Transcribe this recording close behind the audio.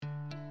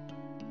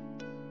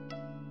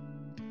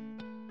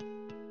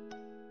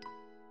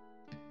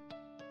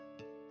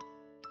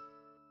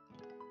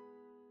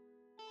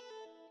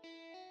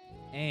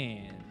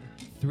And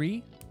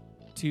 3,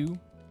 2,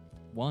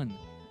 1.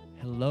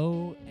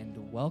 Hello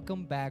and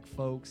welcome back,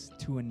 folks,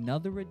 to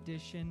another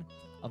edition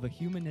of a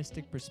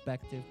Humanistic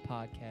Perspective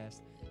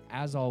podcast.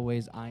 As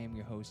always, I am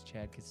your host,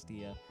 Chad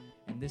Castilla.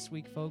 And this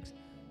week, folks,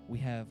 we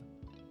have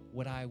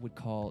what I would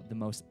call the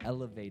most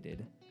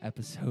elevated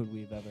episode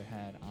we've ever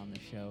had on the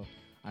show.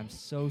 I'm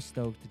so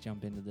stoked to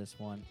jump into this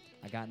one.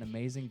 I got an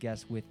amazing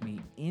guest with me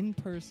in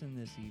person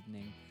this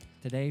evening.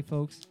 Today,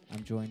 folks,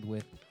 I'm joined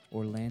with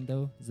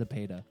Orlando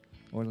Zepeda.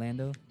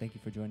 Orlando, thank you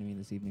for joining me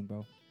this evening,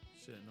 bro.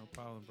 Shit, no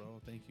problem, bro.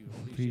 Thank you.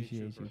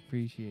 Appreciate you for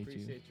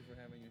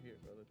having you here,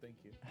 brother. Thank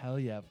you. Hell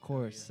yeah, of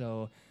course. Yeah.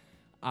 So,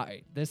 all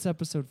right, this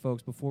episode,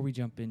 folks, before we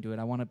jump into it,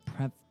 I want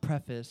to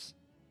preface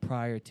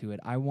prior to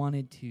it. I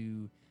wanted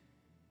to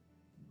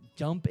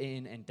jump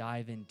in and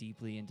dive in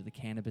deeply into the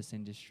cannabis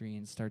industry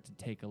and start to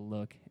take a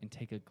look and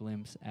take a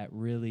glimpse at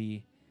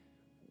really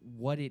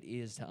what it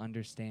is to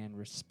understand,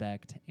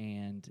 respect,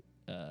 and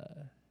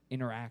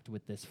interact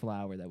with this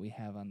flower that we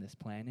have on this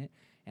planet.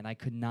 And I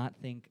could not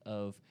think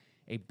of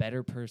a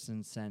better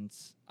person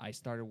since I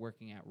started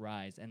working at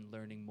Rise and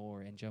learning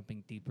more and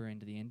jumping deeper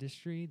into the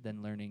industry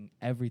than learning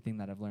everything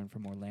that I've learned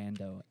from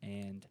Orlando.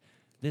 And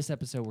this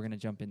episode, we're going to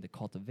jump into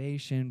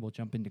cultivation, we'll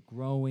jump into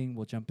growing,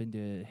 we'll jump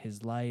into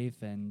his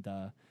life and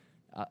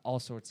all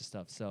sorts of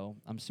stuff. So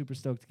I'm super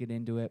stoked to get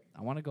into it.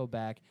 I want to go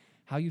back.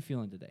 How you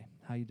feeling today?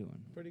 How you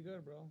doing? Pretty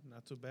good, bro.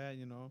 Not too bad,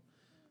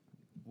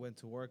 Went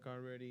to work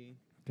already.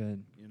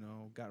 Good.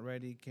 Got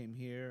ready, came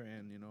here,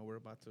 and, we're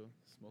about to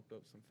smoke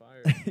up some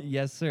fire.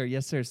 Yes, sir.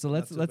 Yes, sir. So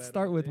let's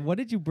start with, what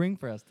did you bring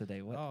for us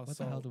today? What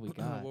the hell do we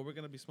got? What we're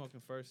going to be smoking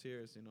first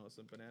here is,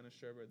 some banana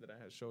sherbet that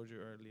I had showed you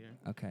earlier.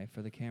 Okay,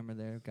 for the camera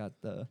there, got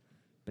the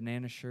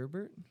banana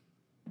sherbet.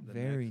 The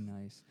Very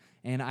nice.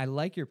 And I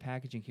like your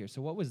packaging here.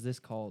 So what was this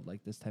called,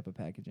 like this type of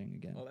packaging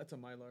again? Oh, that's a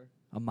Mylar.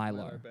 A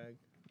Mylar. Bag.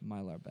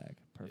 Mylar bag.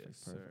 Perfect,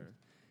 Yes, perfect. Sir.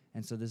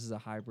 And so this is a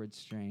hybrid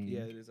strain.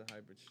 Yeah, it is a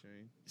hybrid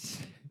strain.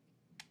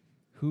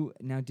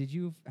 Did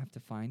you have to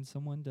find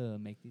someone to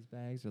make these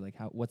bags, or like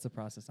what's the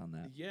process on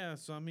that? Yeah,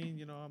 so I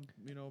mean, I'm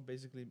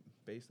basically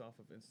based off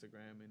of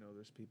Instagram.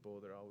 There's people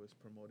that are always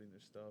promoting their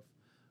stuff.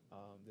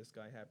 This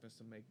guy happens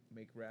to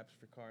make wraps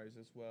for cars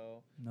as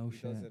well. He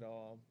does it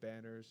all,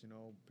 banners,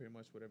 pretty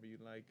much whatever you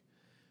like.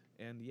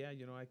 And yeah,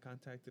 I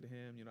contacted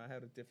him. I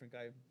had a different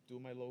guy do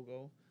my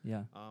logo.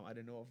 Yeah. I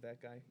didn't know of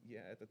that guy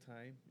at the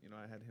time.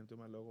 I had him do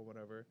my logo,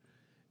 whatever.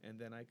 And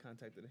then I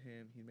contacted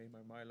him. He made my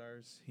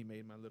Mylars. He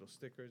made my little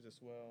stickers as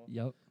well.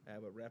 Yep. I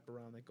have a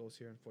wraparound that goes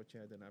here.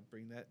 Unfortunately, I did not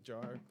bring that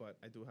jar, but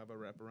I do have a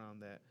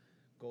wraparound that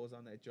goes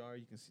on that jar.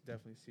 You can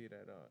definitely see it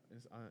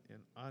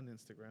on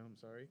Instagram. I'm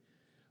sorry.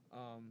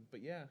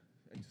 But yeah,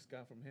 I just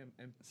got from him.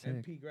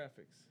 MP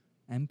Graphics.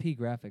 MP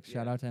Graphics. Yeah.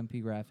 Shout out to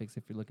MP Graphics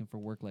if you're looking for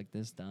work like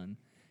this done.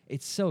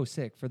 It's so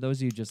sick. For those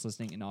of you just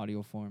listening in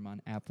audio form on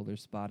Apple or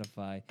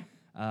Spotify,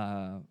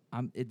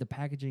 the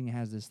packaging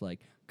has this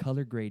like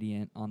color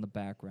gradient on the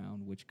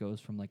background, which goes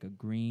from like a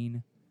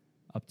green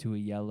up to a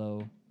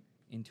yellow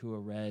into a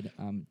red.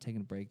 I'm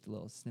taking a break, a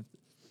little sniff.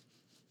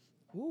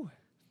 Ooh.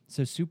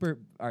 So super.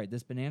 All right,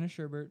 this banana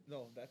sherbet.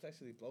 No, that's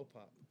actually Blow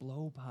Pop.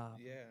 Blow Pop.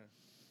 Yeah.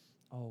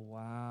 Oh,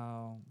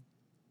 wow.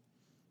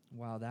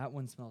 Wow, that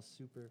one smells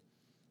super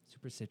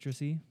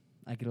citrusy.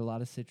 I get a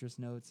lot of citrus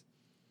notes.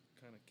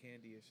 Kind of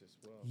candy-ish as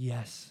well.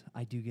 Yes,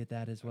 I do get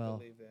that as well. I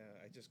believe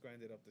that. I just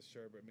grinded up the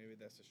sherbet. Maybe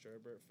that's the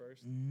sherbet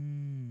first.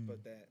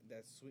 But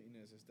that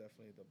sweetness is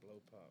definitely the Blow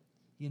Pop.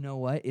 You know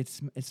what? It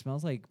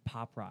smells like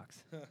Pop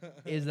Rocks.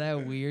 Is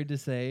that weird to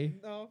say?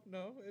 No.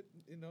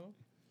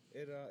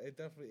 It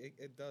definitely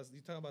it does.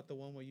 You talking about the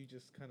one where you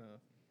just kind of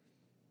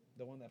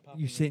the one that pops.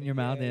 You sit in your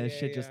mouth and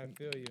shit just. I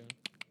feel you.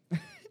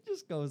 It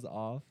just goes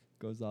off.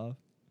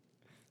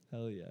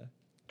 Hell yeah.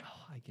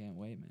 Oh, I can't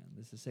wait, man.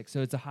 This is sick.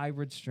 So it's a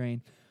hybrid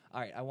strain. All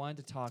right, I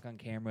wanted to talk on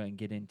camera and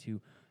get into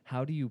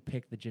how do you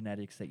pick the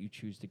genetics that you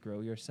choose to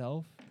grow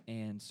yourself,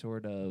 and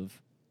sort of,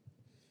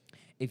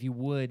 if you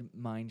would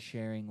mind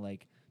sharing,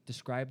 like,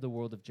 describe the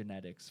world of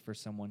genetics for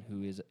someone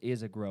who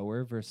is a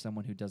grower versus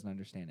someone who doesn't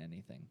understand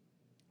anything.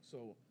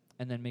 So.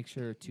 And then make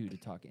sure, too, to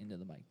talk into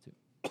the mic, too.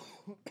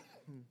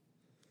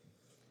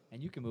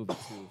 And you can move it,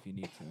 too, if you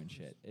need to and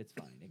shit. It's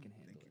fine. It can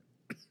handle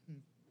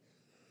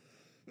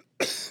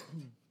it.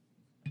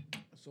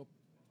 So,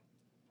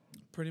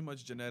 pretty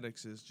much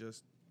genetics is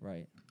just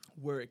right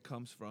where it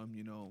comes from,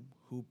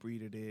 who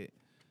breeded it.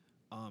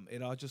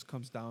 It all just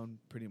comes down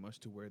pretty much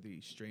to where the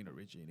strain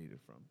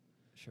originated from.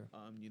 Sure.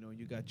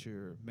 You got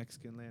your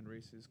Mexican land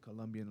races,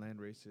 Colombian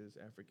land races,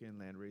 African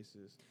land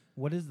races.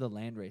 What does the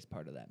land race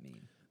part of that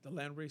mean? The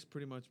land race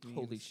pretty much means...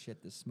 Holy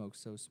shit, this smoke's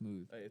so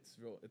smooth. It's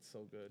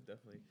so good,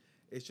 definitely.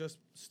 It's just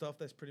stuff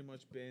that's pretty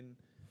much been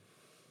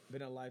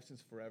alive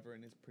since forever,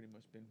 and it's pretty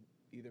much been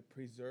either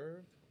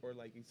preserved or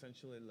like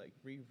essentially like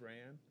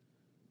reran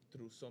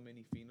through so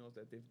many phenols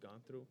that they've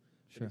gone through.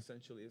 Sure. But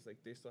essentially, it's like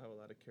they still have a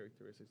lot of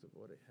characteristics of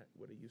what it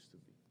used to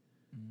be.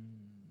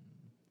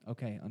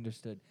 Okay,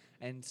 understood.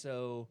 And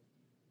so,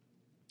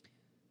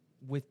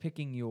 with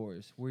picking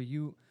yours, were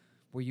you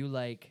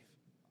like,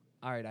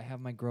 all right, I have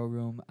my grow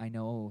room. I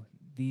know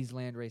these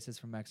land races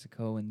from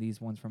Mexico and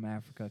these ones from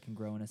Africa can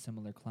grow in a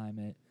similar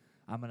climate.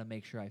 I'm going to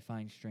make sure I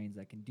find strains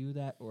that can do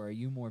that. Or are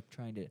you more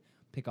trying to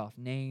pick off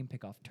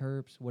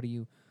terps?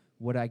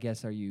 What I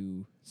guess are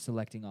you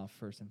selecting off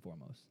first and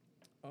foremost?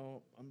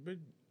 Oh,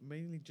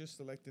 mainly just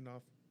selecting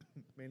off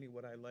mainly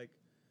what I like,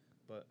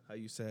 but how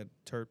you said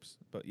terps.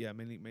 But yeah,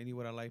 mainly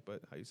what I like,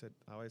 but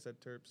how I said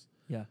terps.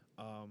 Yeah.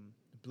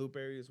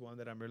 Blueberry is one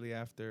that I'm really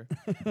after.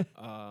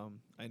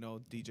 I know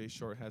DJ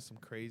Short has some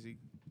crazy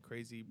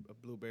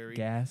blueberry.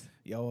 Gas.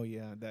 Oh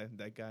yeah,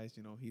 that guy's,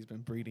 he's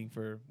been breeding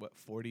for what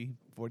 40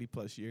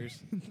 plus years.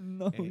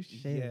 No And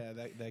shit. Yeah,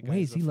 that guy's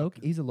Wait, is he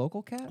local? He's a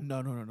local cat? No.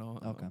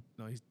 Okay.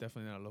 No, he's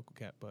definitely not a local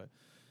cat, but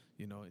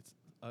it's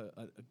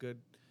a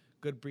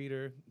good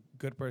breeder,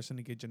 good person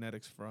to get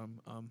genetics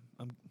from.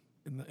 I'm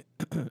in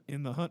the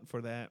in the hunt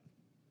for that.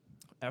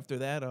 After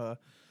that,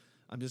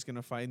 I'm just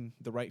gonna find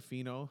the right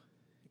pheno,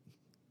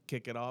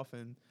 kick it off,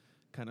 and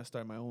kind of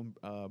start my own,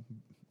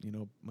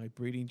 my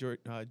breeding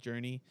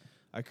journey.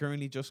 I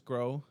currently just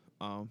grow,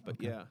 but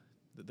Okay. yeah,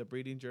 the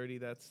breeding journey.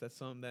 That's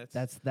something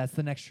That's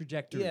the next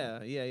trajectory. yeah.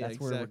 That's Exactly.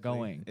 where we're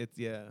going. It's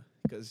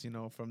because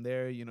from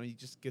there, you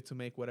just get to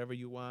make whatever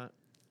you want.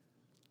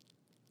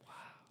 Wow.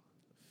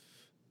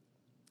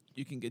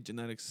 You can get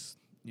genetics,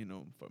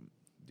 from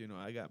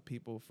I got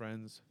people,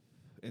 friends,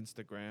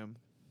 Instagram,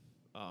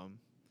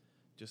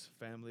 just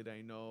family that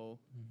I know,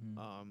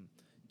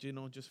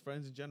 just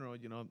friends in general.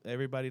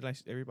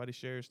 Everybody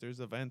shares. There's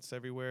events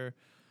everywhere.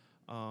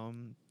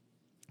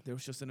 There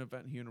was just an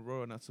event here in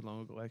Aurora not so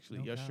long ago,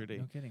 actually, yesterday.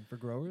 No kidding. For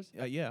growers?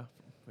 Yeah,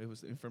 it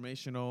was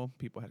informational.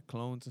 People had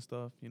clones and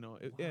stuff. Yeah,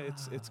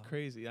 it's Wow.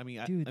 crazy. I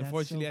mean, Dude, that's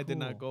unfortunately, so I did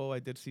not cool. go. I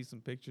did see some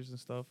pictures and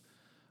stuff.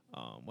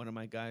 One of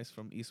my guys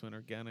from Eastwind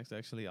Organics,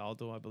 actually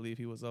Aldo, I believe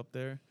he was up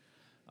there.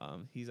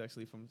 He's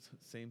actually from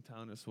same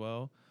town as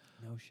well.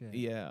 No shit.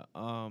 Yeah.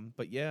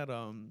 But yeah,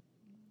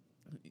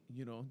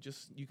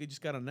 you could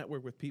just gotta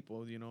network with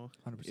people,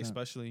 100%.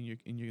 especially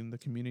in the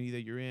community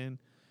that you're in,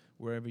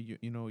 wherever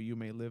you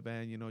may live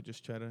at.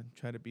 Just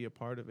try to be a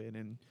part of it,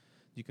 and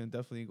you can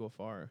definitely go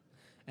far.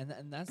 And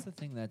that's the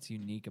thing that's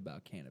unique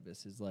about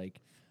cannabis is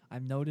like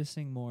I'm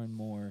noticing more and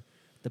more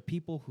the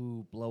people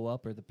who blow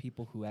up or the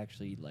people who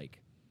actually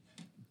like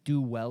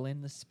do well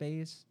in the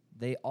space.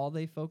 They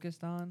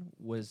focused on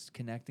was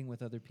connecting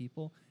with other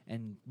people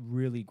and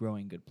really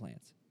growing good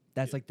plants.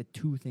 That's Yeah. like the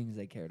two things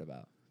they cared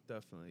about.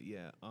 Definitely,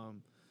 yeah.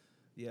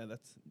 Yeah,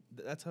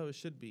 that's how it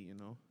should be.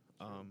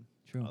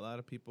 True. A lot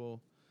of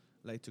people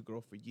like to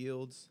grow for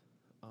yields.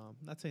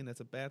 Not saying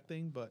that's a bad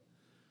thing, but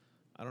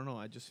I don't know.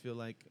 I just feel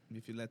like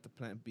if you let the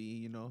plant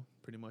be,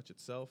 pretty much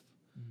itself,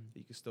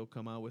 you can still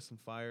come out with some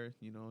fire.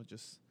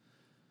 Just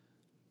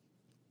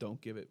don't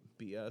give it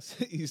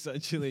BS.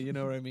 Essentially, you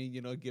know what I mean.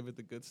 Give it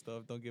the good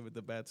stuff. Don't give it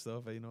the bad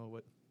stuff.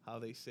 How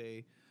they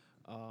say.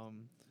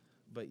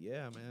 But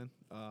yeah, man.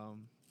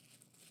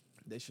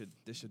 They should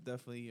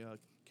definitely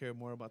care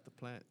more about the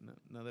plant.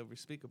 Now that we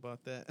speak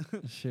about that,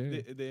 Sure.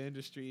 the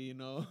industry,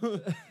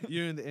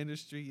 you're in the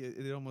industry.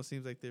 It almost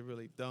seems like they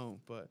really don't,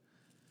 but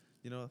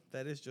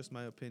that is just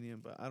my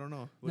opinion. But I don't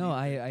know. What do No, you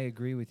I think?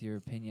 agree with your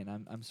opinion.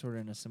 I'm sort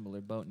of in a similar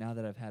boat now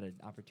that I've had an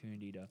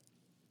opportunity to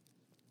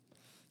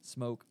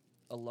smoke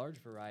a large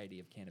variety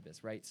of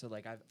cannabis, right? So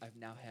like I've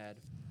now had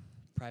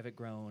private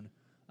grown,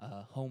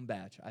 home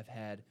batch. I've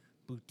had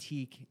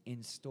boutique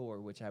in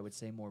store, which I would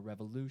say more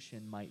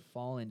Revolution might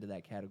fall into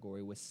that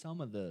category with some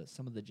of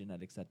the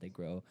genetics that they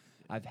grow.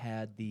 I've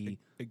had the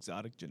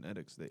Exotic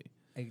genetics.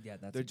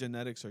 that's Their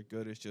genetics are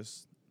good. It's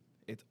just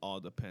it all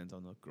depends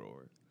on the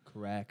grower.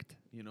 correct.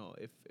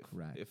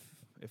 Correct.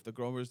 If the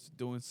grower's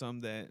doing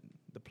some that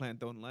the plant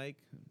don't like,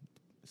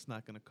 it's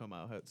not gonna come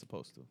out how it's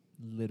supposed to.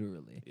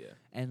 Literally. Yeah.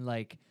 And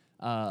like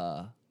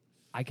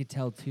I could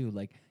tell too,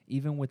 like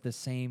even with the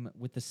same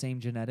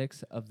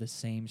genetics of the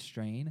same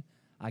strain,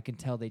 I can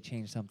tell they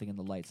changed something in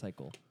the light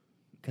cycle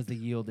because the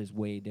yield is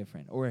way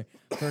different. Or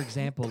for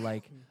example,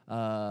 like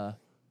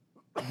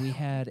we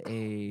had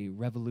a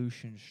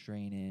Revolution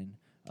strain in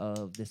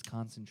of this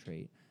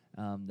concentrate,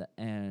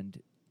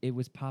 and it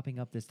was popping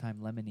up this time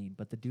lemonine.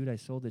 But the dude I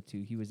sold it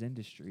to, he was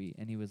industry,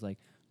 and he was like,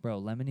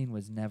 "Bro, lemonine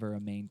was never a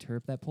main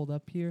terp that pulled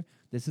up here.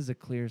 This is a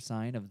clear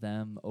sign of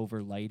them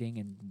over lighting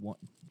in one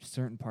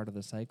certain part of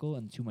the cycle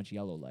and too much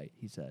yellow light."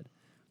 He said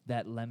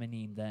that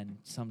lemonine then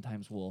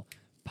sometimes will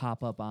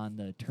pop up on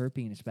the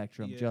terpene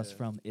spectrum just Yeah.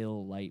 from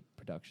ill light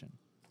production.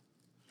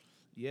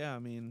 Yeah, I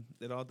mean,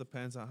 it all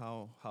depends on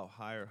how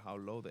high or how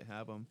low they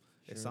have them.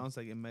 It Sure. sounds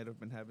like it might have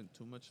been having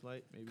too much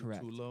light, maybe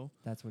Correct. too low.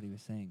 That's what he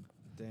was saying.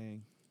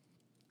 Dang.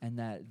 And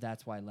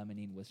that's why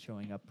lemonine was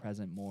showing up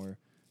present more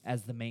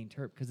as the main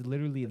terp, because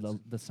literally That's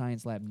the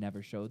science lab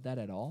never showed that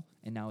at all,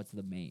 and now it's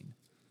the main.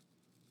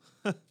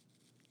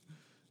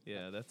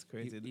 Yeah, that's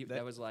crazy.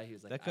 That was why he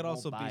was like, that "I could won't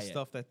also buy be it."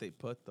 stuff that they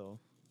put though.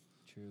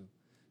 True.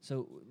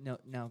 So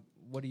now,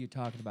 what are you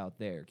talking about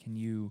there? Can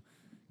you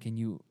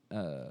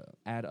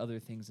add other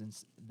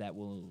things that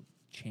will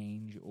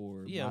change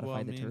or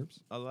modify the terps?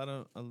 A lot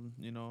of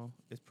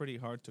it's pretty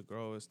hard to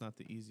grow. It's not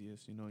the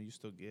easiest. You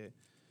still get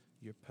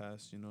your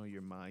pests.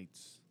 Your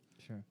mites.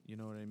 Sure. You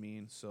know what I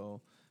mean?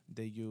 So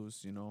they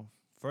use,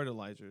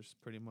 fertilizers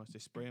pretty much. They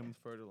spray them with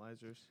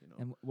fertilizers,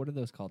 And what are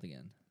those called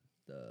again?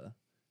 The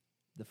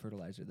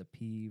fertilizer, the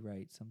P,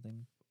 right?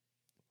 Something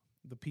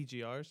The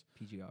PGRs.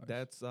 PGRs.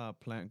 That's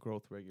plant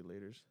growth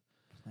regulators.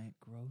 Plant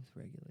growth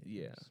regulators.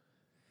 Yeah.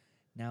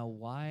 Now,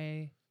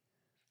 why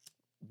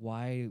would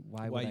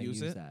I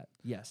use use it? that?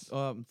 Yes.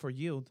 For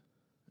yield,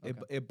 Okay.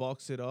 it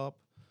bulks it up.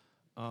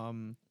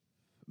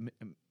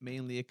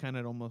 Mainly, it kind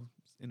of almost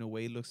in a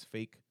way looks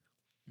fake.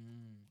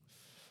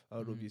 I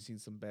don't know if you've seen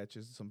some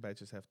batches. Some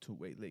batches have two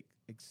weight, like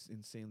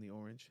insanely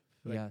orange.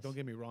 Like, Yes. don't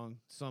get me wrong.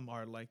 Some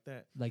are like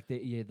that. Like the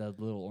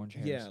little orange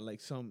hairs. Yeah,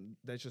 like some.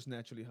 That's just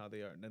naturally how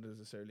they are. That doesn't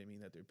necessarily mean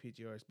that they're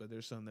PGRs, but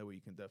there's some that way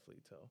you can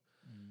definitely tell.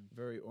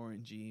 Very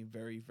orangey,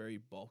 very very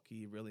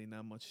bulky. Really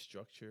not much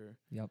structure.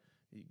 Yep.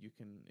 You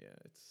can,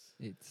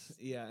 It's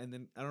yeah. And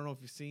then I don't know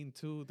if you've seen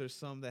too. There's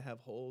some that have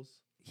holes.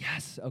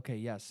 Yes. Okay.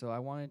 Yes. So I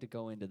wanted to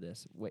go into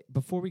this. Wait,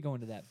 before we go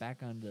into that,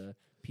 back on the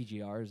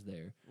PGRs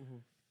there.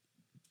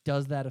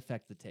 Does that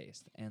affect the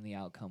taste and the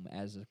outcome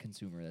as a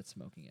consumer that's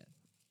smoking it?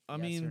 I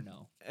yes mean, or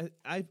no?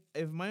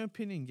 In my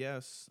opinion,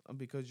 yes,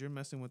 because you're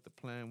messing with the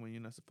plant when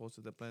you're not supposed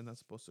to. The plant's not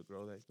supposed to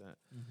grow like that.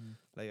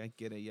 Like, I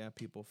get it. Yeah,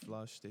 people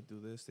flush. They do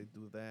this. They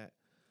do that.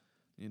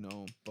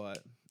 But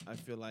I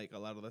feel like a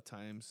lot of the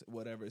times,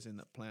 whatever's in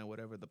the plant,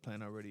 whatever the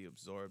plant already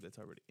absorbed, it's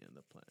already in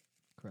the plant.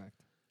 Correct.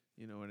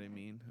 You know what I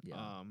mean?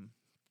 Yeah.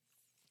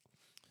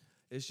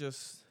 It's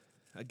just,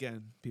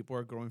 again, people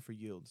are growing for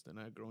yields. They're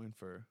not growing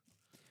for.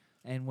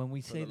 And when we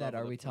For say the that, love of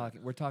are the we plant.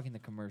 talking? We're talking the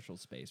commercial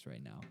space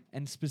right now,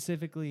 and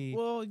specifically.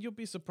 Well, you'll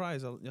be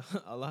surprised.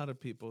 A lot of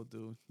people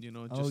do.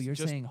 You're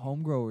saying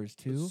home growers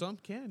too? Some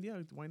can, yeah.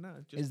 Why not?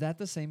 Is that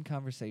the same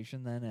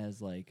conversation then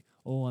as like,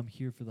 oh, I'm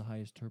here for the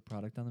highest terp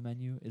product on the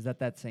menu? Is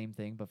that same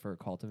thing, but for a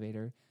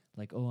cultivator?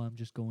 Like, oh, I'm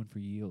just going for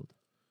yield.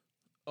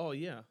 Oh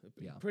yeah,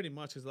 Yeah. pretty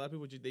much. Because a lot of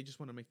people they just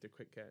want to make their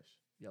quick cash.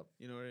 Yep.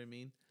 You know what I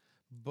mean?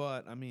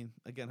 But I mean,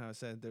 again, how I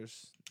said,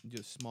 there's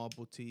just small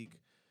boutique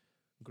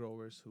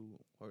growers who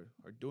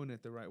are doing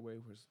it the right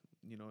way.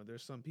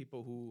 There's some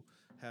people who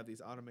have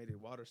these automated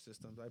water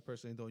systems. I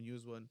personally don't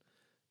use one.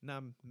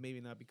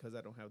 Maybe not because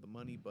I don't have the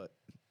money, but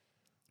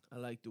I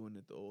like doing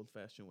it the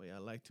old-fashioned way. I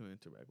like to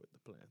interact with the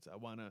plants. I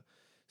want to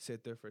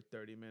sit there for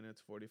 30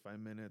 minutes, 45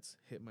 minutes,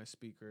 hit my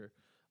speaker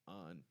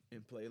on,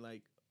 and play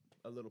like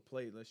a little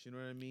playlist. You know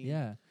what I mean?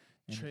 Yeah.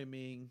 And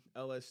Trimming,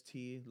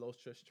 LST, low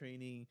stress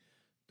training,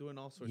 doing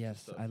all sorts of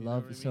yes, stuff. I you know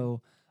love. what I mean?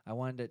 So I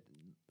wanted to.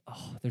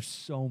 Oh, there's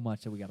so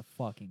much that we got to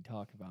fucking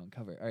talk about and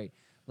cover. All right,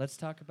 let's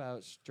talk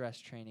about stress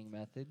training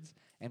methods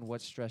and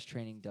what stress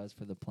training does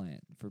for the plant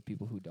for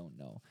people who don't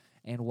know.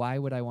 And why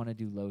would I want to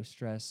do low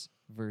stress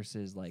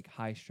versus like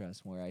high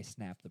stress where I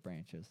snap the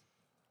branches?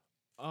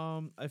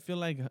 I feel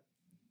like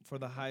for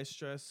the high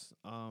stress,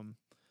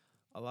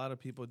 a lot of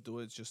people do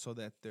it just so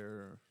that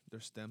their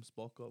stems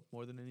bulk up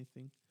more than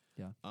anything.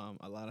 Yeah.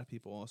 A lot of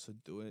people also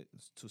do it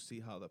to see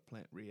how the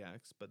plant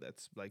reacts, but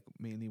that's like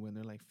mainly when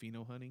they're like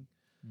pheno hunting.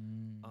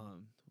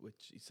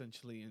 Which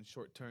essentially in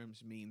short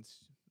terms means,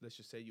 let's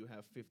just say you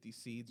have 50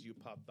 seeds, you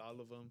popped all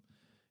of them,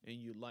 and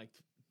you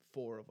liked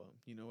 4 of them.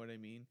 You know what I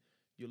mean?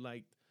 You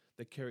liked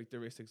the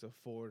characteristics of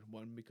 4,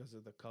 one because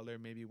of the color,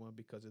 maybe one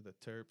because of the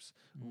terps,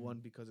 one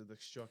because of the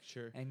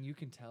structure. And you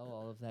can tell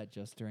all of that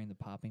just during the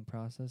popping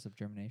process of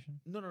germination?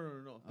 No.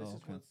 This is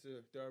okay. once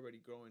they're already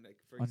growing. Like,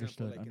 for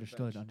example, like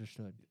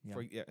Understood. in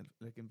veg. Yeah.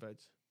 Like in veg.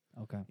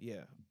 Okay.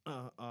 Yeah.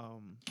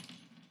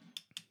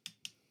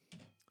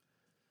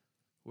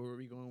 Where were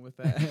we going with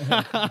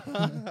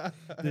that?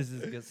 This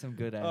is some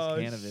good ass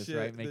cannabis, shit,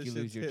 right? Make this you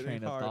lose shit's your hitting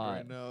train of hard thought.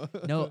 right now.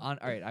 No, all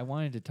right. I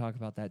wanted to talk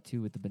about that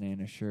too with the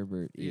banana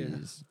sherbet. Yeah.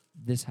 Is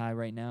this high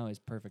right now is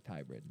perfect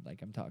hybrid.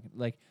 Like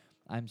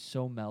I'm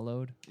so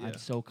mellowed. Yeah. I'm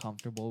so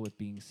comfortable with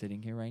being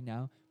sitting here right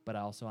now. But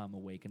also I'm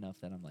awake enough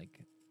that I'm like,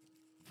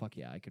 fuck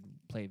yeah, I could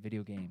play a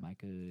video game. I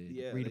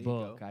could read a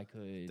book. I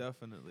could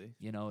Definitely.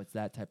 it's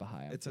that type of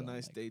high. It's a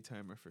nice like.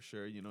 daytimer for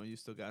sure. You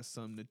still got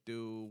something to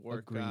do,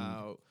 work Agreed.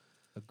 out.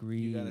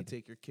 Agreed. You gotta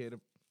take your kid to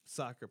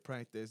soccer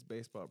practice,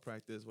 baseball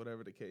practice,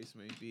 whatever the case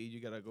may be. You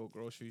gotta go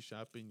grocery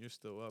shopping. You're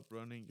still up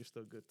running. You're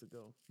still good to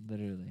go.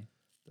 Literally.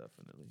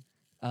 Definitely.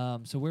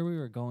 So where we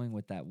were going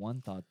with that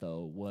one thought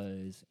though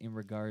was in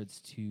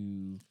regards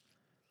to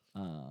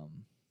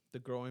the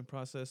growing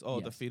process. Oh,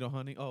 yes. the fetal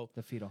hunting. Oh,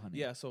 the fetal hunting.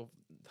 yeah. So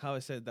how I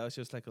said that was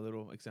just like a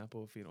little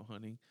example of fetal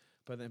hunting.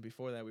 But then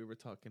before that, we were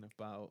talking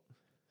about,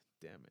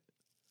 damn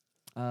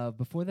it.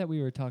 Before that,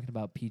 we were talking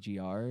about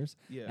PGRs,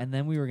 Yeah. and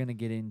then we were going to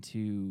get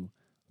into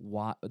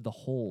the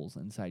holes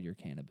inside your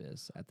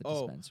cannabis at the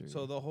dispensary.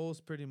 So the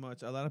holes pretty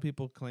much, a lot of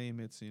people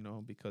claim it's,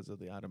 because of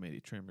the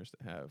automated trimmers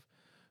they have,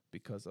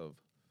 because of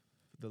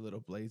the little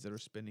blades that are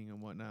spinning and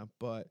whatnot.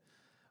 But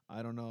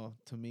I don't know.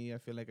 To me, I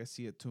feel like I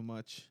see it too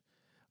much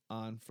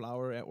on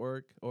flower at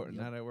work, or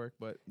not at work,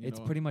 but it's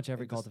pretty much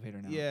every cultivator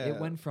now. Yeah. It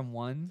went from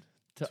one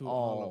to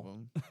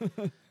all of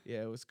them.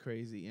 Yeah, it was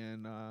crazy.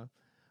 And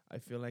I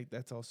feel like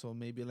that's also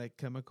maybe like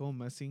chemical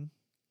messing.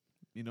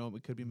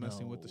 It could be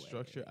messing with the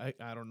structure.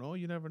 I don't know.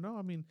 You never know.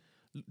 I mean,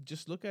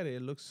 just look at it.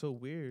 It looks so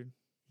weird.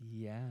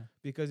 Yeah.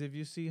 Because if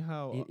you see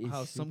It is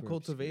how some super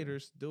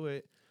cultivators do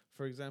it,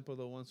 for example,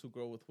 the ones who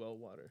grow with well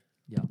water.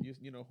 Yeah.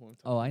 You know who I'm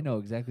talking Oh, I about. know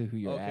exactly who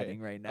you're Okay,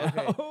 adding right now.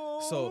 okay.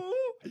 So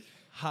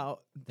how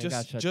they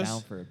got shut down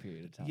just for a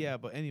period of time. yeah,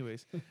 but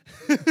anyways,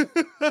 they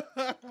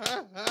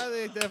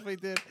definitely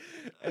did.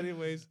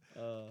 Anyways,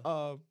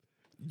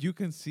 you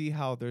can see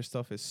how their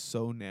stuff is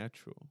so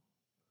natural.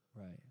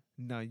 Right.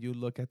 Now you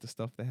look at the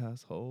stuff that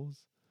has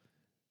holes.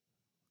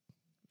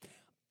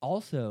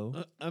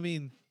 Also, I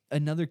mean,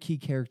 another key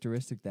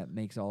characteristic that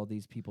makes all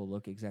these people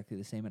look exactly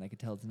the same, and I could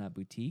tell it's not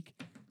boutique,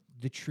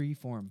 the tree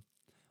form.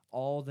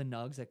 All the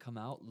nugs that come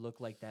out look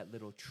like that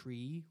little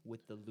tree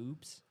with the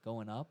loops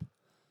going up.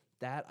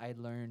 That I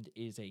learned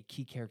is a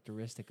key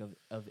characteristic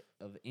of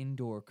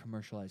indoor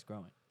commercialized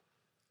growing.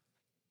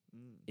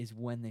 Is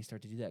when they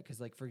start to do that.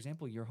 Because, like, for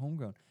example, your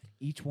homegrown,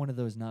 each one of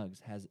those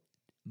nugs has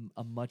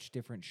a much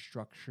different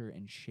structure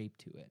and shape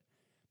to it.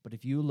 But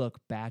if you look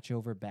batch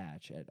over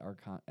batch at our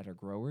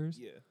growers,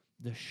 yeah,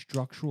 the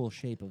structural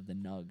shape of the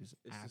nugs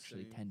It's the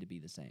actually same. tend to be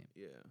the same,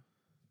 yeah.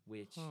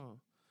 which Huh.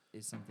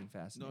 is something No,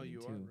 fascinating you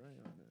too. are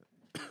right on that.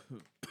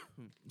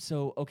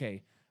 So,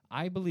 okay,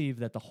 I believe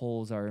that the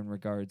holes are in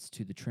regards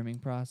to the trimming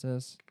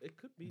process, It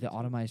could be the too.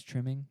 automized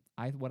trimming.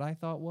 What I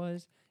thought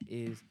was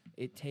is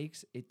it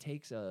takes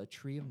a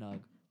tree of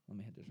nug. Let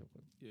me hit this real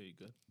quick. Yeah, you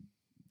good.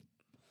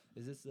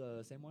 Is this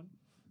the same one?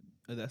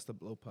 That's the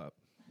blow pop.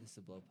 This is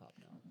a blow pop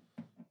now.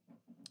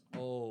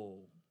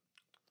 Oh,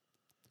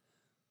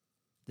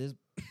 this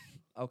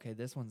okay.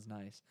 This one's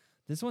nice.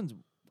 This one's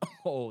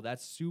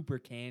that's super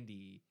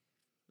candy.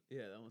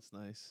 Yeah, that one's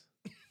nice.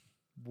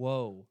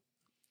 Whoa.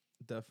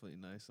 Definitely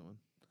nice one.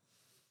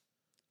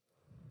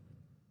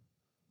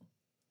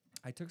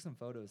 I took some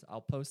photos.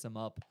 I'll post them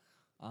up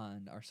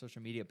on our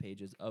social media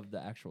pages of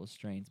the actual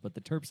strains. But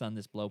the terps on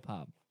this blow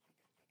pop,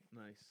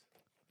 Nice.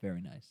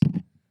 very nice.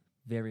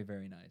 Very,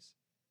 very nice.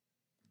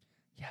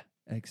 Yeah,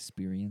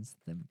 experience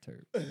them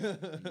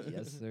terps.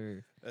 Yes,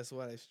 sir. That's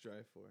what I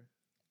strive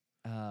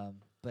for.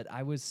 But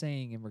I was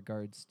saying in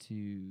regards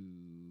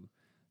to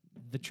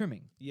the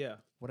trimming. Yeah.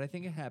 What I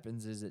think it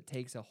happens is it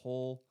takes a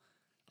whole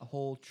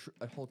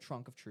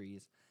trunk of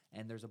trees,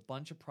 and there's a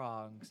bunch of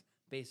prongs,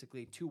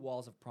 basically 2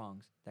 walls of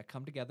prongs that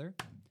come together,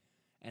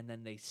 and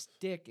then they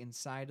stick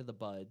inside of the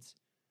buds.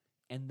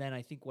 And then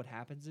I think what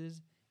happens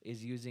is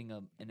using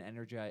a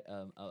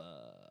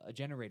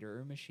generator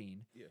or a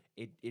machine.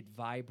 Yeah. It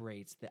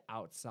vibrates the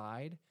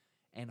outside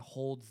and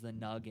holds the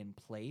nug in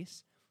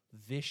place,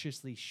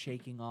 viciously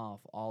shaking off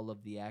all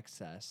of the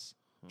excess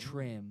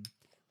trim,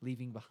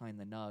 leaving behind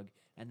the nug.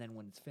 And then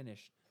when it's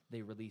finished,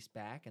 they release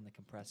back, and the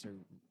compressor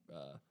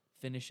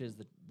finishes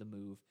the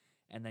move,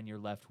 and then you're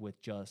left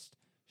with just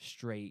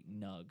straight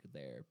nug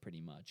there, pretty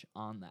much,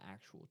 on the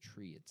actual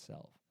tree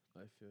itself.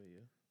 I feel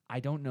you. I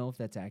don't know if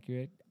that's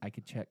accurate. I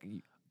could check.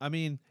 I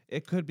mean,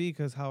 it could be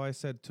because how I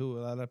said too.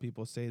 A lot of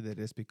people say that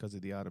it's because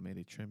of the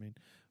automated trimming,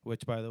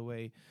 which, by the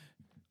way,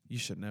 you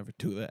should never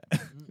do that.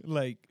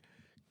 Like,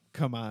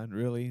 come on,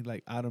 really?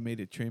 Like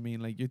automated trimming?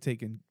 Like you're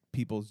taking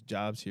people's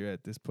jobs here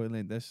at this point.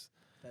 Like that's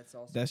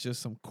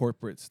just some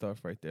corporate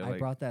stuff right there. I like,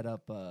 brought that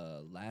up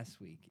last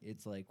week.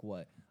 It's like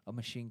what a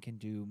machine can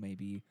do,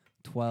 maybe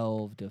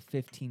 12 to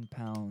 15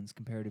 pounds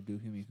comparative to a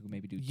human who can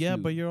maybe do yeah,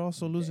 2 but you're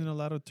also in a losing day. a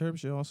lot of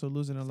terps. You're also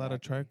losing a lot of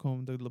Exactly.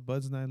 trichome. The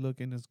bud's not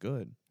looking as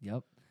good.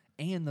 Yep.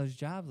 And those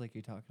jobs like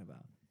you're talking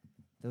about,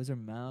 those are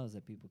mouths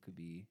that people could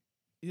be.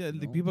 Yeah,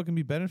 Nope. people can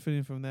be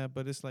benefiting from that,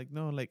 but it's like,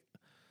 no, like,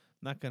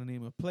 not gonna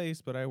name a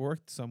place, but I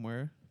worked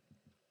somewhere,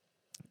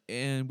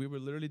 and we were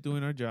literally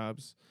doing our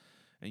jobs,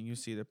 and you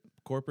see the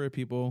corporate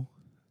people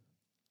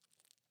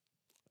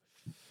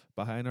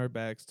behind our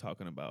backs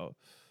talking about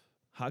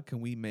how can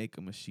we make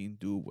a machine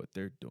do what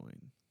they're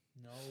doing.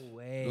 No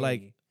way.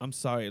 Like, I'm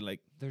sorry, like,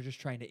 they're just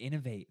trying to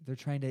innovate. They're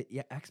trying to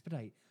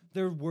expedite.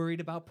 They're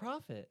worried about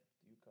profit.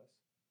 you cuss?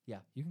 Yeah,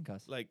 you can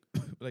cuss. Like,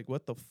 like,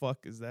 what the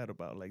fuck is that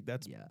about? Like,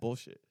 that's Yeah.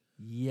 bullshit.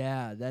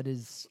 Yeah, that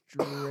is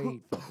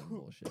straight fucking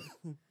bullshit.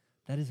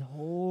 That is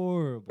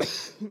horrible.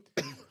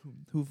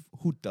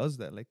 Who does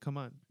that? Like, come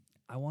on.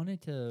 I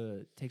wanted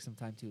to take some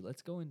time too.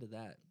 Let's go into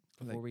that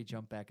before Like- we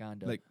jump back on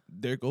to Like,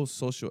 there goes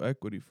social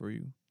equity for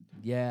you.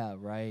 yeah,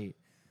 right.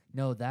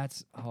 No,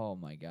 that's oh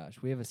my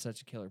gosh. We have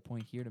such a killer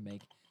point here to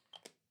make.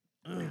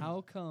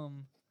 How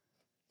come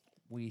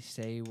we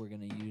say we're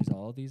going to use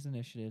all these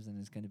initiatives and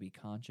it's going to be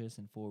conscious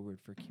and forward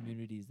for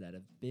communities that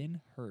have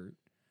been hurt?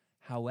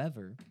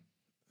 However,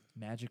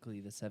 magically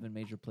the 7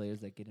 major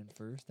players that get in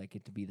first, that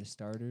get to be the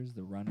starters,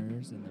 the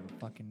runners in the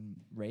fucking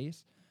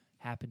race,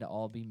 happen to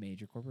all be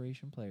major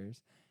corporation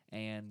players.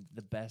 And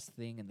the best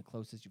thing and the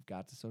closest you've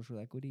got to social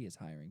equity is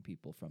hiring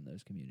people from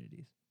those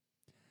communities.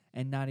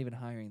 And not even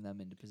hiring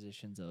them into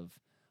positions of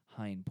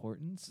high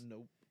importance,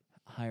 Nope.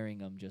 hiring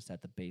them just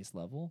at the base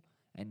level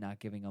and not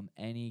giving them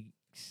any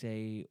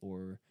say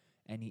or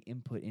any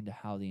input into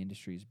how the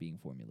industry is being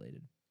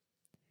formulated.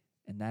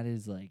 And that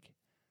is like,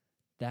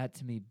 that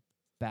to me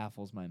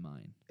baffles my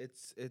mind.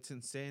 It's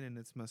insane and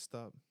it's messed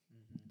up.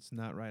 It's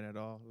not right at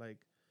all. Like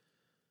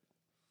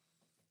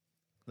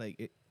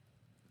it.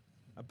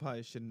 I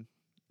probably shouldn't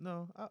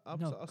No, No,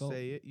 I'll go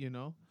say it. You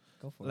know,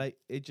 go for it. like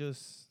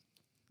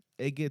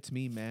it gets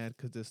me mad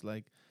because it's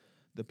like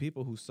the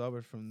people who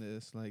suffered from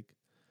this, like,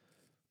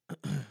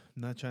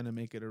 not trying to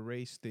make it a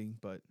race thing,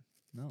 but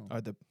No,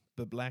 are the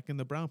black and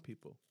the brown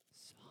people.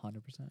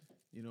 100%.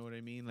 You know what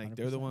I mean? Like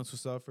they're the 100%. ones who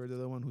suffer. They're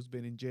the one who's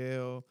been in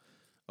jail,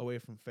 away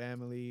from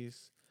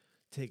families,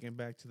 taken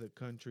back to the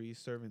country,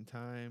 serving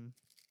time.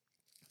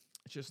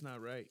 It's just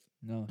not right.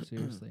 No,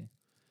 seriously.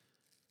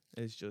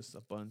 It's just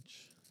a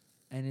bunch.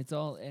 And it's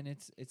all in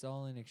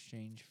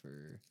exchange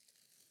for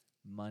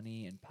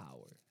money and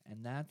power.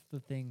 And that's the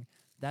thing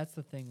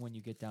when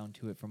you get down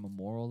to it from a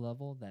moral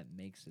level that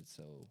makes it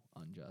so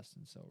unjust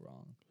and so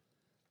wrong.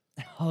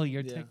 Oh,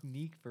 your Yeah.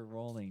 technique for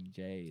rolling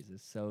J's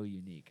is so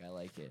unique. I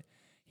like it.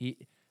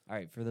 All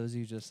right, for those of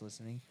you just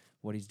listening,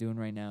 what he's doing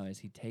right now is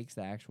he takes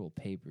the actual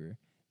paper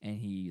and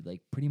he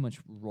like pretty much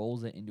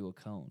rolls it into a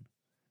cone,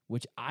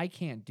 which I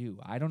can't do.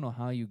 I don't know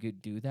how you could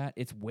do that.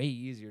 It's way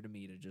easier to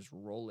me to just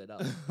roll it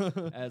up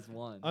as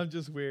one. I'm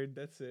just weird.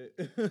 That's it.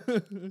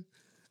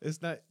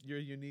 It's not your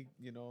unique,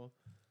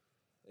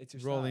 It's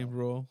your rolling style.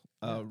 roll,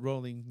 Yeah.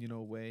 rolling,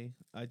 way.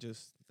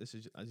 This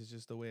is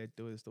just the way I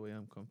do it. It's the way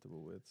I'm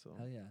comfortable with. So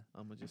Hell yeah.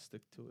 I'm gonna just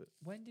stick to it.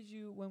 When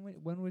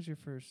was your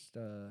first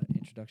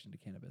introduction to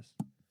cannabis?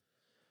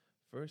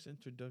 First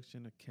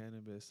introduction to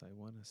cannabis, I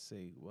want to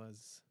say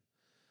was,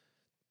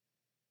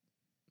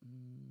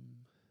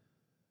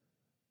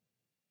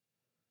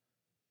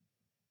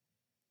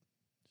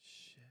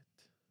 shit,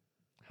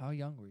 How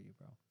young were you,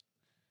 bro?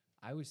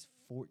 I was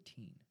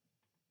 14.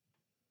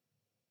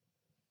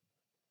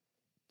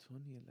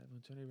 2011.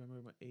 I'm trying to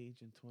remember my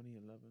age in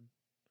 2011.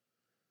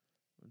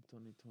 Or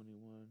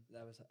 2021.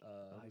 That was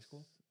high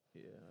school?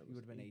 Yeah, You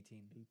would have been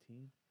 18.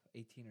 18.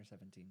 18 or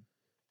 17.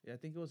 Yeah, I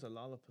think it was a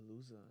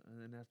Lollapalooza, and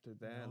then after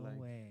that, No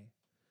like, way.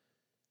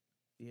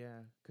 yeah,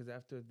 because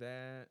after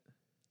that,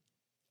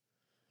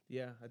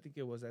 yeah, I think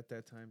it was at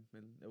that time,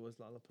 and it was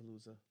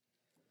Lollapalooza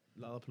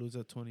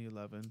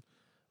 2011.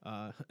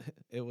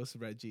 It was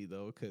Reggie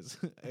though, because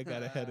I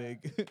got a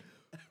headache,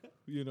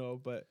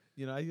 But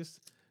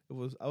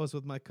I was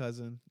with my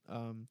cousin.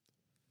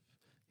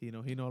 He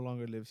no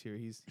longer lives here.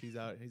 He's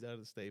out of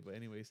the state. But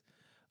anyways,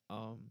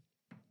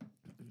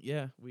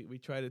 yeah, we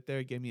tried it there.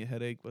 It gave me a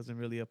headache. Wasn't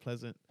really a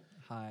pleasant.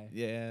 Hi.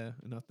 Yeah,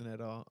 nothing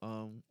at all.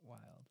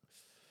 Wild.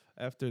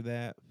 After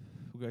that,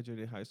 we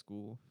graduated high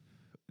school,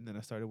 and then I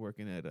started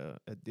working at a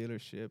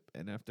dealership.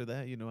 And after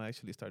that, I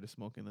actually started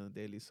smoking on the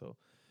daily. So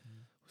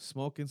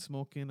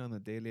smoking on the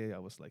daily, I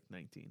was like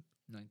 19.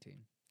 19.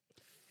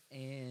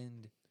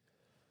 And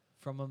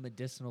from a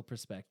medicinal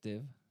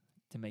perspective,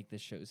 to make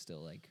this show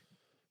still like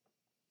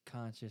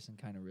conscious and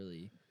kind of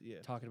really Yeah,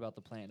 talking about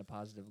the plant in a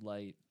positive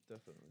light,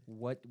 definitely.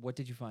 what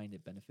did you find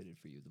it benefited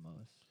for you the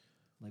most?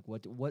 Like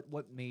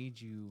what made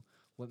you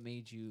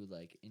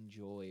like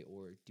enjoy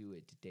or do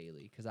it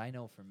daily? Because I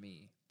know for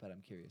me, but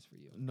I'm curious for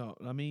you. No,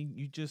 I mean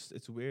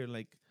it's weird.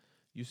 Like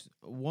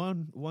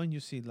one you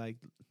see like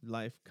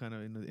life kind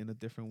of in a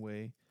different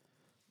way,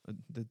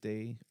 the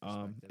day,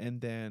 Perspective.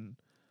 and then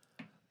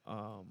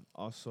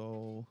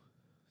also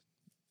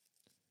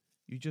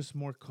you're just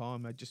more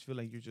calm. I just feel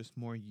like you're just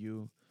more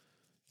you.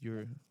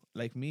 You're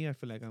like me. I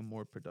feel like I'm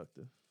more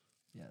productive.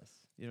 Yes.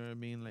 You know what I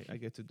mean? Like I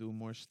get to do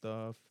more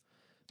stuff.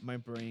 My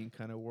brain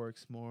kind of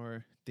works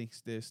more.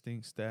 Thinks this,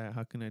 thinks that.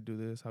 How can I do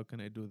this? How can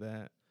I do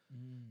that?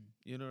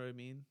 You know what I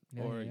mean?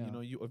 Yeah, Or yeah,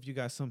 yeah. you if you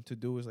got something to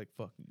do, it's like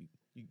fuck.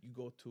 You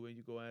go to it.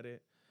 You go at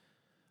it.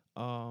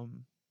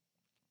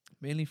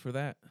 Mainly for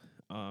that.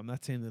 I'm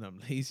not saying that I'm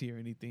lazy or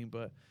anything,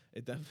 but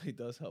it definitely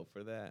does help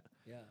for that.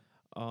 Yeah.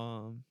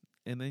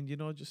 And then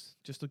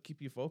just to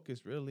keep you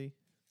focused, really.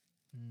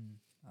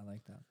 I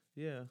like that.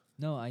 Yeah.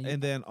 No,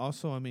 And then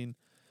also, I mean,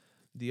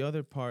 the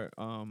other part.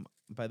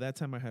 By that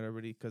time, I had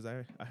already because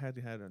I had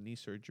a knee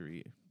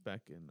surgery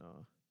back in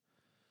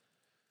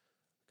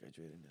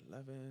graduated in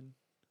 11.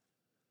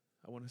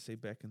 I want to say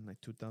back in like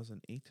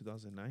 2008,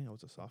 2009. I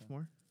was a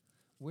sophomore.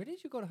 Where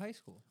did you go to high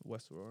school?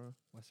 West Aurora.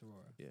 West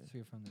Aurora. Yeah. So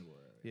you're from the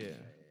Aurora Yeah. area.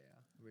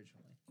 Yeah.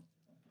 Originally.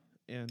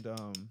 And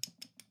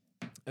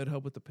it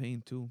helped with the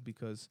pain too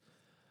because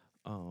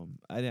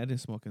I didn't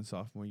smoke in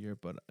sophomore year,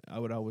 but I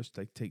would always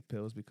like take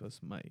pills because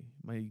my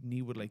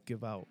knee would like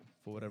give out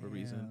for whatever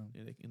reason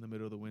in the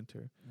middle of the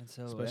winter. And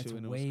so Especially that's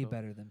when it was way cold.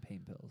 better than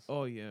pain pills.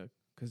 Oh yeah,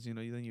 because then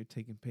you're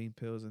taking pain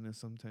pills and then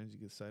sometimes you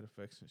get side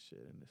effects and shit,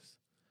 and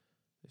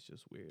it's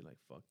just weird. Like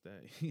fuck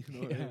that, you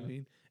know what I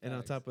mean? And on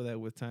Facts. top of that,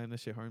 with time, that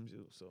shit harms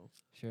you. So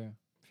Sure.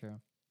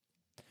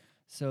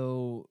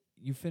 So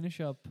you finish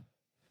up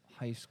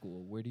high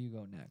school. Where do you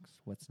go next?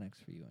 What's next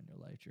for you on your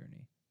life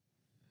journey?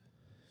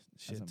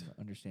 shit. As I'm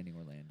understanding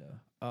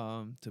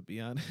Orlando. To be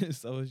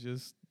honest,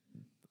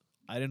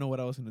 I didn't know what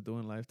I was gonna do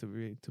in life. To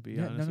be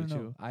honest with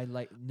you.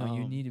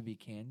 You need to be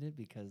candid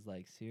because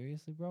like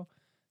seriously, bro,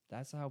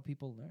 that's how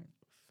people learn.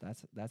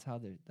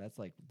 That's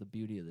like the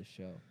beauty of the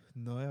show.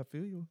 No, I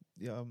feel you.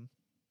 Yeah,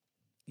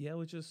 yeah. It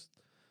was just,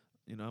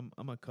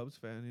 I'm a Cubs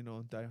fan.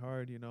 Die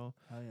hard. Hell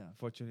yeah.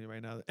 Fortunately,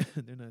 right now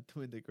they're not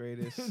doing the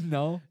greatest.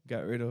 No.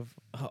 Got rid of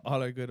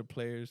all our good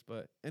players.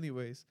 But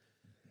anyways,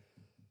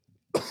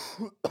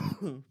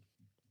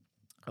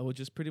 I would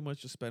just pretty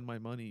much just spend my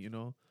money, you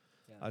know.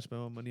 I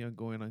spent my money on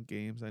going on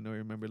games. I know I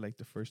remember like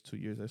the first 2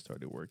 years I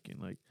started working,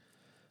 like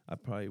I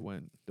probably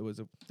went there was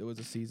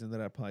a season that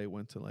I probably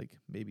went to like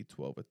maybe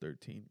 12 or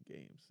 13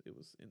 games. It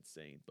was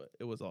insane, but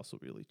it was also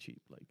really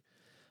cheap. Like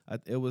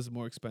it was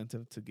more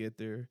expensive to get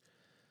there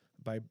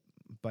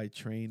by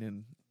train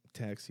and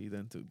taxi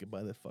than to get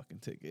buy the fucking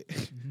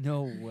ticket.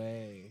 No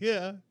way.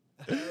 Yeah.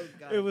 Oh,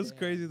 It was goddamn.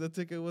 crazy. The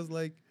ticket was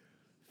like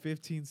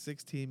 15,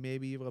 16,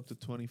 maybe even up to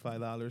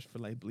 $25 for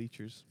like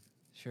bleachers.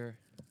 Sure.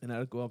 And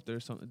I'd go up there.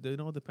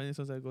 Depending,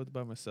 sometimes I'd go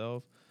by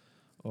myself,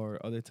 or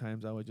other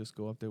times I would just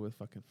go up there with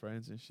fucking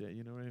friends and shit.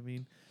 You know what I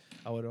mean?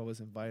 I would always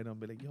invite them,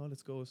 be like, "Yo,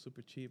 let's go. It's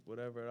super cheap,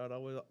 whatever."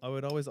 I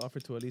would always offer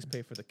to at least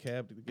pay for the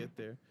cab to get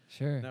there,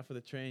 Sure. not for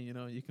the train. You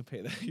know, you can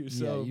pay that Yeah,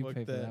 yourself. you Fuck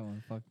pay for that. that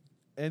one. Fuck.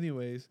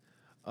 Anyways,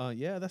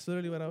 yeah, that's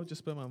literally what I would just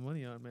spend my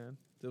money on, man.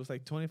 It was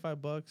like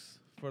 $25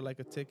 for like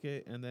a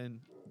ticket, and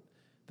then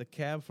the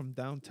cab from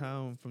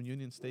downtown from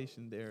Union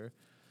Station there,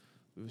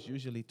 it was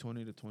usually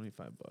 $20 to $25.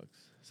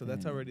 So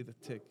that's Damn. already the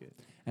ticket.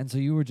 And so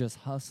you were just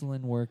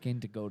hustling, working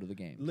to go to the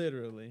game.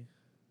 Literally.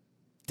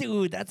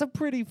 Dude, that's a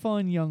pretty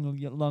fun young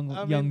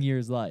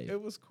years life.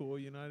 It was cool,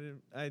 you know.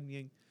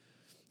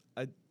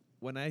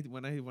 When I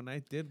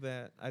did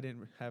that, I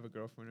didn't have a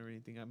girlfriend or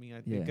anything. I mean,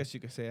 I guess you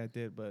could say I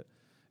did, but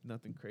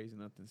nothing crazy,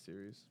 nothing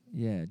serious.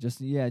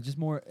 Just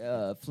more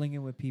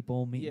flinging with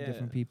people, meeting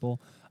different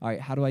people. All right,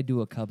 how do I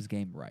do a Cubs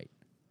game right?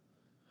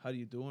 How do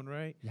you doing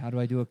right? How do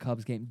I do a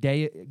Cubs game?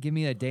 Give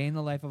me a day in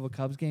the life of a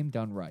Cubs game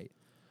done right.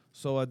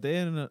 So a day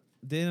in the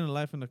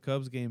life in the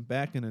Cubs game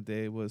back in the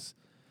day was,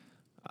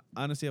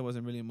 honestly, I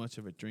wasn't really much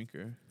of a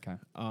drinker. Okay.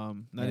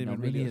 Not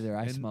even me really. neither.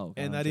 I smoke.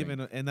 And not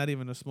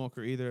even a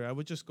smoker either. I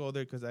would just go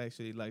there because I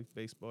actually liked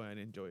baseball and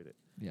enjoyed it.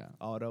 Yeah.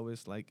 I would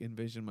always like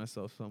envision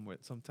myself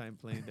sometime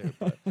playing there,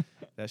 but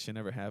that shit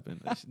never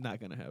happened. That's not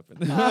gonna happen.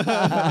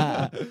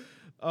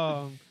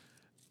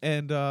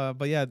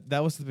 But yeah,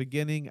 that was the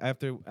beginning.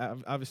 After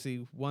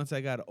obviously, once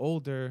I got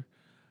older,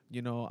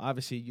 you know,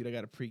 obviously you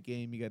got to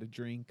pregame, you got to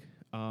drink.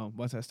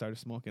 Once I started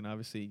smoking,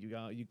 obviously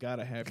you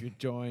gotta have your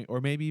joint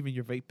or maybe even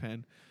your vape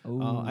pen.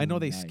 I know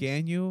they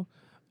scan you.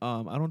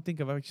 I don't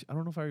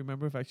know if I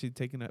remember if I actually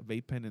taken that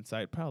vape pen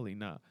inside. Probably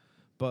not.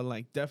 But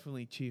like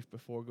definitely chief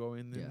before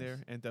going in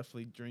there, and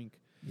definitely drink.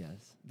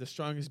 Yes. The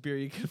strongest beer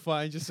you can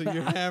find, just so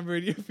you're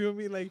hammered. You feel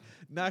me? Like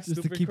not just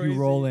super to keep crazy. you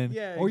rolling.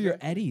 Yeah. Or your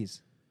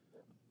Eddies.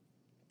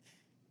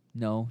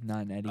 No,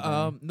 not an Eddie.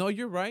 Guy. No,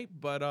 you're right,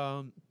 but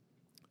I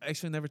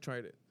actually never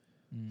tried it.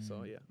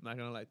 So yeah, not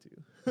gonna lie to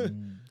you.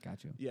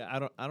 Got you.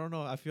 Yeah, I don't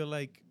know. I feel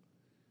like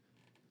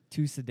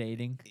too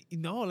sedating.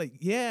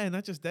 Yeah, and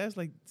not just that. It's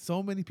like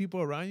so many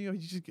people around you.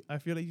 I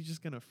feel like you're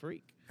just gonna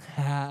freak.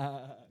 Yeah.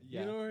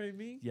 You know what I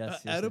mean?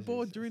 Yes.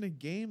 Edible during a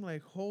game,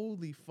 like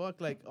holy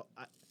fuck. Like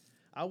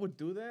I would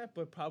do that,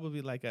 but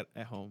probably like at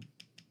home.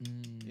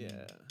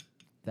 Yeah.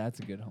 That's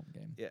a good home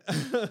game. Yeah.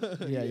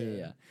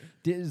 Yeah.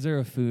 Is there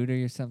a food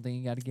or something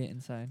you got to get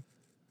inside?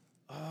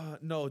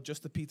 No,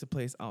 just the pizza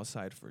place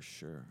outside for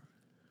sure.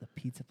 The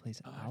pizza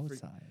place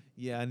outside.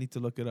 Yeah, I need to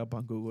look it up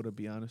on Google to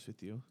be honest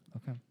with you.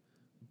 Okay.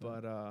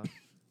 But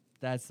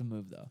that's the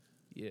move though.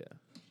 Yeah.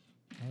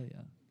 Hell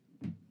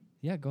yeah.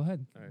 Yeah, go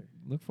ahead. All right.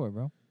 Look for it,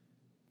 bro.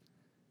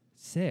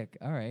 Sick.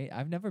 All right.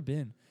 I've never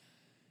been.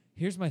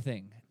 Here's my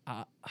thing.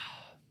 I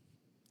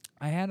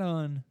had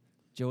on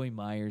Joey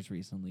Myers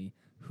recently,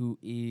 who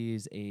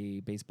is a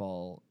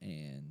baseball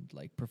and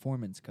like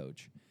performance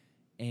coach.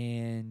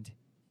 And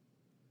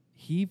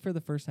he, for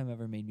the first time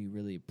ever, made me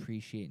really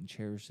appreciate and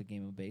cherish the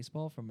game of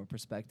baseball from a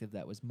perspective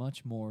that was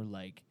much more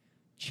like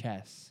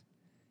chess.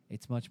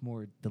 It's much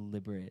more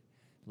deliberate.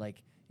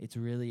 Like, it's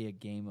really a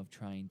game of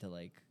trying to,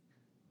 like,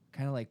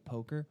 kind of like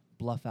poker,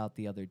 bluff out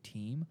the other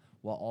team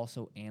while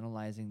also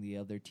analyzing the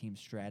other team's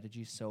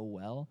strategy so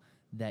well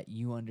that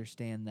you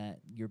understand that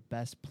your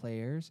best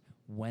players,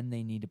 when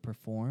they need to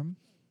perform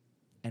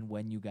and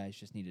when you guys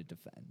just need to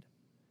defend.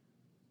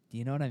 Do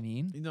you know what I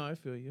mean? You know, I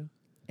feel you.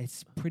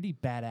 It's pretty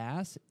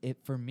badass.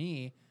 For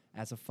me,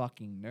 as a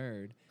fucking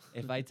nerd,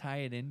 if I tie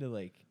it into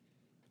like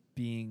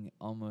being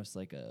almost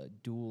like a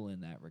duel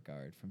in that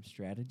regard from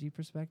strategy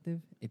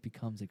perspective, it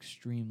becomes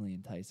extremely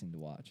enticing to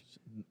watch.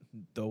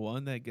 The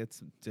one that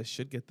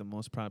should get the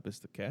most prop is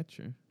the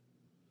catcher.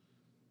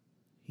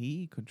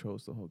 He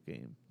controls the whole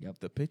game. Yep.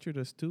 The pitcher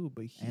does too,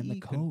 but and the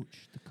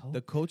coach.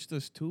 The coach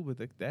does too, but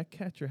that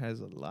catcher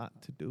has a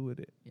lot to do with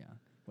it. Yeah.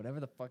 Whatever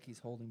the fuck he's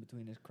holding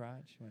between his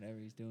crotch, whenever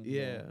he's doing.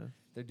 Yeah.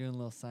 They're doing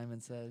little Simon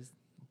Says.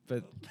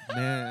 But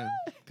man,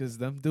 because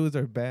them dudes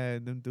are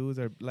bad. Them dudes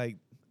are like,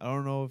 I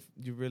don't know if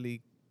you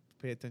really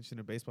pay attention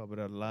to baseball, but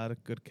a lot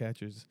of good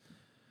catchers,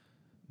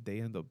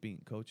 they end up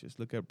being coaches.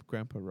 Look at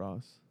Grandpa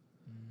Ross.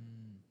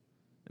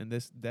 And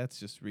that's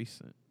just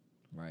recent.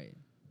 Right.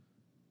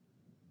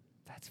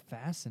 That's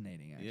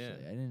fascinating, actually.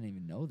 Yeah. I didn't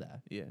even know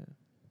that. Yeah.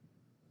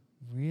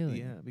 Really?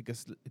 Yeah,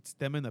 because it's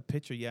them in the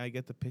pitcher. Yeah, I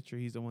get the pitcher.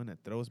 He's the one that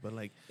throws, but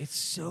like, It's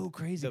so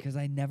crazy because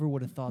I never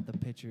would have thought the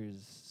pitcher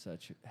is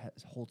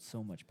holds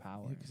so much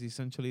power. because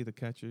essentially the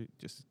catcher.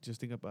 Just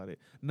think about it.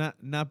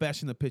 Not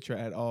bashing the pitcher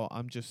at all.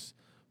 I'm just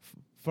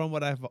from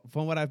what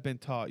I've been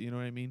taught. You know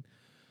what I mean?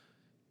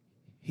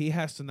 He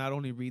has to not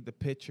only read the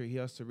pitcher, he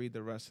has to read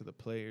the rest of the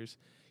players.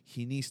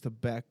 He needs to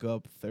back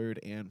up third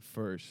and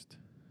first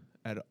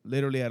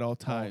literally at all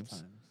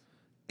times.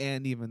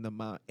 And even the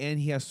mount. And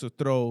he has to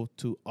throw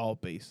to all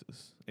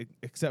bases,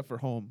 except for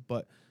home.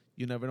 But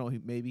you never know.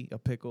 Maybe a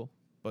pickle,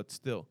 but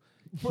still.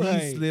 Right.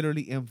 He's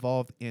literally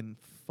involved in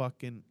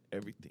fucking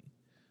everything.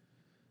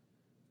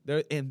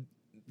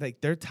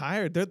 They're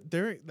tired.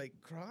 They're like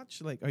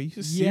crotch. Like, are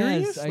you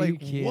serious? Are like you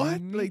kidding what?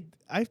 me? Like,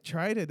 I've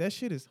tried it. That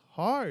shit is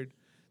hard.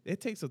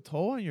 It takes a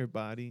toll on your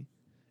body.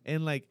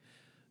 And like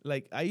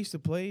I used to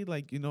play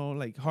like,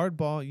 like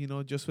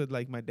hardball, just with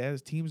like my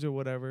dad's teams or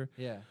whatever.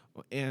 Yeah.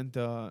 And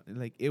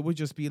like it would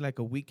just be like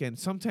a weekend,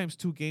 sometimes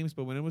 2 games.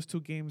 But when it was 2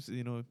 games,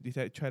 you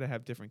try to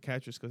have different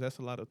catchers because that's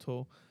a lot of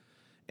toll.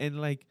 And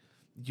like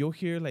you'll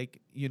hear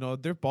like,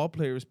 they're ball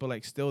players, but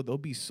like still they'll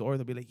be sore.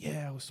 They'll be like,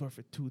 yeah, I was sore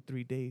for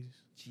 2-3 days.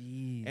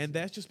 Jeez. And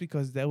that's just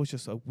because that was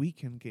just a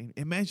weekend game.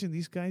 Imagine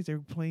these guys, they're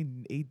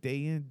playing 8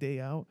 day in, day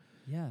out.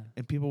 Yeah.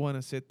 And people want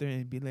to sit there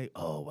and be like,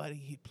 oh, why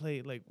didn't he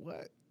play? Like,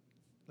 what?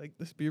 Like,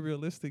 let's be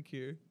realistic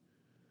here.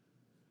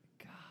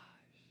 Gosh.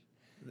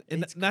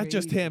 And It's not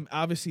just crazy. him,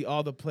 obviously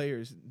all the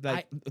players.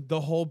 Like,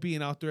 the whole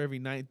being out there every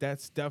night,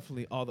 that's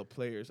definitely all the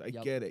players. I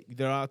get it.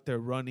 They're out there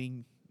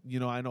running.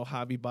 I know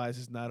Javi Baez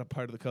is not a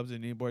part of the Cubs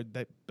anymore.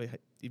 But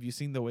if you've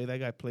seen the way that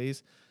guy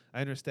plays,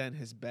 I understand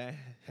his bat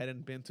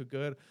hadn't been too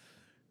good.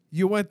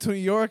 You went to New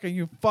York and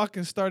you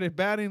fucking started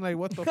batting. Like,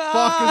 what the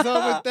fuck is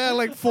up with that?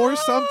 Like, 4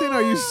 something?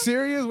 Are you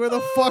serious? Where the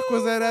fuck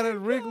was that at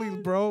Wrigley,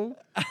 bro?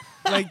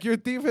 Like, your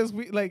defense,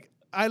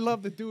 I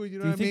love the dude. You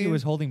know what I mean? Do you think he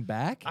was holding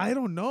back? I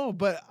don't know,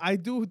 but I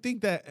do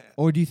think that.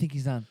 Or do you think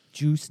he's on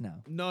juice now?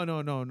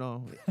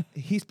 No.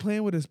 He's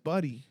playing with his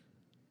buddy,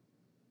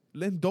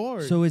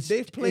 Lindor. So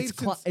they've played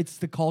it's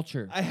the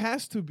culture. It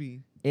has to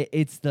be.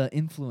 It's the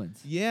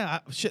influence. Yeah,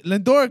 shit.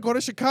 Lindor, go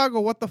to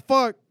Chicago. What the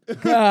fuck?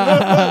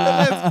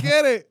 Let's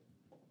get it.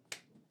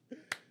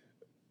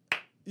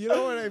 You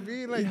know what I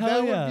mean? Like,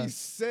 Hell that would be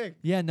sick.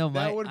 Yeah, no,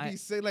 that would be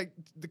sick. Like,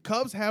 the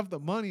Cubs have the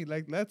money.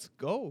 Like, let's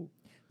go.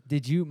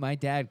 My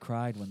dad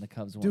cried when the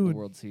Cubs won the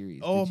World Series.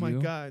 Oh, my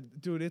God.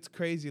 Dude, it's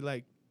crazy.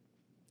 Like,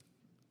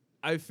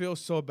 I feel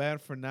so bad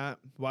for not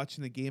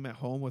watching the game at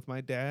home with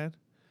my dad.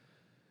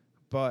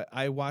 But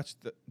I watched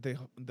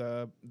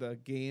the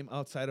game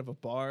outside of a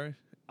bar,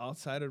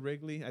 outside of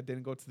Wrigley. I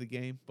didn't go to the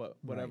game, but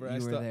whatever.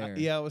 Right, you were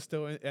there. I was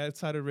still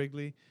outside of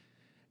Wrigley.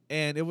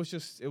 And it was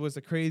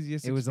the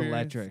craziest experience. It was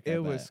electric. It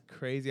was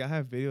crazy. I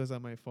have videos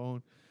on my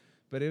phone,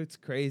 but it's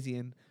crazy.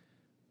 And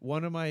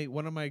one of my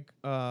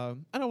I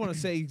don't want to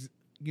say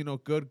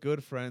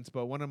good friends,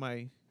 but one of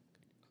my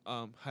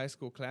high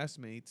school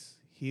classmates,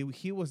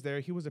 he was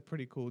there. He was a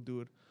pretty cool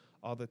dude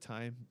all the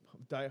time,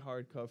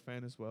 diehard Cub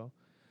fan as well.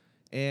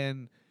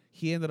 And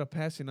he ended up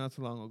passing not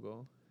too long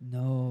ago.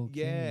 No.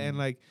 Yeah, kidding. and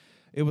like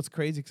it was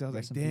crazy because I was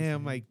Rest like, in peace,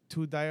 damn, man. like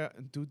two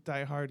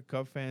diehard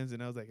Cub fans,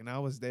 and I was like, and I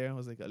was there. I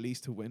was like, at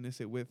least to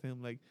witness it with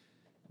him, like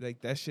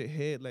that shit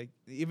hit. Like,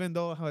 even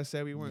though how I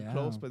said we weren't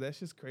close, but that's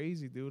just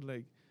crazy, dude.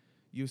 Like,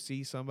 you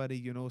see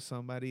somebody,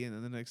 somebody, and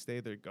then the next day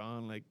they're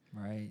gone. Like,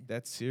 right.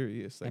 That's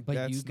serious. Like, but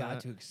that's you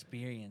got to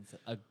experience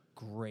a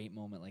great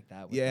moment like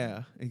that. With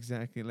him.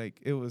 Exactly.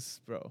 Like, it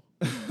was, bro.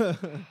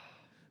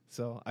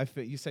 So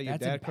you said your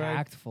dad cried?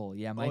 That's impactful.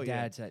 Yeah, my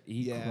dad said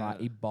he cried.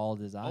 He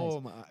bawled his eyes.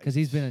 Oh my! Because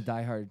he's been a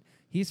diehard.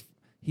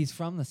 He's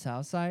from the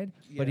South Side,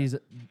 but Yeah. he's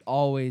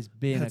always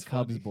been That's a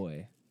Cubs funny.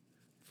 boy.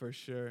 For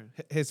sure.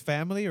 His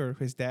family or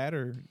his dad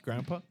or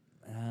grandpa?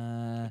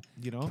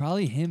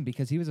 Probably him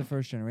because he was a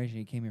first generation.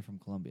 He came here from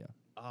Colombia.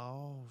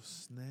 Oh,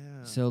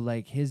 snap. So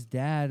like his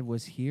dad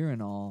was here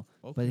and all,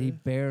 but he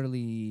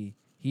barely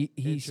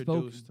he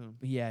spoke. Introduced him.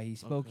 Yeah, he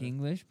spoke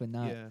English, but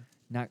not Yeah,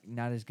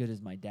 not as good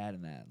as my dad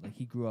in that. Like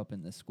he grew up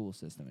in the school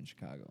system in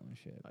Chicago and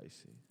shit. I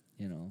see.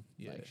 Like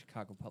Yeah.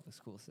 Chicago public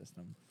school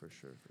system. For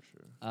sure.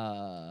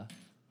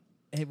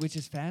 Which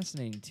is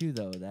fascinating too,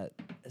 though, that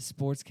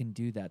sports can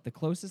do that. The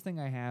closest thing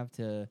I have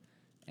to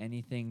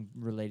anything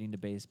relating to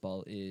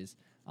baseball is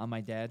on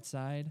my dad's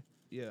side.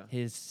 Yeah.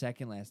 His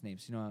second last name.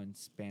 So, in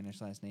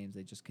Spanish last names,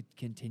 they just could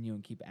continue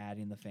and keep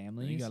adding the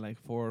families. You got like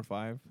 4 or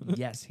 5.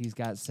 Yes, he's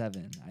got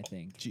 7, I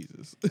think.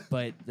 Jesus.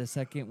 But the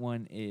second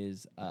one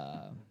is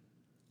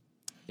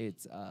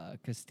it's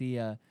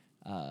Castilla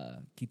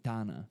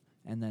Quintana,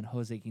 and then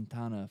Jose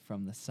Quintana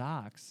from the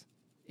Sox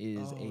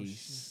is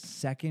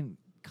second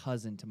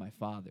cousin to my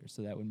father,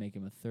 so that would make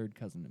him a third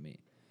cousin to me.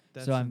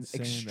 That's so I'm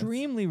insane.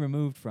 extremely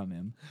removed from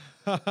him,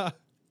 but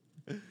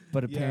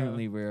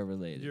apparently we're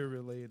related. You're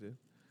related.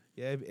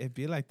 Yeah, it'd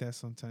be like that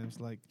sometimes.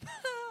 Like,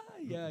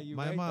 yeah, you're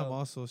my right, mom though.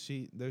 also.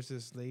 There's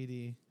this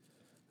lady,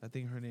 I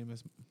think her name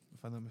is,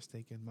 if I'm not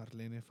mistaken,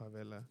 Marlene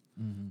Favela.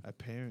 Mm-hmm.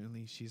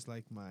 Apparently, she's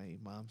like my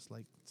mom's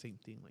like same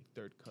thing, like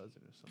third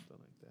cousin or something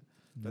like that.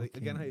 No But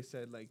again, how kidding. you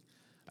said, like,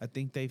 I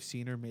think they've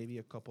seen her maybe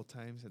a couple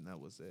times, and that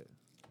was it.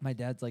 My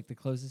dad's like the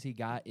closest he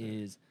got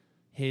is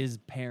his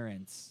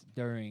parents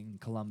during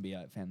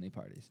Colombia at family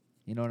parties.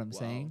 You know what I'm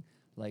saying?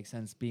 Like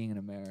since being in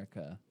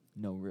America,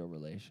 no real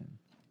relation.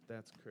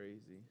 That's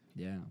crazy.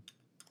 Yeah.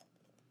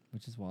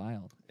 Which is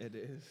wild. It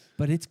is.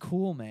 But it's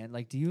cool, man.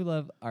 Like, do you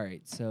love? All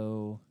right,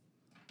 so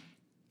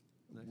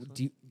Next one?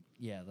 do you,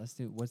 yeah, let's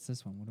do. What's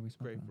this one? What are we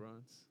smoking? Grape on?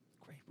 runs.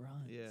 Grape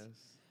runs.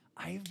 Yes.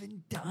 I've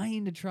been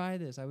dying to try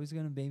this. I was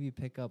gonna maybe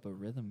pick up a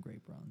rhythm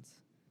grape runs,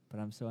 but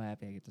I'm so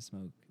happy I get to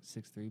smoke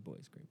 6'3"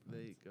 boys grape runs.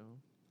 There you go.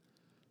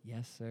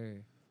 Yes,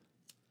 sir.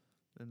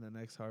 And the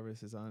next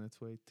harvest is on its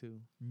way too.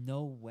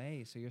 No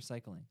way. So you're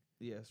cycling.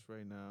 Yes,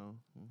 right now.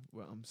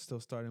 Well, I'm still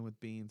starting with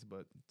beans,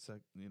 but it's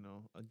like,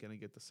 I'm gonna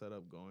get the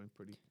setup going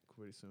pretty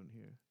soon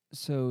here.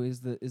 So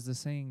is the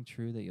saying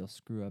true that you'll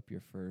screw up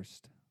your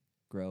first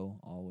grow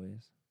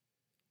always?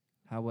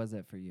 How was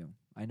that for you?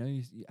 I know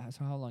you.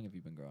 So how long have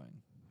you been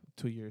growing?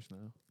 2 years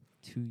now.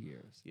 2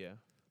 years. Yeah,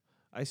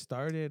 I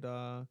started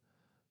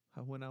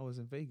when I was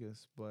in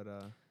Vegas, but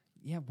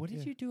Yeah. What did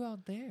Yeah. you do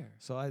out there?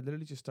 so I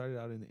literally just started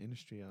out in the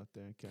industry out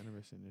there,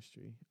 cannabis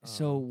industry.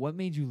 So what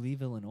made you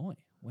leave Illinois?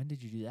 When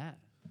did you do that?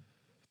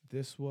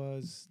 This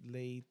was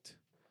late.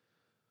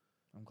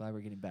 I'm glad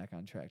we're getting back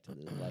on track to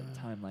the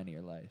timeline of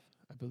your life.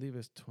 I believe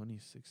it's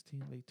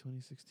 2016, late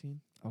 2016.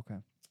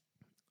 Okay.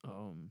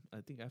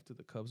 I think after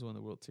the Cubs won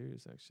the World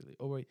Series, actually.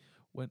 Oh wait,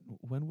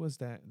 when was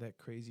that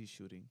crazy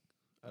shooting?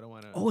 I don't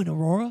want to. Oh, in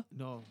Aurora,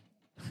 No,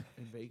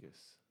 in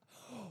Vegas.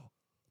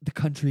 the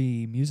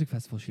country music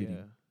festival shooting.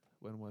 Yeah.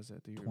 When was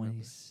that? Do you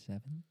remember?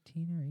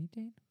 2017 or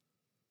 18?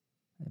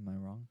 Am I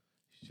wrong?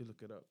 You should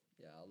look it up.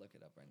 Yeah, I'll look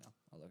it up right now.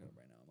 I'm on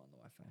the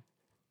Wi-Fi.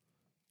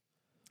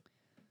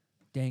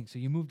 Dang, so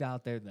you moved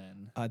out there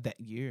then. That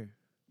year,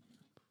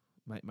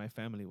 my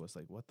family was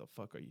like, "What the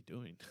fuck are you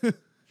doing?"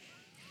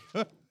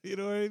 You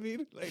know what I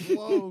mean? Like,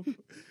 whoa,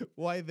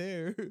 why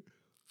there?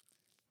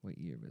 What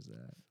year was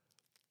that?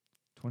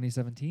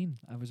 2017.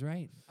 I was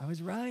right.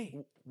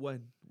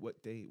 When?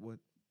 What date? What?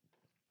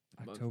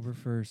 month? October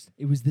 1st.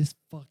 It was this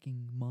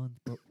fucking month,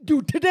 bro.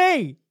 Dude,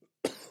 today!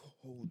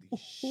 Holy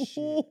shit!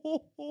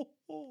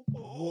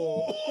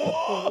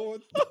 Whoa!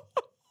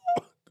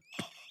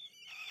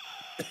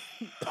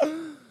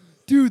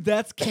 Dude,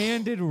 that's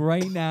candid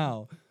right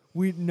now.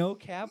 We no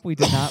cap, we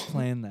did not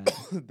plan that.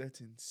 That's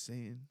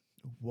insane.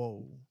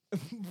 Whoa.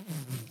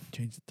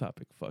 Change the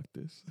topic. Fuck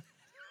this.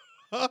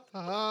 Wait,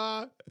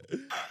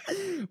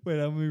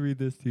 let me read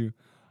this to you.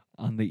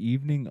 On the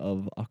evening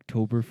of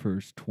October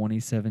 1st,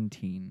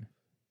 2017,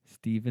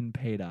 Stephen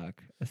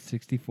Paddock, a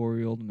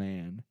 64-year-old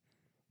man,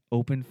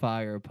 opened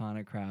fire upon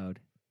a crowd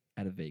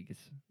at a Vegas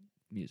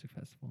music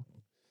festival.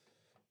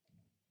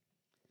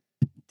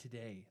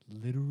 Today.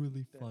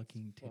 Literally That's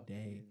fucking today.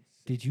 insane.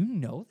 Did you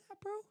know that,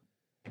 bro?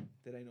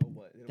 Did I know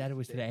what? That it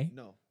was today?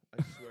 No,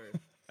 I swear.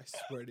 I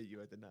swear to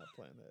you, I did not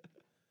plan that.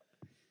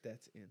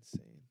 That's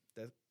insane.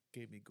 That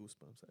gave me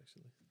goosebumps,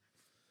 actually.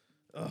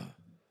 Ugh.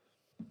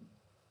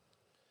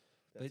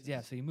 But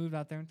yeah, so you moved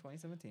out there in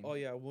 2017. Oh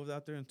yeah, I moved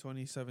out there in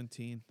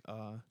 2017.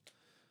 Wow.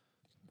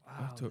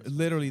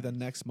 Literally the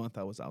next month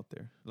I was out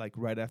there, like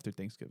right after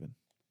Thanksgiving.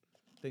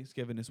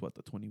 Thanksgiving is what,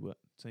 the 25th?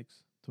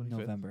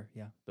 November,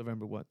 yeah.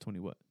 November what? 20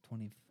 what?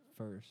 21st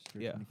or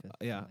Yeah. 25th.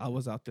 Yeah, I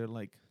was out there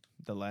like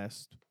the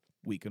last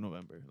week of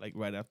November, like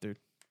right after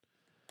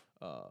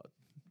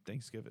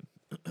Thanksgiving.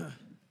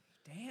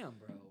 Damn,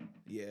 bro.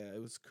 Yeah,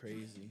 it was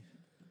crazy.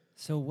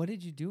 So what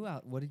did you do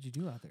out there? Did you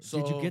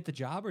So- get the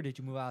job or did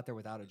you move out there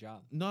without a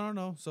job?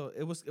 No. So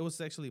it was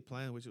actually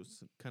planned, which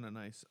was kind of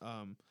nice.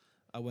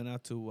 I went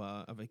out to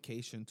a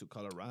vacation to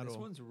Colorado. This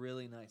one's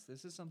really nice.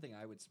 This is something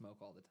I would smoke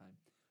all the time.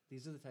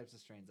 These are the types of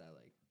strains I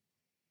like.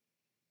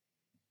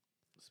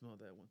 Smell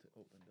that once it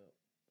opened up.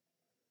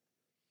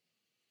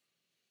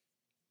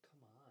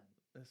 Come on.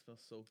 That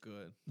smells so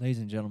good. Ladies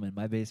and gentlemen,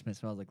 my basement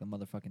smells like the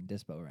motherfucking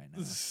dispo right now.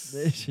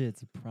 This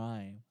shit's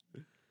prime.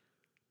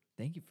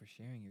 Thank you for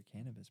sharing your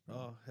cannabis, bro.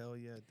 Oh hell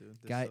yeah, dude!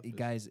 This stuff is-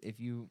 Guys, if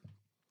you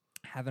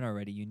haven't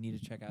already, you need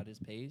to check out his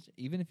page.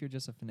 Even if you're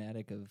just a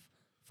fanatic of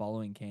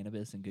following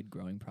cannabis and good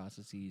growing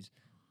processes,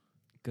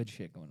 good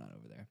shit going on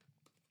over there.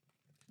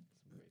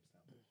 Some great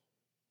stuff.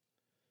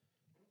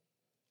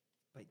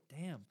 But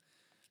damn.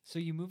 So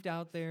you moved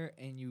out there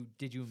and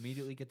did you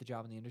immediately get the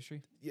job in the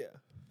industry? Yeah.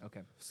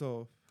 Okay.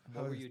 So What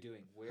how were I- you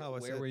doing? how I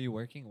Where said- were you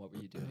working? What were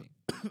you doing?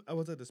 I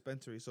was at a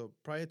dispensary. So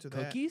prior to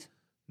that, Cookies?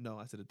 no,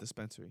 I said a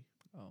dispensary.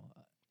 Oh,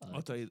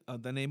 I'll tell you.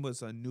 The name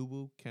was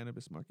Nubu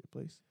Cannabis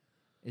Marketplace.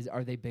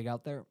 are they big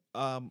out there?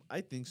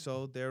 I think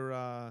so. They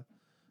were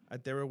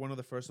one of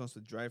the first ones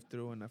to drive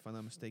through, and if I'm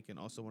not mistaken,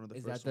 also one of the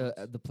Is first that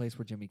ones. the place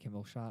where Jimmy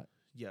Kimmel shot?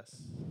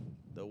 Yes,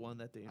 the one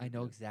that they. I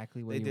know interviewed.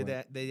 exactly where They you did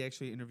went. that. They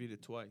actually interviewed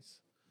it twice.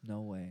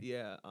 No way.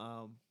 Yeah.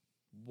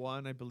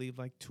 One I believe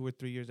like 2 or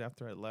 3 years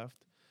after I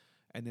left,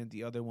 and then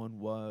the other one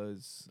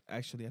was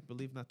actually I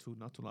believe not too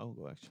long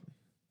ago actually,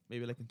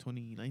 maybe like in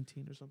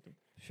 2019 or something.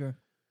 Sure.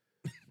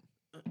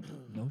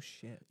 No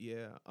shit.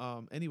 Yeah.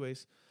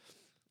 Anyways,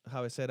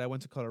 how I said I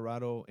went to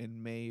Colorado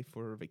in May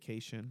for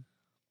vacation.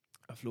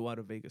 I flew out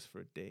of Vegas for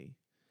a day,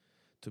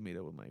 to meet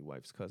up with my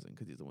wife's cousin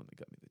because he's the one that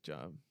got me the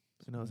job.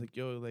 And I was like,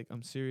 yo, like,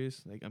 I'm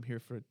serious. Like, I'm here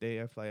for a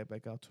day. I fly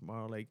back out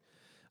tomorrow. Like,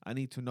 I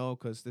need to know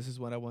because this is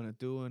what I want to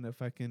do. And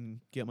if I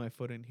can get my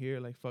foot in here,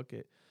 like, fuck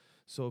it.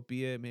 So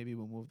be it. Maybe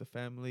we'll move the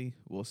family.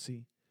 We'll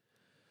see.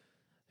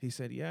 He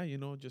said, yeah,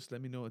 just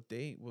let me know a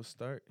date. We'll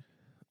start.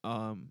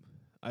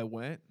 I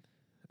went,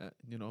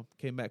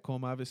 came back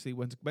home, obviously.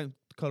 Went to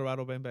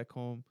Colorado, went back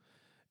home.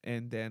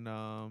 And then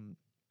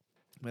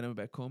when I went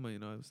back home, I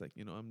was like,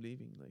 I'm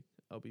leaving. Like,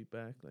 I'll be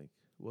back. Like,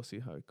 we'll see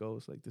how it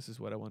goes. Like, this is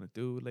what I want to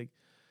do. Like,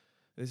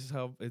 this is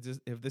how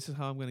if this is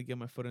how I'm gonna get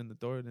my foot in the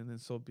door, then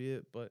so be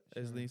it. But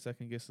Sure. at least I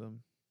can get some,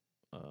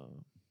 how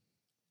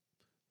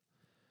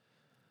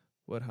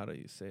do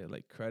you say it?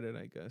 Like credit,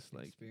 I guess.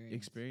 Like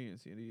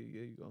experience. There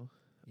you go.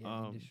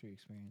 Yeah, industry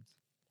experience.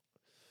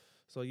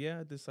 So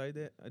yeah, I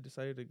decided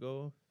to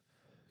go.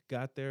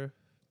 Got there.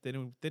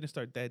 Didn't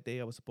start that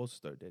day. I was supposed to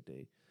start that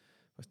day.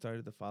 I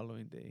started the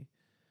following day.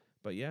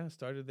 But yeah, I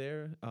started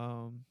there.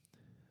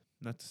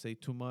 Not to say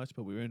too much,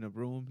 but we were in a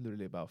room,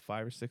 literally about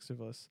 5 or 6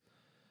 of us.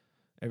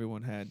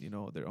 Everyone had,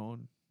 their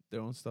own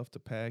stuff to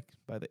pack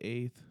by the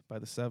 8th, by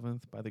the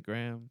 7th, by the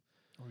gram.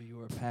 Or you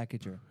were a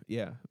packager.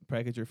 Yeah,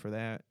 packager for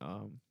that.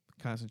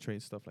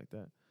 Concentrate, stuff like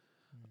that.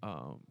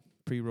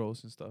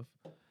 Pre-rolls and stuff.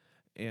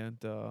 And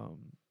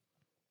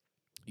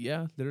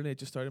yeah, literally I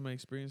just started my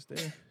experience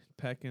there.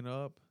 Packing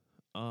up,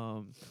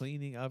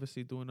 cleaning,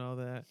 obviously doing all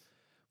that,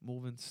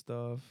 moving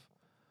stuff.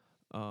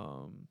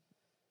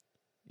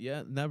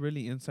 Yeah, not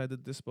really inside the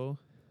dispo.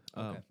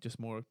 Okay. Just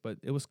more, but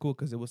it was cool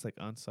because it was like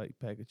on-site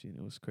packaging.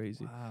 It was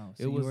crazy. Wow.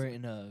 It So was you were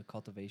in a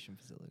cultivation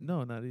facility?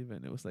 No, not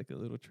even. It was like a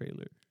little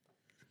trailer.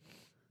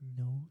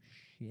 No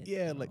shit.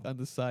 Yeah, bro. like on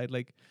the side,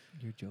 like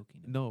You're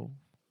joking. no.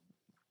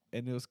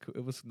 And it was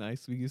it was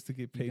nice. We used to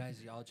get paid. You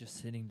guys, y'all just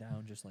sitting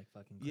down, just like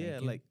fucking Yeah,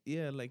 like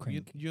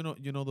Cranking. you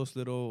know those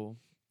little.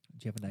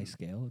 Do you have a nice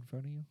scale in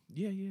front of you?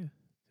 Yeah,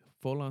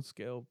 full on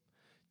scale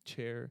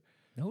chair.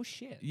 No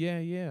shit.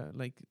 Yeah.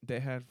 Like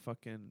they had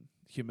fucking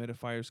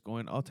humidifiers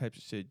going, all types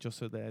of shit, just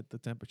so that the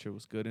temperature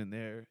was good in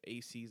there.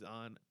 ACs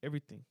on,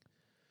 everything.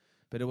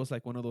 But it was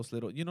like one of those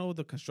little,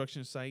 the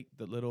construction site,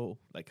 the little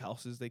like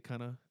houses. They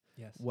kind of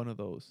Yes. one of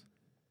those.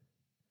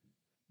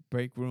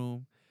 Break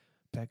room,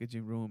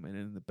 packaging room, and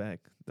in the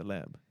back the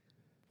lab.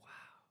 Wow.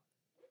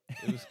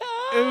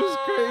 It was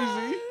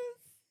crazy.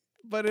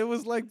 But it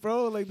was like,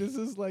 bro, like this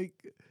is like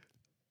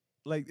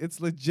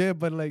it's legit,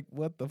 but like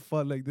what the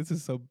fuck? Like this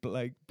is some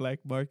black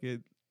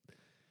market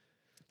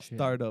Shit.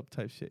 startup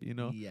type shit,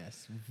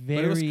 Yes.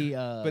 Very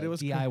but it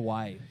was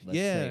DIY, let's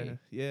say.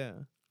 Yeah.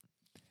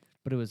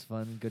 But it was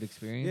fun, good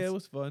experience. Yeah, it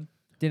was fun.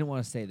 Didn't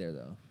want to stay there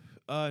though.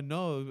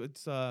 No,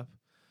 it's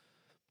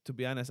to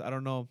be honest, I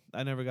don't know.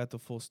 I never got the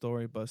full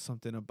story, but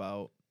something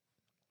about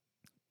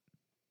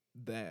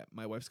that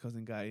my wife's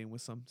cousin got in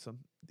with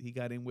he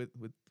got in with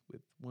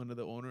one of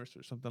the owners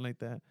or something like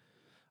that.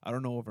 I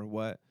don't know over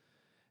what.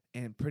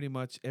 And pretty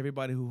much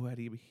everybody who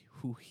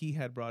he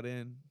had brought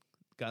in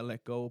got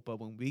let go. But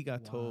when we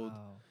got told,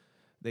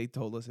 they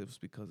told us it was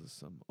because of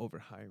some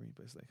overhiring.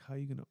 But it's like, how are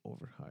you gonna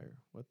overhire?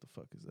 What the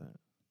fuck is that?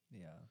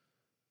 Yeah.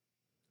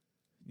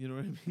 You know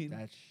what I mean?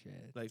 That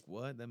shit. Like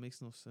what? That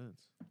makes no sense.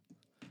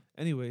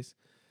 Anyways,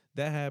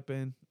 that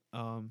happened.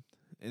 And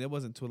it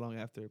wasn't too long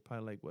after,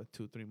 probably like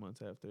 2-3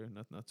 months after,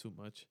 not too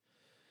much.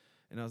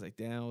 And I was like,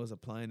 damn, I was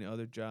applying to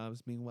other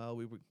jobs. Meanwhile,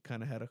 we were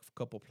kind of had a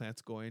couple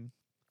plants going.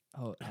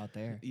 Oh, out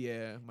there.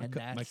 Yeah, my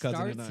cousin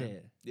starts and I.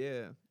 it.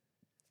 Yeah.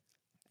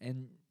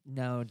 And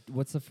now,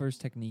 what's the first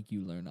technique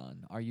you learn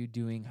on? Are you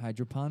doing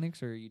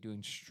hydroponics or are you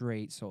doing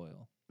straight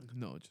soil?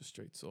 No, just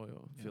straight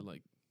soil. I feel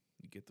like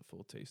you get the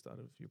full taste out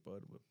of your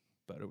bud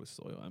better with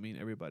soil. I mean,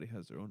 everybody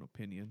has their own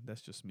opinion.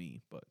 That's just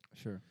me, but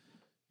sure.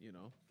 Just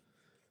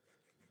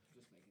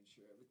making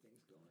sure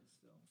everything's going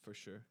still. For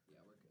sure. Yeah,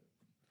 we're good.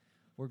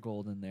 We're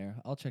golden there.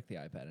 I'll check the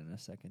iPad in a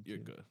second. You're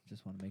too. good.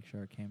 Just want to make sure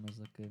our cameras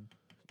look good.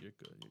 You're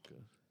good.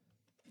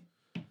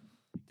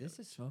 This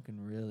is smoking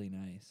really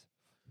nice.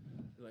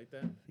 You like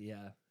that?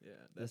 Yeah. Yeah.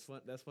 That's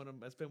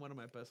been one of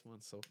my best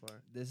ones so far.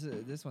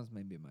 This one's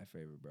maybe my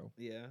favorite, bro.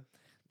 Yeah.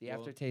 The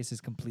aftertaste is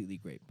completely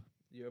grape.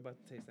 You're about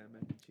to taste that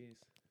mac and cheese.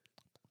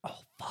 Oh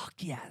fuck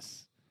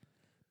yes.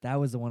 That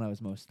was the one I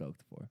was most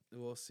stoked for.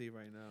 We'll see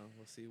right now.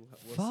 We'll see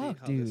Fuck,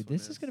 how dude,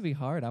 this is gonna be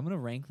hard. I'm gonna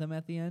rank them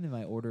at the end in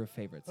my order of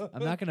favorites.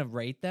 I'm not gonna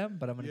rate them,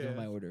 but I'm gonna do Yeah.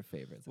 my order of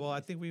favorites. Well,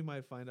 I think we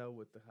might find out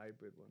what the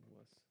hybrid one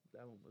was.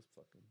 That one was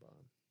fucking bomb.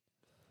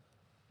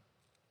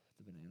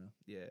 the banana.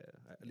 Yeah,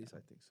 at least I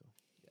think so.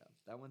 Yeah,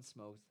 that one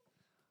smoked.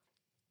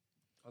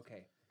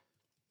 Okay,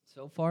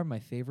 so far my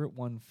favorite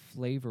one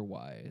flavor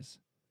wise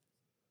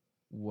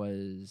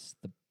was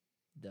the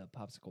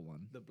popsicle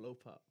one. The blow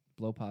pop.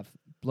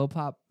 Blow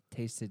pop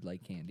tasted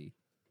like candy.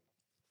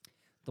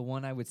 The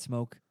one I would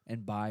smoke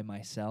and buy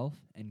myself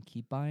and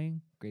keep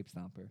buying, Grape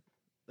Stomper.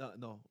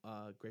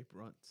 Grape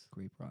runts.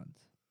 Grape Runs.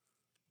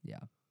 Yeah.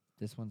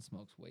 This one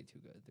smokes way too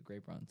good. The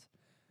Grape Runs.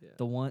 Yeah.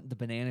 The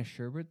banana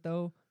sherbet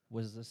though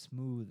was the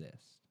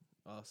smoothest.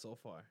 So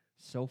far.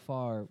 So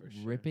far, For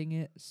sure. ripping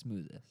it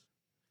smoothest.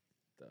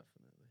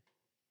 Definitely.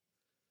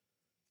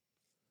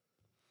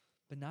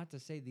 But not to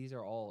say these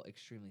are all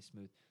extremely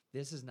smooth.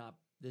 This is not.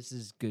 This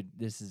is good.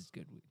 This is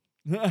good weed.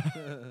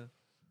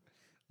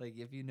 Like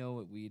if you know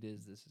what weed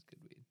is, this is good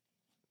weed.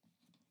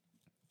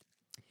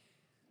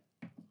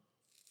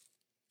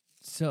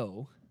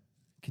 So,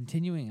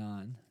 continuing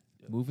on,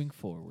 moving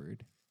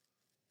forward.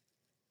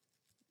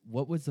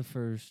 What was the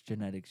first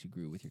genetics you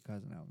grew with your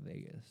cousin out in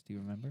Vegas? Do you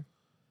remember?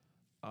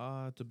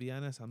 To be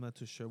honest, I'm not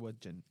too sure what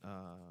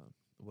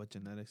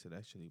genetics it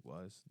actually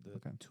was. The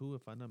Okay. two,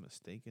 if I'm not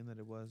mistaken, that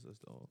it was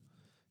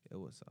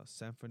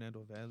San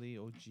Fernando Valley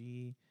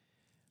OG,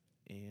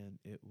 and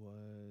it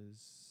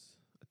was,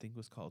 I think it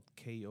was called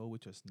KO,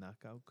 which was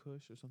Knockout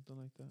Kush or something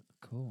like that.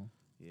 Cool.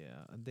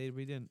 Yeah, and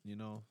we didn't,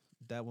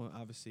 that one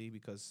obviously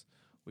because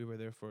we were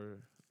there for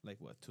like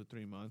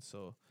 2-3 months,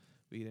 so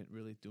we didn't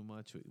really do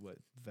much. We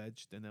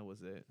vegged, and that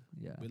was it.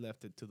 Yeah. We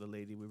left it to the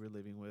lady we were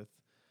living with,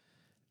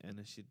 and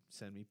then she'd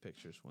send me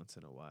pictures once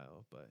in a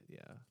while. But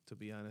yeah, to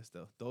be honest,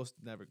 though, those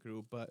never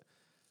grew. But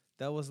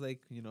that was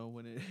like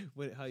when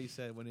it how you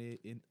said when it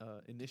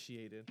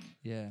initiated.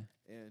 Yeah.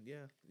 And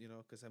yeah,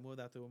 because I moved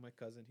out there with my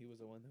cousin. He was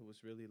the one who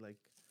was really like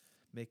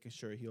making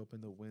sure he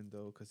opened the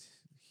window because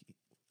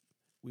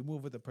we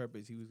moved with the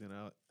purpose he was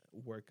gonna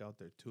work out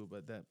there too,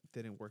 but that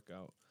didn't work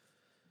out.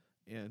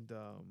 And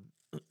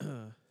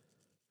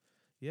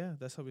yeah,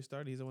 that's how we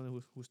started. He's the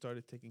one who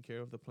started taking care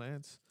of the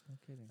plants No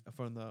kidding.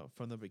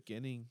 from the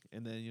beginning.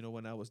 And then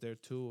when I was there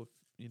too,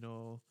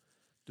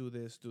 do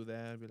this, do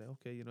that, I'd be like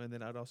okay, and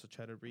then I'd also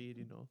try to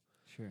read,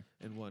 Sure.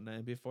 and whatnot.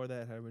 And before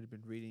that, I had already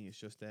been reading. It's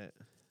just that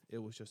it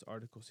was just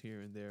articles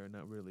here and there,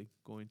 not really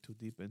going too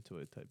deep into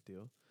it type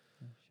deal.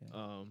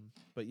 Oh,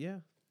 shit. But yeah,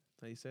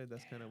 like you said,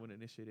 that's kind of when it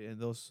initiated. And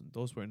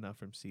those were not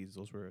from seeds.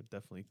 Those were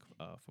definitely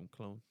from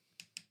clone.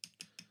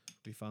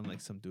 We found like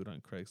some dude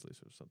on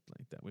Craigslist or something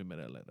like that. We met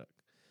at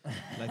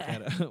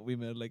we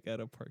met like at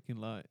a parking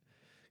lot.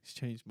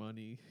 Exchanged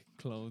money,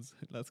 clones.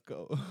 Let's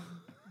go.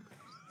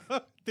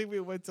 I think we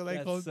went to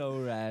like That's so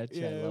rad.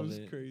 yeah, I love it was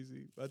it.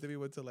 crazy. I think we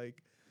went to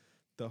like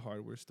the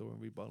hardware store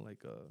and we bought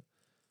like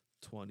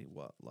a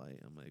 20-watt light.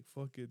 I'm like,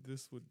 fuck it,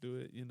 this would do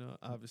it.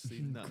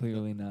 Obviously not.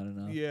 Clearly not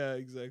enough. Yeah,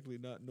 exactly.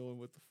 Not knowing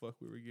what the fuck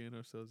we were getting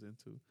ourselves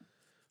into.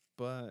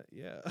 But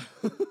yeah.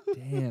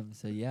 Damn.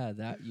 So yeah,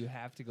 that you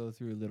have to go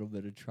through a little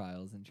bit of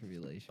trials and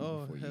tribulation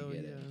Oh before hell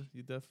you get yeah,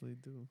 you definitely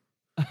do.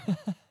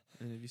 it.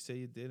 And if you say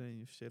you didn't,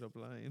 you straight up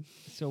lying.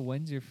 So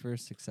when's your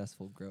first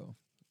successful grow?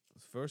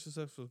 First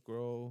successful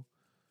grow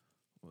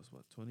was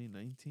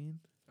 2019.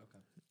 Okay.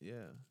 Yeah.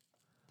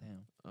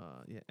 Damn.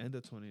 Yeah, end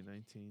of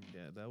 2019.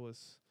 Yeah,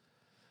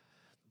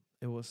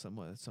 it was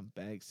some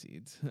bag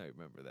seeds. I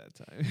remember that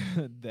time.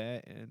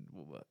 That and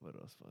what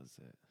else was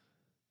it?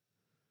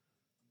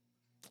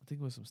 I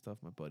think it was some stuff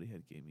my buddy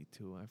had gave me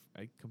too.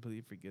 I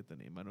completely forget the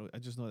name. I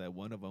just know that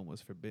one of them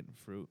was forbidden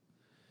fruit,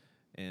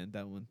 and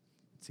that one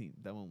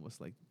was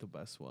like the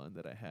best one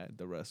that I had.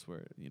 The rest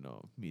were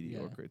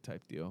mediocre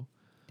type deal.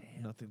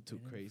 Damn. Nothing too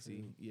forbidden crazy.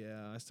 fruit.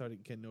 Yeah, I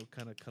started getting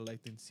kind of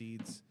collecting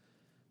seeds,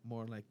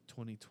 more like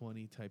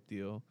 2020 type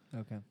deal,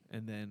 Okay.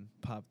 and then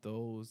popped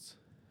those.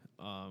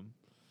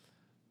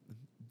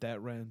 That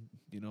ran,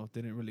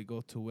 didn't really go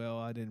too well.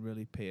 I didn't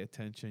really pay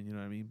attention, you know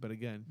what I mean? But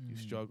again, you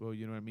struggle,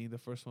 you know what I mean? The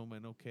first one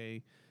went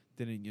okay.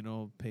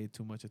 Didn't, pay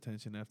too much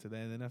attention after that.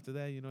 And then after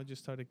that,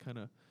 just started kind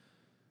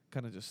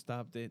of just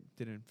stopped it,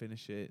 didn't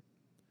finish it.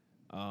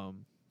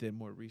 Did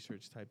more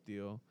research type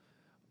deal.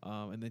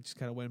 And then just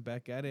kind of went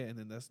back at it. And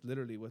then that's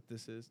literally what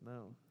this is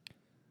now.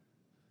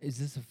 Is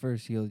this the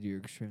first yield you're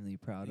extremely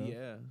proud of?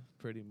 Yeah,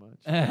 pretty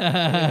much.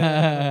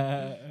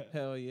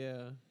 Hell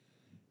yeah.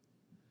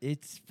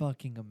 It's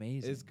fucking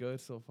amazing. It's good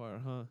so far,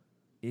 huh?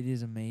 It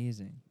is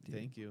amazing. Dude.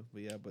 Thank you.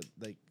 But yeah, but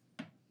like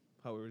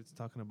how we were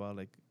talking about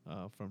like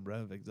from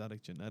Rev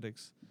Exotic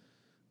Genetics,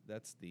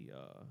 that's the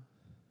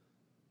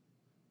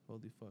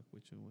holy fuck,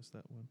 which one was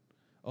that one?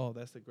 Oh,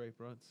 that's the grape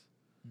runs.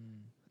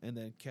 And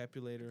then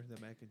Capulator, the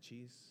mac and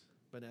cheese.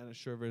 Banana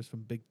sherbet is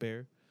from Big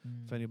Bear.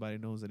 If anybody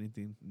knows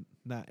anything,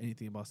 not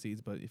anything about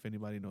seeds, but if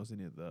anybody knows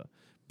any of the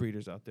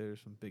breeders out there, it's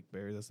from Big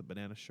Bear. That's the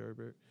banana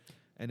sherbet.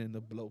 And then the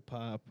blow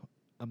pop,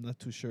 I'm not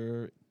too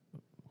sure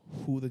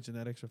who the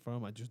genetics are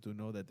from. I just do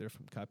know that they're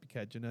from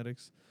Copycat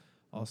Genetics.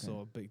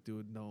 Also a big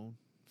dude known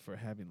for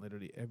having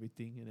literally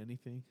everything and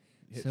anything.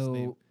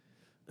 So,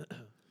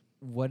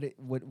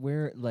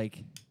 where,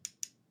 like,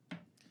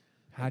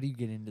 how do you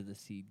get into the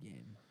seed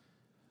game?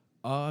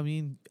 I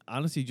mean,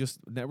 honestly,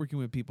 just networking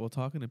with people,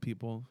 talking to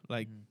people,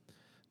 like,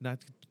 not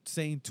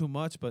saying too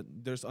much, but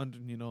there's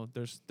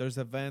there's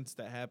events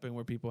that happen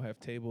where people have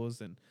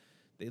tables and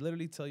they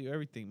literally tell you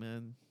everything,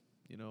 man.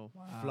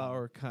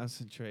 Flour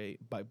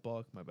concentrate by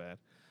bulk, my bad.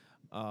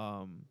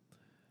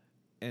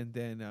 And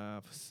then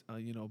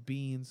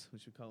beans,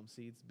 which we call them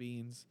seeds,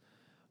 beans,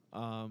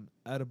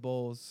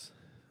 edibles.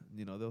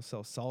 They'll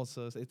sell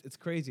salsas. It's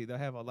crazy. They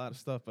have a lot of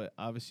stuff, but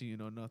obviously,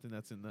 nothing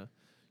that's in the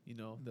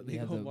the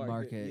legal the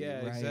market. Yeah,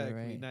 Right, exactly.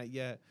 right. Not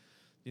yet.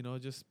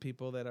 Just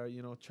people that are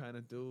trying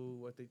to do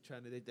what they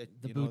trying to.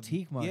 The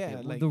boutique market.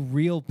 Yeah, like the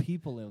real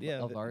people of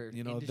our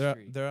industry.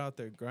 industry. They're out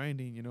there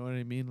grinding. You know what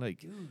I mean? Like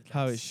Dude,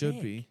 how that's it should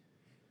sick. be.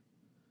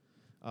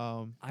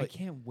 I But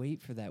can't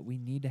wait for that. We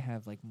need to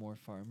have like more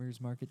farmers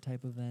market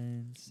type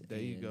events. there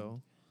you and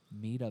go.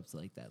 Meetups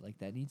like that. Like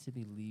that needs to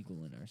be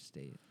legal in our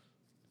state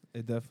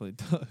It definitely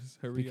does.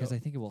 Hurry because up. I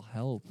think it will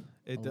help.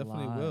 It a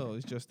definitely lot. will.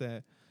 It's just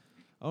that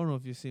I don't know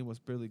if you've seen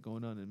what's really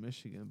going on in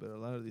Michigan, but a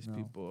lot of these No.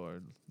 people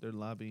they're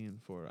lobbying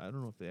for. I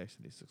don't know if they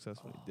actually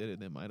successfully did it.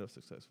 They might have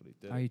successfully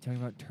did Are it. you talking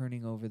about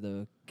turning over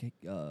the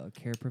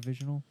care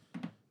provisional?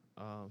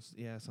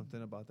 Yeah,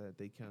 something about that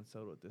they can't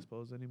sell or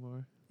dispose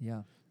anymore.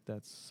 Yeah.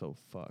 That's so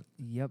fucked.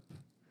 Yep.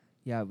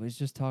 Yeah, I was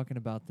just talking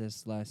about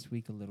this last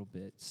week a little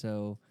bit.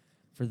 So,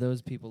 for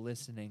those people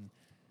listening,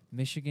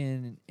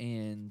 Michigan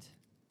and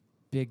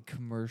big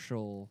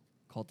commercial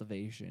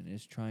cultivation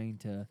is trying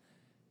to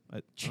I don't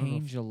know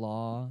change a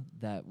law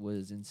that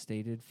was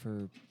instated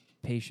for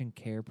patient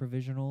care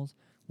provisionals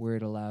where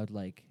it allowed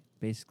like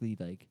basically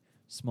like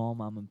small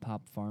mom and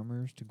pop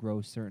farmers to grow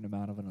a certain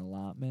amount of an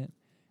allotment,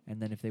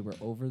 and then if they were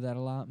over that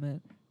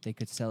allotment they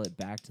could sell it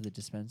back to the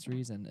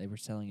dispensaries, and they were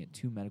selling it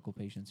to medical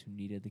patients who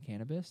needed the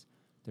cannabis.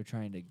 They're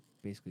trying to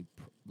basically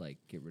like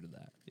get rid of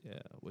that. Yeah,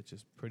 which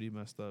is pretty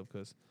messed up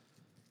because,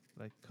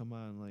 like, come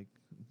on, like,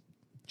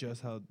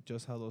 just how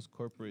those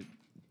corporate,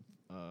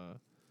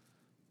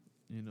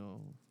 you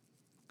know,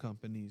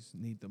 companies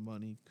need the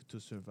money to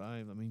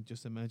survive. I mean,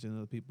 just imagine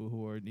the people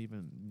who aren't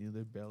even,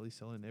 they're barely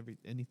selling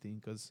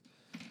anything because,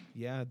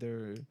 yeah,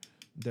 their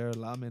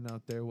allotment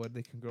out there, what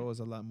they can grow is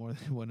a lot more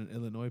than what an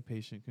Illinois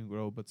patient can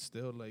grow, but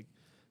still, like,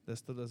 that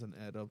still doesn't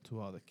add up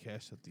to all the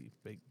cash that the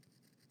big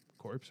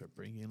corps are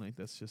bringing. Like,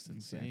 that's just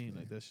insane. Exactly.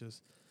 Like, that's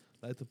just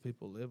let the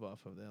people live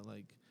off of that.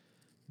 Like,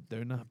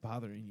 they're not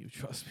bothering you.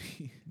 Trust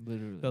me.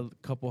 Literally. The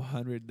couple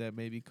hundred that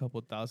maybe couple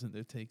thousand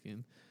they're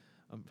taking,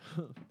 I'm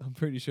I'm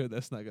pretty sure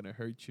that's not gonna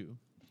hurt you.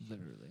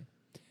 Literally.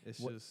 It's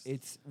What just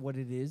it's what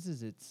it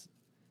is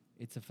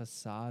it's a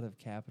facade of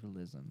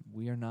capitalism.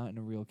 We are not in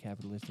a real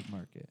capitalistic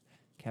market.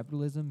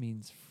 Capitalism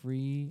means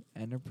free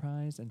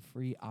enterprise and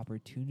free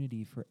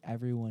opportunity for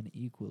everyone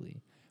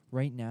equally.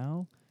 Right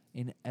now,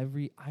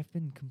 I've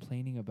been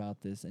complaining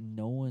about this and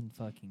no one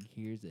fucking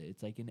hears it.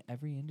 It's like in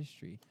every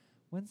industry.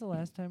 When's the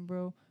last time,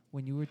 bro,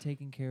 when you were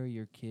taking care of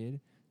your kid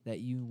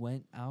that you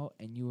went out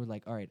and you were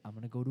like, all right, I'm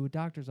going to go to a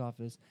doctor's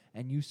office,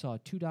 and you saw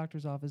 2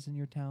 doctor's offices in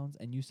your towns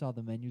and you saw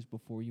the menus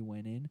before you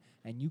went in,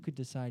 and you could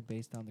decide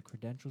based on the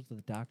credentials of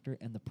the doctor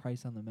and the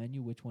price on the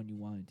menu which one you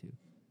wanted to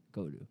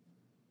go to?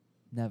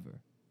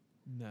 Never.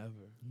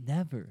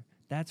 Never.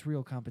 That's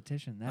real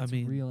competition. That's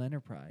mean, real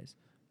enterprise.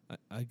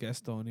 I guess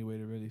the only way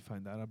to really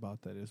find out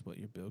about that is what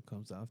your bill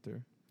comes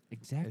after.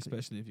 Exactly.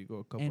 Especially if you go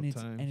a couple and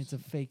times. it's a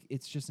fake.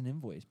 It's just an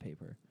invoice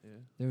paper. Yeah.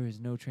 There is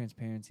no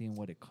transparency in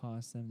what it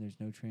costs them. There's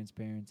no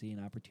transparency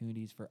in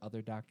opportunities for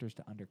other doctors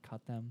to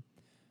undercut them.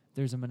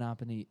 There's a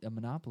monopoly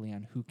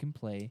on who can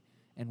play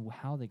and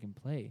how they can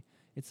play.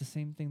 It's the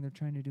same thing they're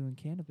trying to do in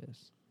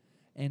cannabis.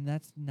 And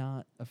that's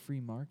not a free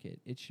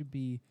market. It should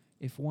be,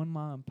 if one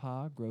mom and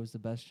pa grows the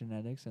best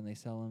genetics and they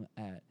sell them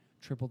at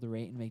triple the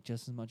rate and make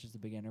just as much as the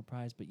big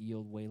enterprise but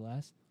yield way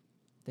less,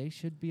 they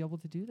should be able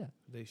to do that.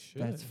 They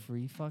should. That's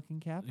free fucking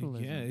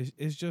capitalism. Yeah,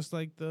 it's just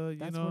like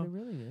That's what it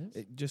really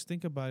is. Just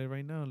think about it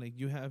right now. Like,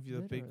 you have the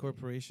big Literally.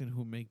 corporation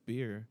who make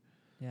beer.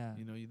 Yeah.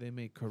 They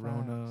make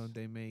Corona, Facts.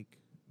 they make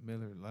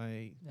Miller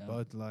Light, Yep.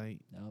 Bud Light.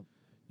 Nope.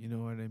 You know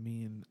what I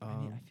mean? I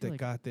feel like-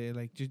 Tecate,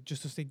 like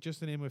just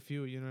to name a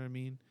few. You know what I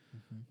mean?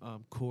 Mm-hmm.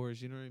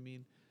 Coors. You know what I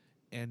mean?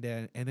 And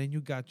then you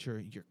got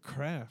your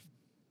craft,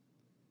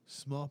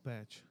 small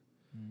batch.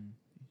 Mm.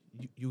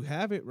 You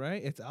have it,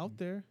 right? It's out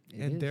there, It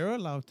and is. they're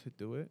allowed to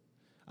do it.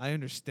 I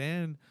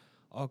understand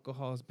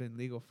alcohol has been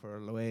legal for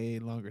a way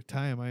longer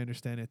time. I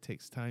understand it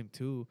takes time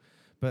too,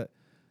 but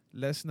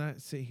let's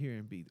not sit here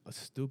and be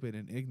stupid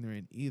and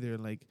ignorant either.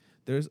 Like,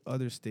 there's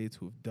other states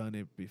who've done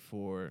it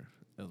before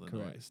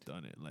Illinois has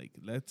done it. Like,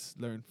 let's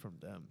learn from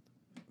them.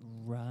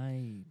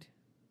 Right.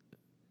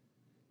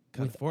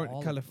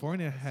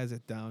 California has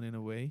it down in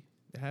a way.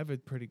 They have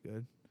it pretty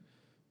good.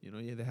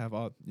 They have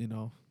all,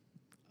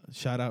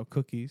 shout out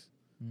Cookies.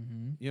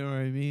 Mm-hmm. You know what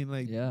I mean?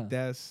 Like, Yeah.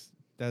 that's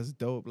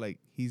dope. Like,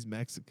 he's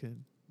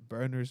Mexican,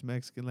 Burner's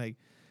Mexican. Like,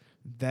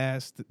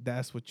 that's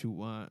what you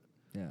want.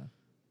 Yeah.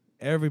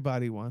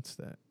 Everybody wants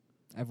that.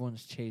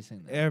 Everyone's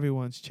chasing that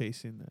Everyone's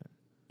chasing that.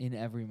 in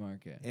every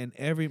market. And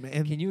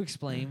Can you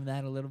explain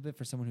that a little bit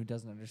for someone who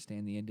doesn't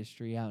understand the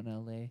industry out in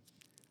LA?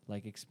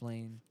 Like,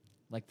 explain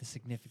like the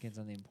significance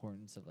and the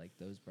importance of like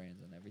those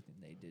brands and everything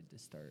they did to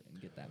start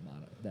and get that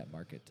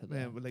market to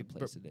the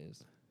place it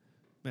is.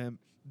 Man,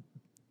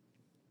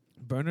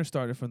 Burner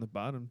started from the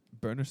bottom.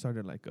 Burner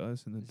started like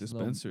us in the This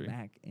little dispensary.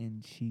 mac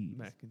and cheese.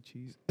 Mac and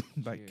cheese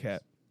by Cheers.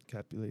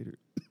 Capulator.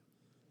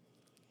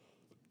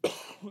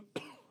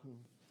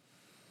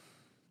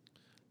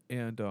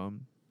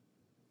 And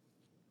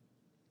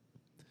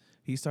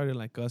he started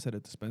like us at a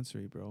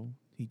dispensary, bro.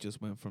 He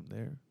just went from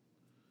there.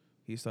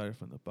 He started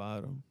from the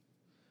bottom.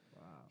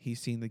 Wow.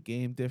 He's seen the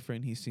game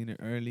different. He's seen it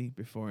early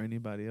before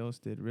anybody else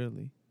did,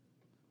 really.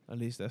 At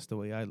least that's the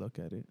way I look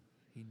at it.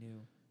 He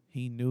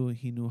knew.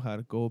 He knew how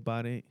to go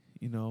about it.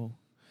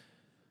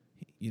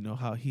 you know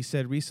how he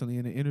said recently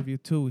in an interview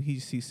too. He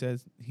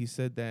said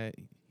that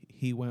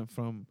he went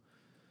from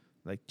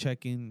like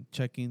checking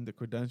the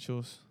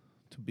credentials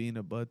to being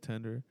a bud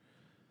tender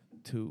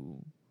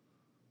to,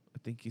 I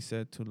think he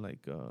said, to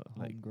like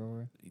Home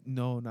grower.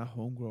 no, not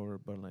home grower,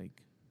 but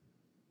like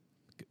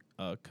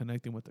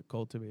connecting with the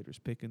cultivators,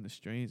 picking the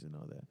strains and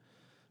all that.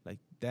 Like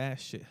that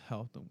shit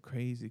helped him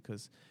crazy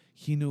because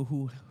he knew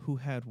who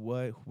had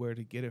what, where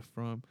to get it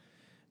from,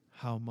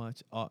 how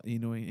much, you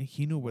know, and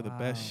he knew where the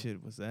best Wow.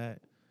 shit was at.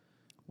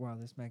 Wow,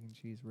 this mac and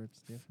cheese rips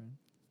different.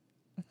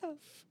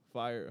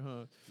 Fire,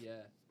 huh?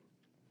 Yeah.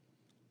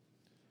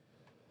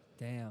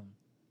 Damn.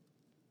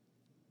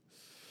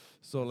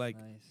 So That's like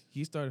nice.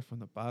 he started from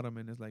the bottom,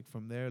 and it's like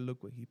from there,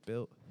 look what he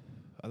built.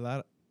 A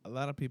lot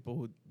of people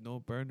who know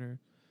Burner,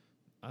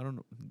 I don't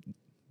know,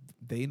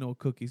 they know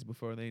cookies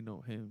before they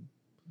know him.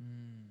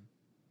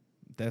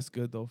 That's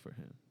good though for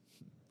him.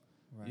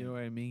 Right. You know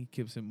what I mean?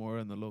 Keeps him more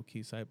on the low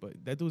key side, but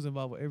that dude's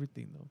involved with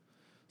everything though.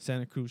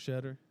 Santa Cruz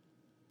Cheddar,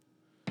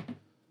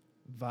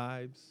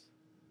 Vibes.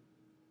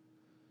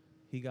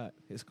 He got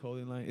his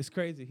clothing line. It's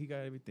crazy. He got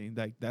everything.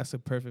 Like that's a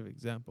perfect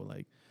example.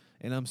 Like,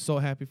 and I'm so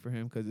happy for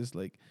him because it's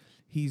like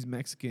he's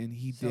Mexican.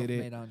 He did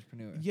it. Self-made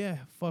entrepreneur. Yeah,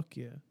 fuck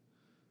yeah.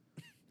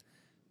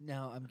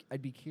 Now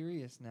I'd be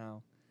curious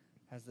now.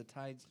 Has the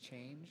tides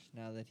changed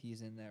now that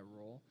he's in that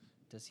role?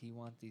 Does he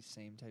want these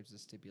same types of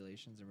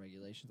stipulations and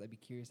regulations? I'd be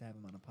curious to have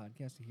him on a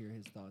podcast to hear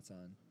his thoughts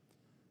on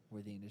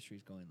where the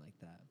industry's going like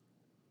that.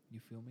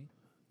 You feel me?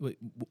 Wait,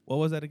 what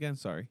was that again?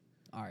 Sorry.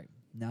 All right.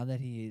 Now that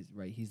he is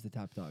right, he's the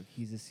top dog.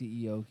 He's a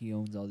CEO. He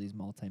owns all these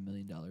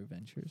multi-million-dollar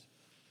ventures.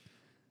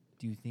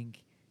 Do you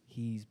think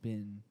his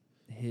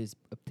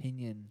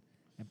opinion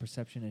and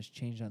perception has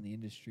changed on the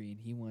industry, and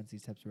he wants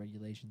these types of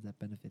regulations that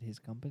benefit his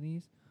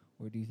companies?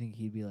 Or do you think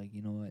he'd be like,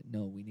 you know what?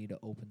 No, we need an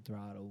open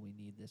throttle. We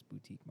need this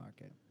boutique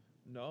market.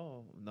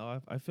 No.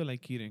 I feel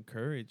like he'd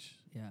encourage.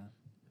 Yeah.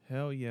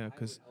 Hell yeah,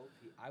 because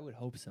I would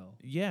hope so.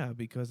 yeah,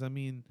 because I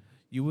mean,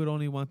 you would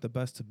only want the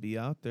best to be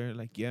out there.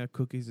 Like, yeah,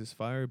 Cookies is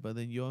fire, but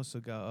then you also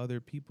got other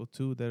people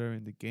too that are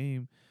in the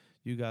game.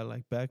 You got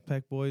like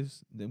Backpack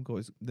Boys. Them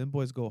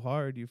boys go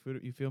hard. You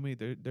feel me?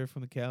 They're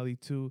from the Cali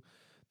too.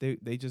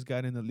 They just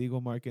got in the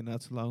legal market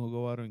not too long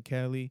ago out in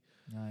Cali.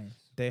 Nice.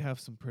 They have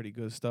some pretty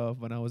good stuff.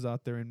 When I was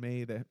out there in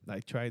May, that I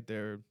tried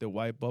their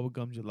white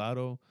bubblegum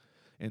gelato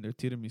and their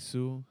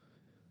tiramisu.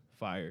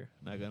 Fire,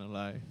 not gonna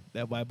lie.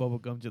 That white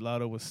bubblegum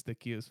gelato was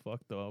sticky as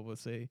fuck though, I would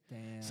say.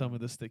 Damn. Some of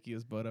the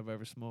stickiest bud I've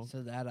ever smoked.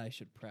 So that I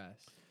should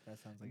press.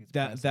 That sounds like it's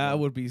That pressable.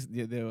 would be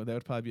that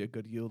would probably be a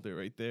good yielder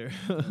right there.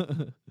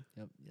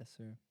 Yep. Yes,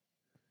 sir.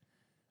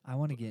 I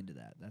want to get into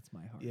that. That's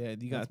my heart. Yeah,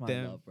 you That's got my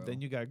them. love, bro. Then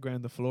you got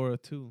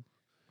Grandiflora too.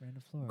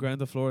 Grandiflora.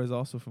 Grandiflora is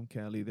also from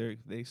Cali.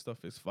 They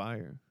stuff is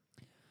fire.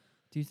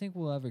 Do you think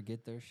we'll ever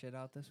get their shit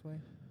out this way?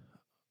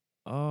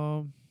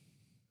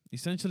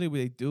 Essentially what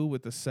they do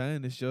with the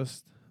sand is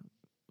just,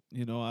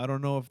 you know, I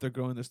don't know if they're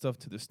growing their stuff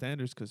to the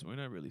standards because we're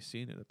not really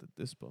seeing it at the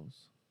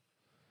dispos.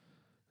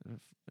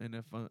 And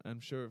if I'm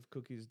sure if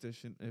Cookies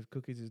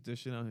is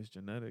dishing out his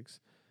genetics,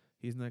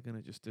 he's not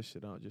gonna just dish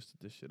it out just to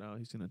dish it out.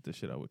 He's gonna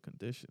dish it out with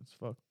conditions.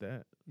 Fuck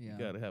that. Yeah. You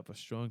gotta have a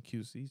strong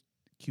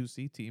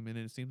QC team, and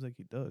it seems like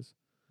he does.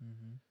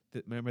 Mm-hmm.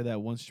 Remember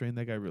that one strain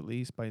that got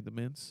released by the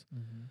Mints?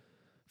 Mm-hmm.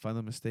 If I'm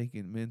not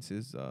mistaken, Mints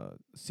is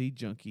Seed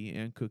Junkie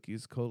and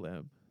Cookies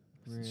collab.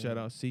 Really? Shout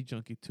out Seed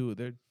Junkie too.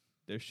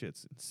 Their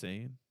shit's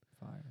insane.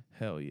 Fire.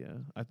 Hell yeah.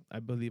 I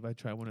believe I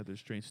tried one of their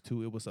strains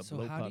too. It was a So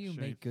blow how pop do you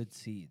strain. make good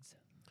seeds?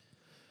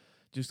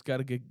 Just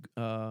gotta get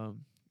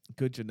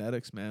good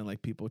genetics, man.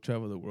 Like people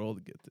travel the world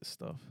to get this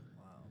stuff.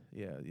 Wow.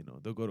 Yeah, you know,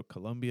 they'll go to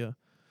Colombia.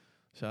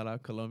 Shout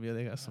out Colombia.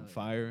 They got some Hell yeah.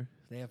 fire.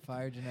 They have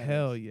fire genetics.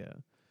 Hell yeah.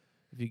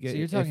 If you get So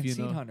you're if talking you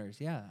seed know, hunters.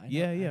 Yeah. I know.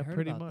 Yeah, I yeah, heard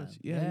pretty about much. them.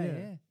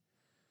 Yeah.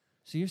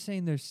 So you're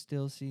saying there's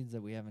still seeds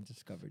that we haven't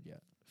discovered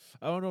yet?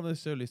 I don't know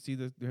necessarily see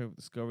that they have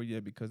discovered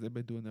yet because they've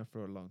been doing that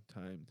for a long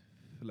time.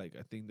 Like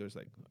I think there's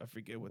like I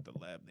forget what the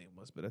lab name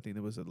was, but I think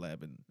there was a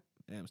lab in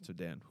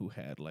Amsterdam who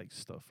had like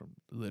stuff from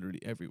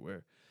literally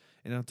everywhere.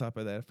 And on top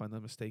of that, if I'm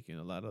not mistaken,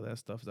 a lot of that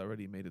stuff has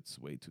already made its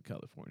way to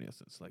California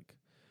since like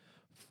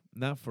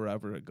not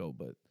forever ago,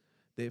 but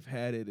they've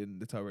had it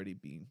and it's already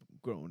being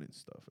grown and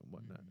stuff and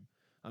whatnot.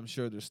 I'm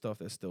sure there's stuff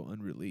that's still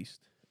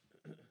unreleased.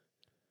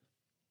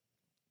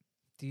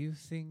 Do you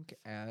think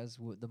as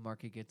the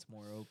market gets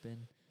more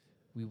open,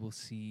 we will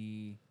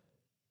see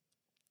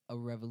a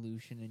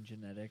revolution in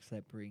genetics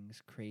that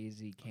brings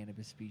crazy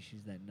cannabis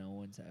species that no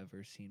one's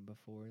ever seen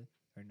before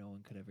or no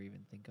one could ever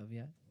even think of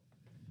yet?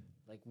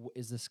 Like,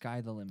 is the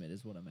sky the limit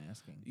is what I'm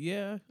asking.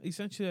 Yeah,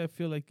 essentially I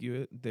feel like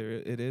there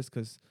it is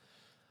because,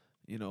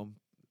 you know,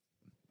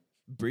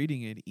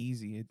 breeding it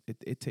easy,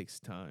 it takes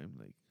time.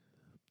 Like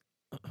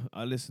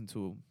I listen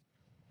to,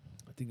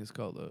 I think it's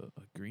called a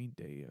Green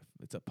Day.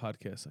 It's a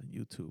podcast on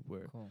YouTube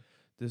where Cool.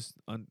 this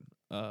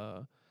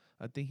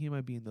I think he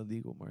might be in the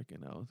legal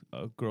market now.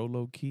 Grow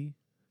Low Key.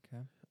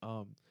 Okay.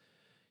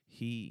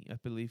 I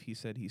believe he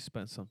said he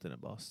spent something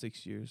about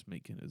 6 years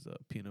making his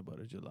peanut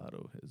butter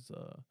gelato, his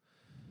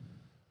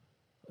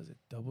was it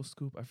Double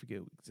Scoop? I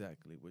forget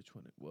exactly which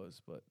one it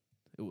was, but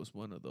it was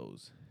one of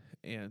those.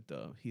 And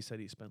he said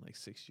he spent like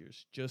 6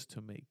 years just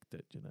to make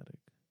that genetic.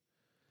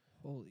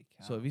 Holy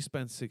cow! So if he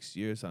spent 6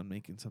 years on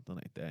making something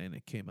like that, and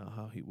it came out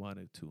how he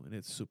wanted to, and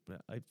it's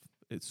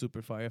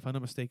super fire. If I'm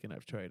not mistaken,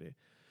 I've tried it.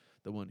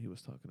 The one he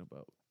was talking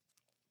about.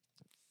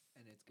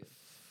 and it's good.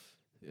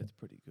 It's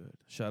pretty good.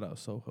 Shout out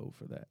Soho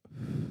for that.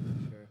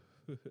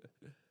 Sure.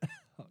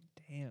 Oh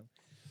damn!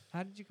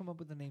 How did you come up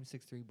with the name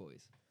 6'3"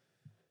 Boys?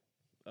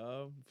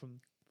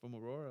 From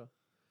Aurora,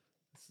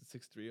 it's the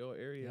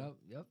 630 area.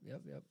 Yep.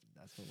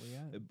 That's what we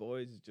got. The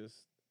boys just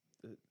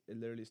it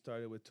literally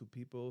started with two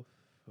people,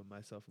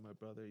 myself and my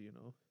brother.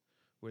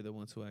 We're the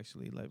ones who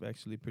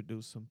actually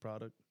produce some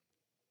product.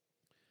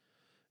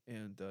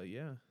 And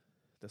yeah,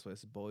 that's why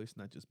it's boys,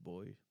 not just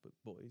boy, but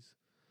boys.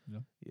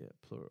 Yeah,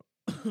 plural.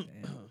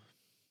 Damn.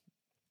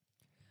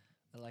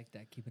 I like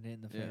that, keeping it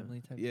in the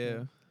family type. Yeah,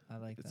 thing. I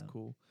like it's that.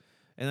 cool.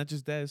 And not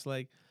just that, it's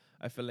like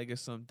I feel like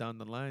it's some down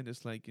the line.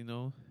 It's like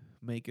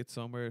make it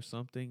somewhere or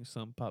something.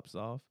 Some pops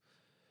off.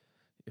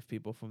 If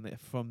people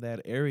from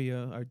that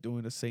area are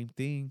doing the same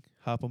thing,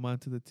 hop them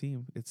onto the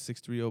team. It's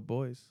 630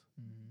 boys.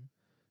 Mm-hmm.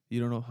 You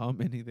don't know how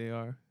many they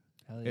are.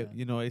 Hell yeah.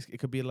 It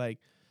could be like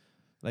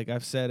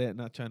I've said it,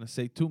 not trying to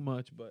say too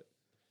much, but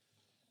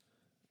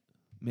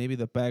maybe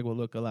the bag will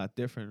look a lot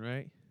different,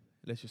 right?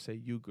 Let's just say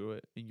you grew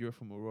it and you're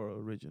from Aurora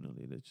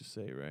originally. Let's just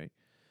say, right?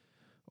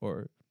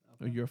 Or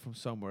you're from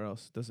somewhere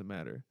else. Doesn't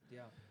matter.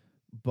 Yeah.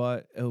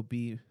 But it'll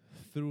be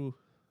through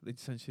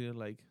essentially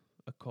like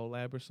a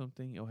collab or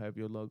something. You'll have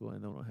your logo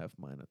and then I'll have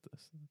mine at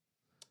this.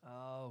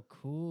 Oh,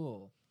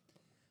 cool.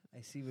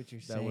 I see what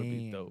you're saying. That would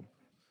be dope.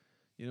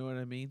 You know what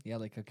I mean? Yeah,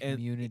 like a And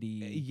community.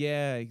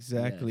 yeah,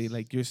 exactly. Yes.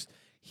 Like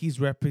he's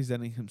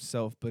representing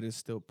himself, but it's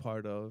still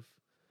part of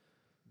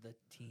The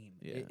team.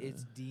 Yeah.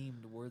 It's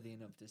deemed worthy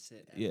enough to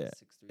sit at Yeah,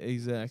 the 6'3" Boys.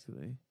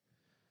 exactly.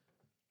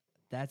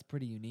 That's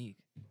pretty unique.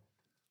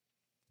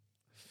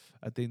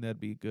 I think that'd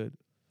be good.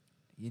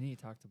 You need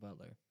to talk to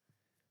Butler.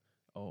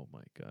 Oh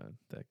my God,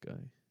 that guy.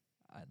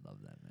 I love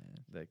that man.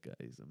 That guy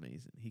is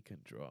amazing. He can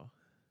draw.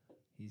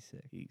 He's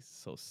sick. He's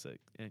so sick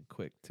and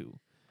quick too.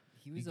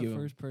 He was give the him-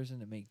 first person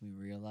to make me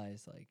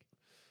realize like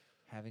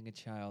having a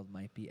child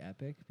might be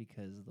epic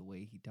because of the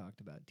way he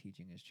talked about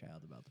teaching his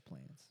child about the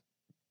plants.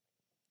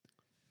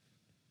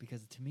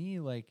 Because to me,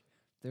 like,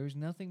 there's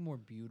nothing more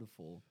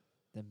beautiful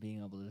than being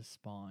able to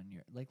spawn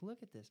your like, look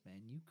at this,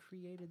 man. You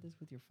created this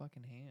with your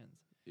fucking hands.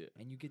 Yeah.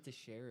 And you get to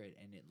share it,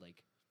 and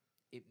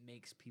it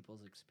makes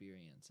people's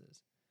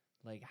experiences.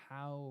 Like,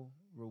 how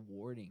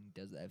rewarding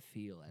does that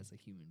feel as a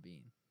human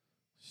being?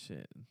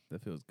 Shit,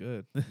 that feels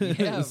good.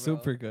 Yeah, It's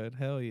super bro. good.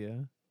 Hell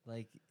yeah.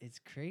 Like, it's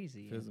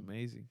crazy. Feels and,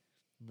 amazing.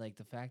 like,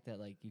 the fact that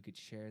like you could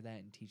share that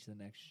and teach the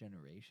next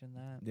generation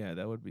that. Yeah,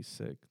 that would be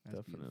sick.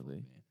 That's beautiful, Definitely.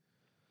 man.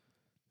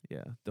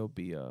 Yeah, there'll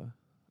be a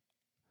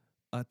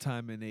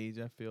time and age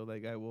I feel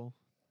like I will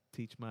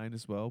teach mine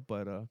as well,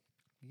 but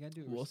You gotta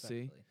do it We'll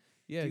see. respectfully.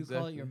 yeah, Do you exactly.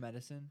 call it your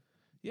medicine?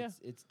 Yeah.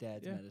 It's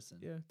dad's Yeah. medicine.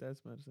 Yeah,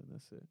 that's medicine.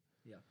 That's it.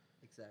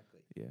 Exactly.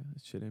 Yeah,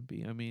 it shouldn't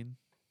be. I mean,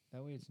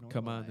 That way it's normalized.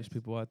 come on, there's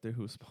people out there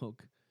who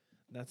smoke.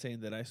 Not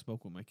saying that I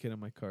smoke with my kid in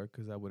my car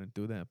 'cause I wouldn't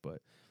do that,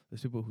 but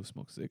there's people who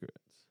smoke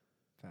cigarettes.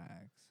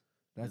 Facts.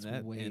 That's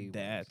and way and worse.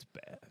 that's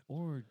bad.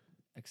 Or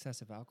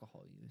excessive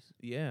alcohol use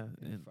Yeah,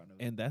 in and front of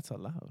and that's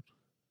allowed.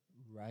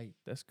 Right.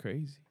 That's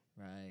crazy.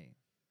 Right.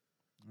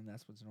 And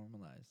that's what's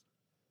normalized.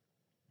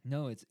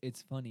 No,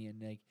 it's funny,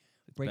 and like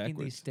It's breaking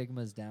backwards. these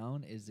stigmas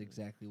down is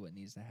exactly what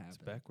needs to happen. It's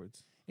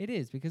backwards. It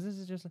is, because this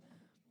is just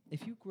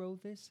if you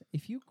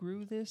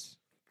grew this,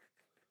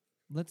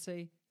 let's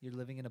say you're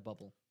living in a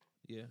bubble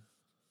Yeah.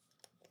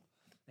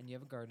 and you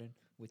have a garden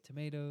with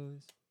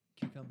tomatoes,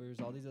 cucumbers,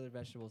 all these other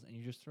vegetables, and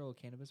you just throw a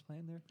cannabis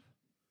plant in there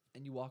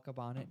and you walk up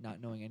on it not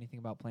knowing anything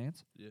about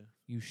plants, Yeah.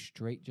 you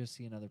straight just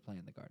see another plant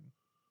in the garden.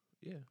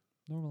 Yeah.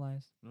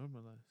 Normalized.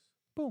 Normalize.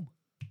 Boom.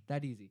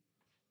 That easy.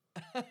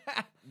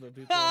 But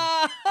people,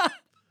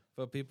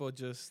 but people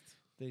just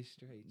They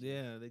straight. they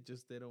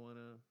don't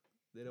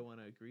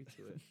wanna agree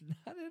to it.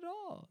 Not at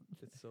all.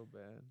 It's so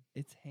bad.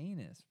 It's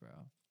heinous, bro.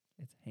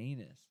 It's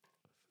heinous.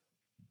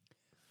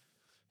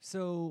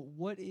 So,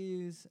 what's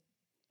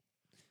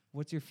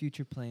your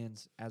future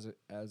plans as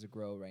a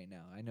grow right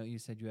now? I know you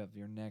said you have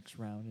your next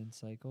round in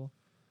cycle.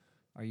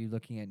 Are you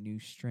looking at new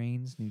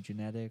strains, new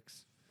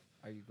genetics?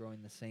 Are you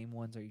growing the same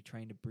ones? Are you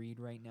trying to breed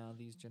right now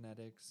these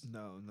genetics?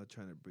 No, I'm not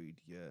trying to breed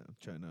yet. I'm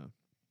trying to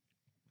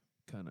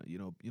kind of,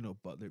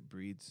 Butler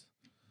breeds.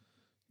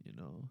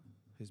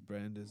 His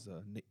brand is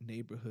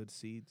Neighborhood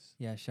Seeds.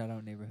 Yeah, shout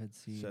out Neighborhood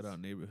Seeds. Shout out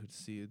Neighborhood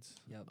Seeds.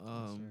 Yep.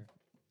 Yes, sir.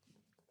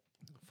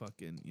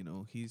 Fucking,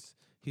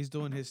 he's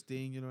doing his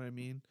thing. You know what I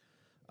mean?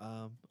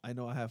 I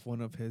know I have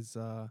one of his.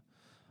 I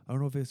don't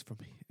know if it's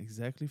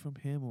exactly from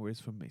him or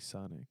it's from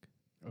Masonic.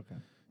 Okay.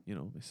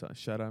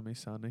 Shout out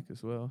Masonic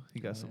as well. He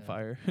got Oh, some yeah.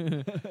 fire.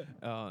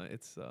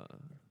 It's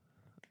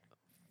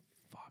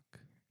fuck.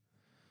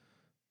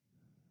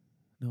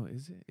 No,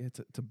 is it? It's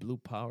a Blue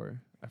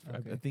Power. I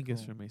Okay, think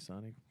it's cool. from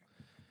Masonic.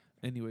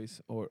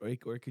 Anyways, or it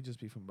could just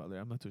be from Butler.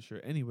 I'm not too sure.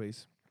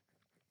 Anyways,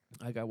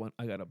 I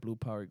got a blue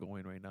power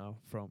going right now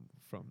from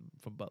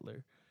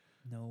Butler.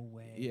 No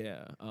way.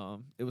 Yeah.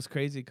 It was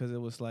crazy because it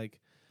was like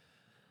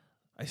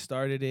I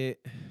started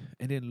it.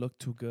 It didn't look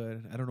too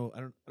good. I don't know.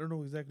 I don't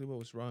know exactly what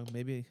was wrong.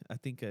 Maybe I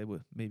think I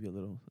would maybe a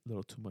little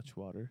too much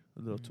water,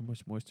 a little too Mm.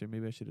 much moisture.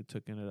 Maybe I should have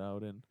taken it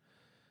out and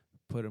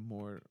put a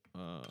more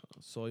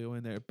soil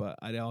in there. But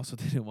I also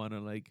didn't want to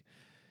like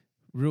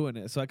ruin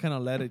it. So I kind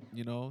of let it,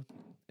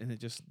 and it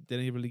just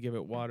didn't really give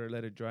it water,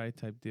 let it dry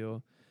type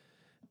deal.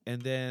 And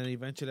then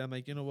eventually I'm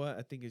like, you know what?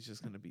 I think it's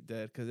just going to be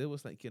dead because it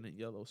was like getting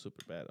yellow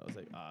super bad. I was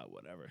like,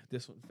 whatever.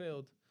 This one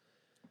failed.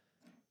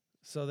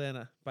 So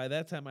then by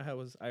that time I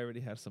already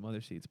had some other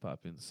seeds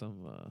popping, some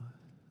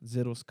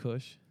Zittles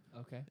Kush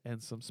Okay.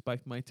 and some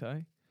Spiked Mai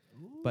Tai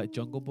by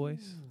Jungle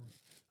Boys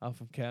out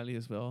from Cali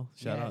as well.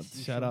 Shout You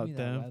shout showed out me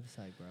them. that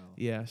website, bro.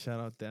 Yeah, shout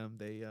out them.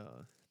 They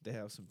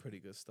have some pretty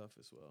good stuff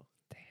as well.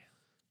 Damn.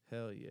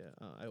 Hell yeah.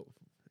 I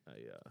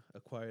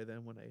acquired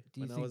them when Do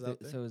you I think was out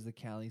there. so? Is the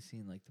Cali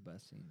scene like the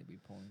best scene to be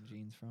pulling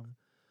genes from?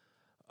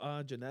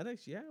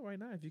 Genetics, yeah, why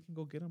not? If you can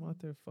go get them out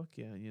there, fuck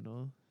yeah,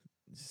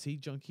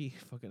 Seed Junkie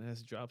fucking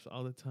has drops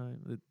all the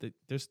time.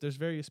 There's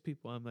various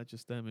people. I'm not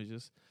just them. It's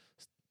just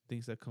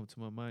things that come to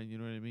my mind. You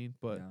know what I mean?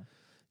 But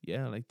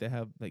yeah, like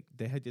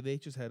they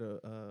just had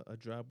a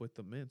drop with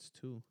the mints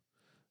too.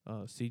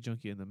 Seed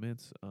Junkie and the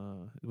mints,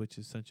 which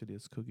essentially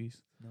is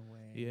cookies. No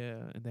way.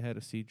 Yeah, and they had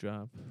a seed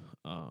drop.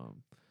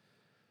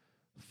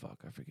 Fuck,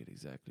 I forget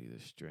exactly the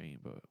strain,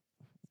 but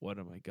one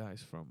of my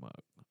guys from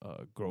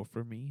Grow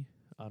For Me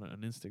on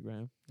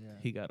Instagram, Yeah.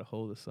 he got a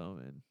hold of some,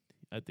 and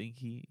I think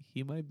he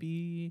might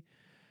be.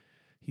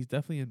 He's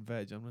definitely in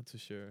veg. I'm not too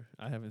sure.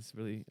 I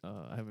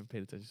haven't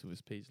paid attention to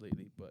his page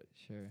lately, but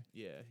Sure.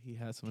 yeah, he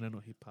has some. And I know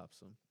he pops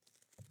some.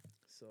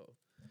 So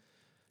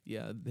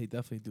yeah, they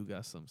definitely do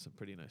got some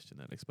pretty nice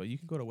genetics. But you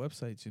can go to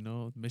websites.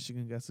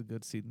 Michigan got a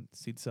good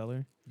seed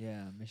seller.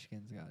 Yeah,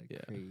 Michigan's got a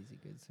Yeah. crazy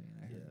good scene.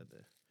 I heard.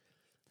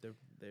 They're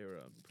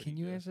pretty Can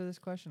you good. answer this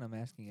question? I'm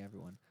asking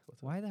everyone. What's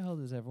up? Why the hell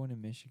does everyone in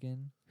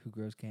Michigan who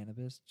grows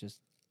cannabis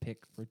just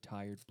pick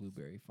retired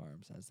blueberry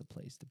farms as the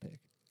place to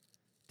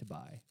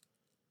buy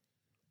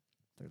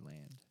their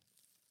land?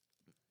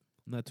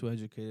 I'm not too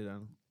educated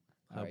on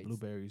how Alright.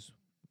 blueberries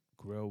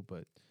grow,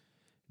 but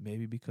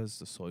maybe because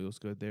the soil's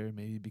good there.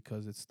 Maybe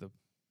because it's the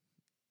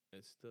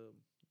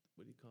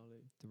what do you call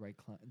it?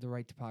 The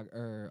right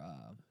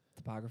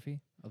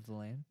topography of the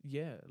land.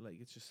 Yeah, like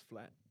it's just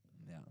flat.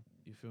 Yeah.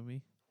 You feel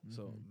me?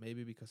 So Mhm.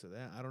 maybe because of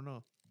that, I don't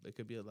know. There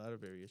could be a lot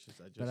of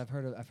variations. But I've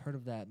heard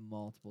of that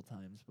multiple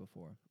times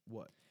before.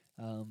 What?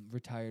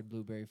 Retired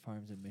blueberry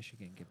farms in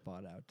Michigan get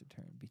bought out to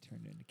be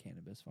turned into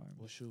cannabis farms.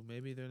 Well, shoot,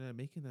 maybe they're not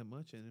making that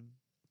much, and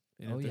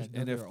Oh if yeah, there's- no,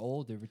 and they're if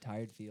old. They're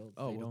retired fields.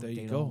 oh They well, don't- there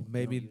they you don't- go. they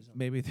don't Maybe use 'em.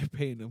 maybe they're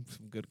paying them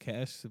some good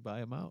cash to buy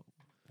them out.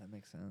 That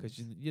makes sense. Because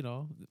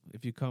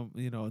if you come,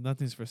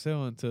 nothing's for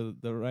sale until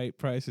the right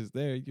price is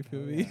there. You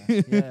feel Oh, me?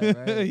 yeah. Yeah,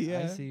 right. I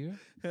Yeah. see you.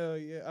 Hell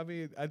yeah! I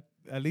mean,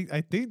 at least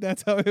I think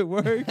that's how it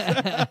works.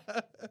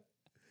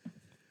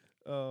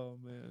 Oh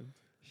man.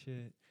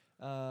 Shit.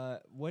 Why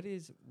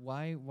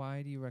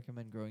do you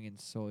recommend growing in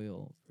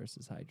soil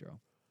versus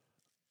hydro?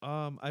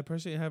 I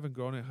personally haven't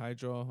grown in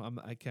hydro.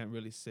 I can't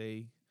really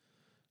say,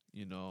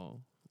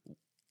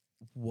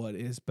 what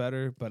is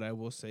better, but I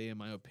will say, in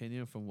my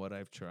opinion, from what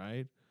I've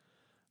tried,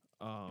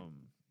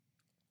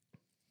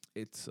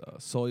 it's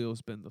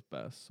soil's been the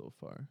best so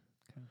far.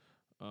 Okay.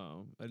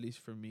 At least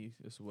for me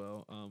as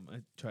well.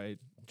 I tried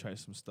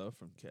some stuff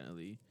from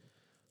Cali.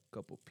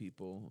 Couple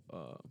people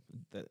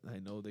that I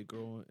know they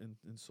grow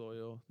in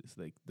soil. It's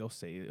like they'll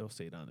say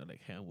down there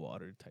like hand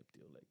water type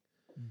deal. Like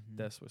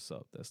that's what's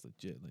up. That's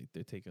legit. Like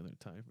they're taking their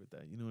time for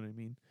that. You know what I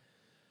mean?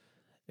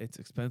 It's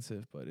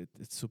expensive, but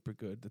it's super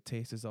good. The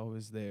taste is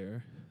always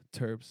there.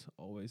 Terps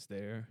always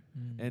there,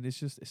 and it's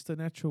the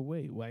natural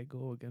way. Why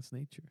go against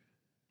nature?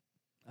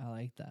 I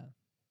like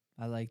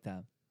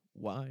that.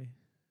 Why?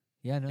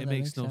 Yeah, no, it that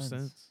makes no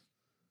sense.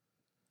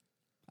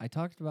 I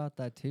talked about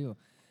that too.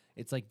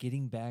 It's like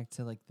getting back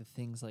to like the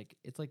things like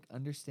it's like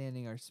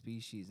understanding our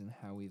species and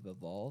how we've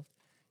evolved.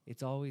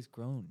 It's always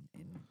grown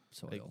in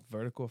soil. Like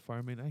vertical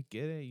farming, I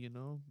get it.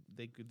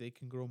 They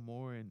can grow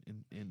more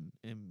in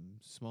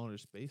smaller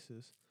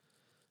spaces.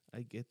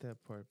 I get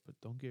that part, but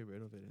don't get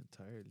rid of it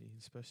entirely,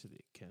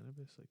 especially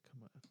cannabis. Like,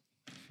 come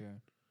on.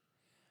 Sure.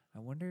 I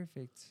wonder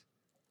if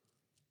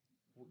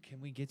can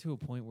we get to a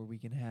point where we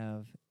can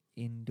have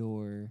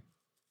indoor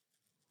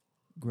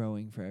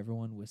growing for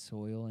everyone with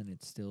soil and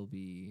it still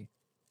be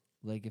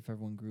like if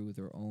everyone grew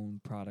their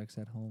own products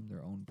at home,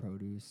 their own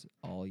produce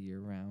all year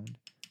round,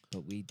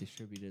 but we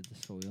distributed the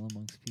soil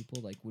amongst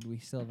people? Like, would we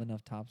still have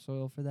enough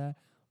topsoil for that?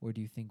 Or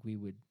do you think we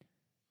would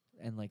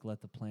and like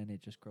let the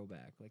planet just grow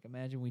back? Like,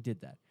 imagine we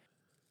did that.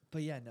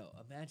 But yeah, no,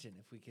 imagine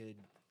if we could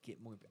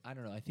get more. I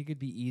don't know. I think it'd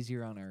be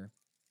easier on our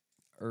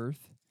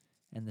Earth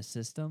and the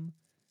system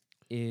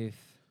if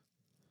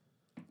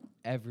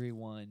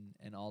everyone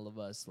and all of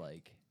us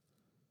like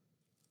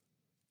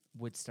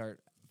would start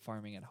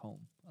farming at home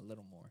a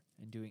little more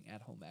and doing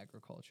at home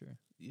agriculture.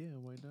 Yeah,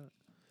 why not?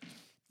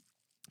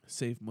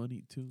 Save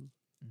money too.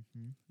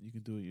 Mm-hmm. You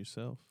can do it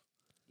yourself.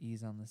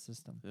 Ease on the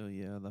system. Oh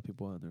yeah, a lot of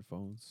people on their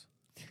phones.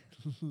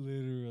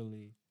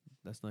 Literally.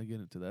 Let's not get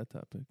into that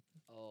topic.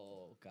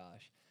 Oh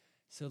gosh.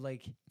 So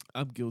like,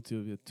 I'm guilty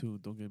of it too.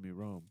 Don't get me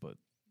wrong, but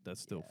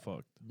that's still yeah.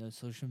 fucked. No,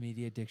 social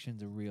media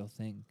addiction's a real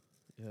thing.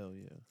 Hell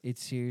yeah, It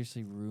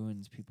seriously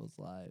ruins people's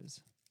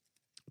lives.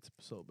 it's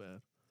so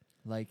bad.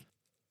 Like,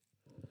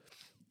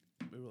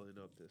 We're rolling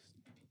up this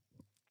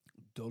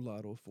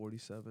Dolato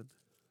 47.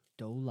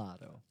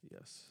 Dolato.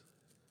 Yes.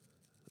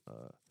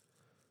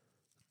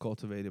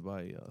 Cultivated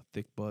by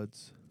Thick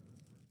Buds.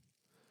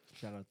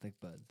 Shout out Thick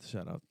Buds.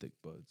 Shout out Thick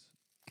Buds.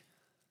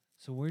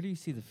 So where do you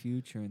see the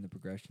future in the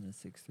progression of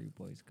 6'3"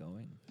 boys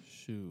going?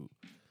 Shoot.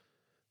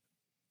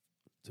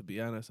 To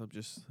be honest, I'm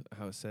just,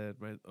 how I said,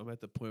 right, I'm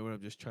at the point where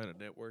I'm just trying to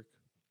network,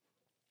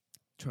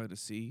 trying to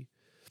see,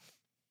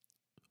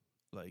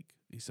 like,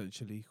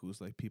 essentially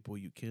who's, like, people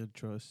you can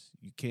trust,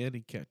 you can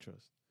and can't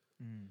trust.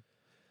 Mm.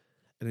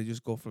 And then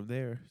just go from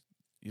there,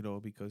 you know,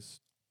 because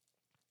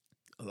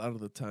a lot of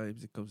the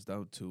times it comes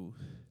down to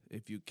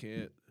if you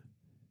can't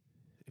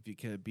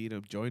beat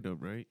them, join them,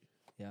 right?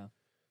 Yeah.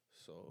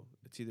 So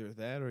it's either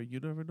that or you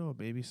never know.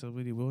 Maybe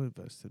somebody will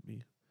invest in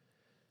me.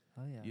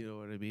 Oh yeah. You know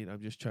what I mean?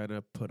 I'm just trying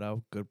to put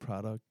out good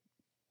product.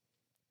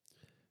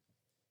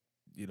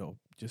 You know,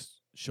 just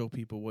show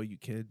people what you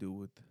can do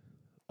with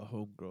a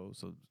home grow,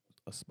 so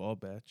a small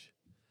batch.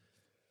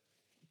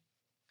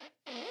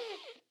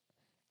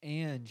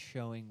 And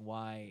showing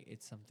why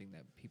it's something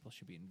that people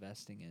should be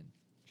investing in,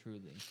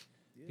 truly.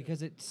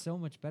 Because it's so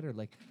much better.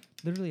 Like,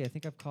 literally, I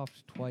think I've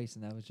coughed twice,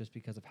 and that was just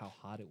because of how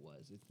hot it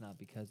was. It's not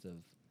because of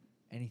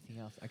anything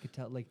else. I could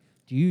tell, like,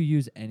 do you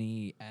use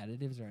any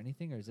additives or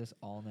anything, or is this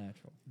all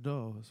natural?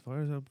 No, as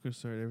far as I'm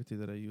concerned, everything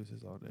that I use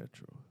is all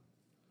natural.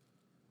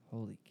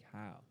 Holy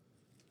cow.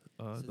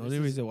 So The this only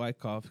is reason why I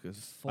cough because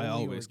I fully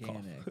always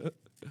organic. cough.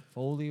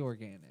 Fully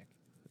organic.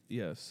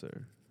 Yes,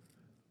 sir.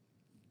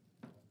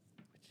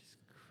 Which is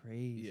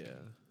crazy. Yeah.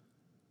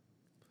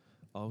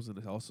 I was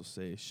gonna also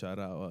say shout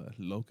out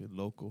Logan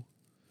Local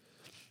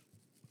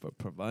for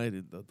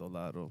providing the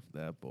Dolato.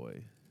 That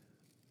boy.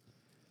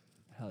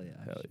 Hell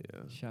yeah. Hell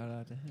yeah. Shout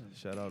out to him.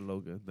 Shout out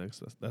Logan.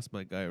 That's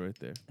my guy right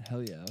there.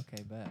 Hell yeah.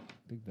 Okay, bet.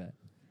 Big bet.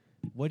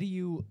 What do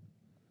you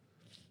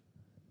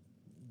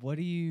what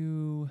do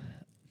you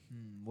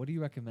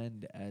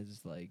recommend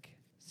as like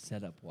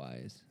setup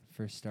wise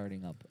for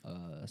starting up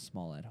a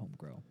small at home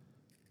grow?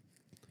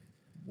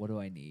 What do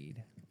I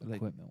need? Like,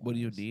 Equipment. what do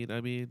you need?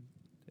 I mean,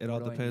 it all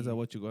What do I depends on need?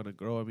 what you're gonna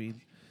grow. I mean,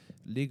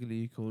 legally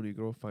you can only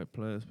grow 5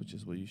 plants, which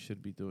is what you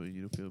should be doing.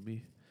 You feel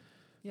me?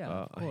 Yeah,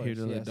 of I hear course.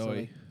 the Yeah, so Illinois.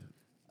 like,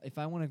 if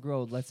I want to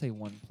grow, let's say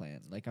one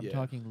plant, like I'm Yeah.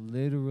 talking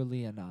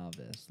literally a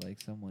novice,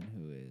 like someone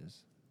who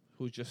is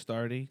Who's just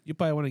starting? You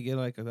probably want to get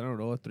like I don't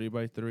know, a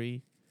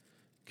 3x3.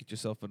 Get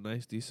yourself a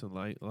nice, decent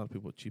light. A lot of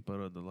people cheap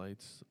out on the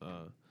lights.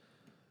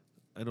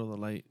 I know the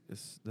light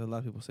is. A lot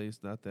of people say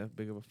it's not that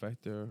big of a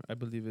factor. I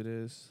believe it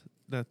is.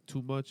 Not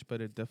too much, but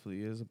it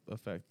definitely is a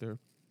factor.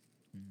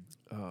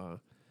 And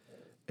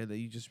then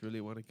you just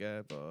really want to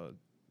get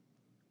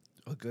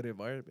a good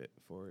environment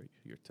for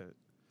your tent.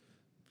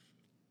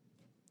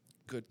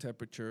 Good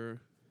temperature.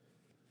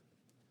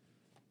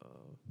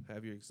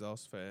 Have your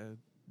exhaust fan,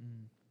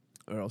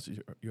 or else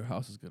your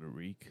house is gonna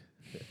reek.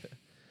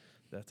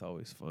 That's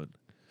always fun.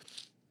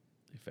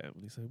 Your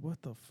family's like,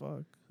 "What the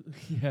fuck?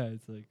 yeah,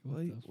 it's like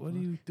What are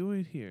you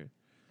doing here?"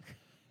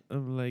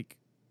 I'm like,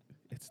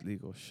 "It's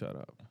legal. Shut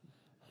up."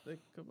 Like,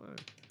 come on.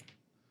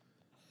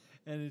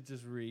 And it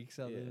just reeks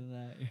other Yeah. than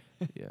that.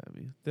 Yeah, I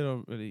mean, they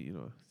don't really,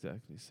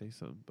 exactly say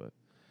something, but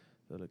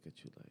they look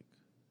at you like,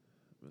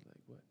 we're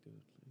like, what,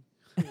 dude?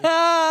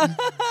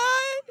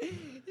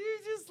 You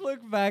just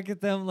look back at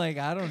them like,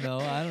 I don't know.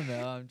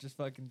 I'm just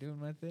fucking doing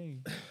my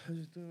thing. I'm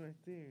just doing my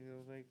thing.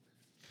 I'm like,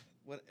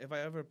 what if I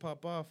ever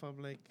pop off?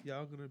 I'm like,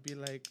 y'all gonna be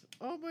like,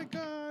 oh my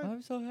god,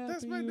 I'm so happy.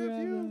 that's my you have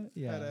nephew. that.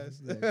 Yeah.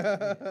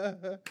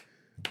 Badass.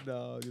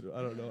 No,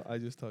 I don't know. I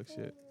just talk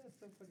shit. That's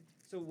so funny.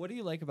 So what do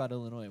you like about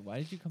Illinois? Why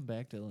did you come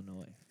back to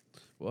Illinois?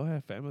 Well, I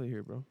have family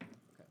here, bro,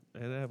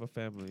 and I have a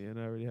family, and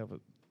I already have a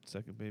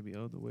second baby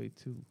on the way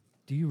too.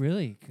 Do you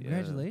really? Yeah,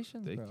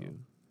 Congratulations, thank bro. you.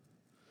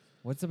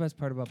 What's the best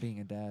part about being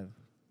a dad?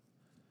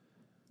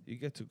 You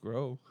get to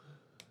grow.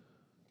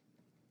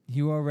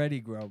 You already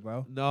grow,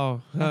 bro.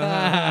 No.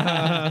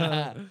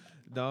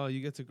 No,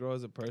 you get to grow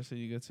as a person.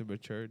 You get to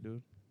mature,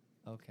 dude.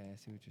 Okay, I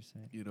see what you're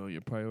saying. You know,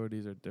 your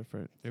priorities are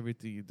different.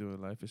 Everything you do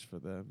in life is for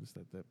them. It's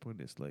at that point,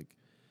 it's like,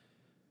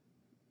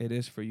 it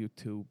is for you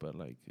too, but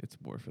like, it's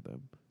more for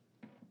them.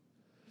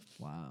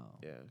 Wow.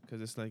 Yeah,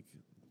 because it's like,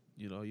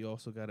 you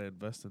also got to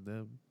invest in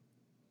them.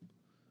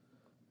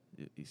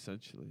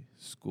 Essentially,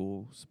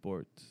 school,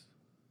 sports.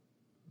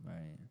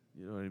 Right.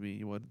 You know what I mean?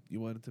 You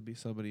want it to be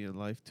somebody in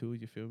life too.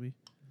 You feel me?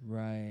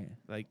 Right.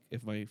 Like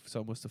if my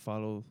son was to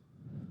follow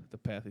the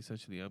path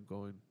essentially I'm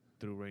going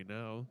through right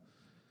now,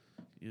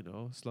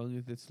 as long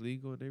as it's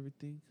legal and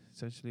everything,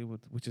 essentially,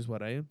 which is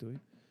what I am doing.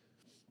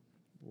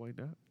 Why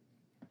not?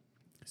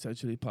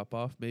 Essentially, pop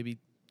off. Maybe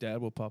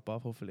dad will pop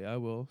off. Hopefully, I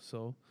will.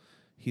 So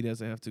he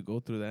doesn't have to go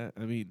through that.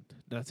 I mean,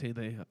 not saying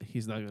that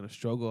he's not gonna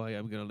struggle. I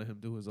am gonna let him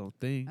do his own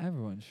thing.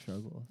 Everyone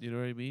struggles. You know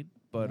what I mean?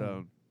 But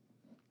Yeah.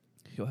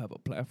 he'll have a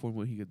platform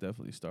where he could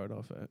definitely start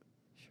off at.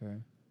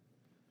 Sure.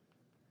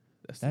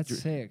 The That's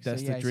sick.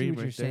 That's so the yeah, I see dream what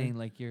you're right there. saying.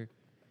 Like your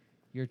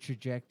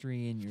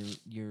trajectory and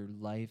your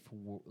life,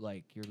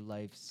 like your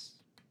life's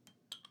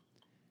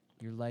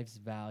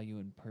value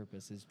and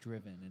purpose is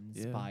driven and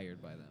Yeah.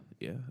 inspired by them.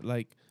 Yeah,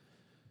 like,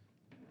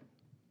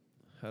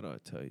 how do I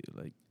tell you?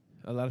 Like,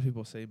 a lot of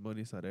people say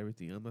money's not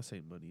everything. I'm not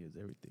saying money is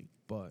everything,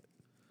 but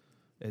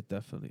it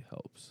definitely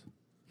helps.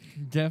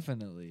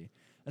 Definitely,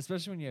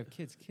 especially when you have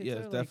kids. Kids Yeah, are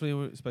it's like,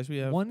 definitely especially when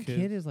you have one kids,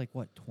 kid is like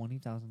what,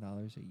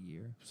 $20,000 a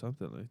year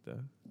something like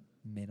that.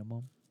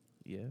 minimum.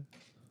 Yeah,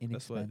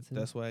 Inexpensive.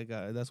 That's why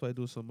I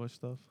do so much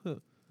stuff.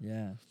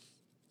 Yeah,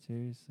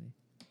 seriously.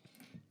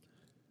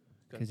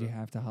 Because you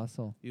have to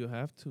hustle. You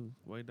have to.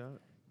 Why not?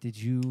 Did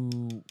you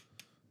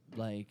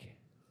like?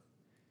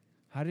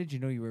 How did you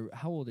know you were?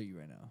 How old are you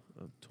right now?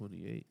 I'm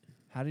 28.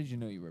 How did you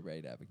know you were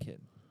ready to have a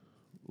kid?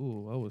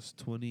 Ooh, I was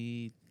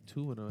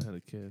 22 when I had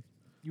a kid.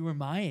 You were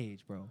my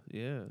age, bro.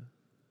 Yeah.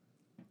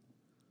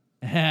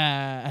 When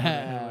I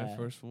had my That's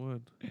first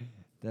one.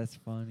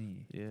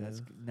 funny. Yeah.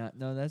 That's not.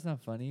 No, that's not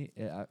funny.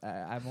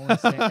 I'm only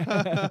saying.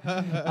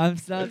 I'm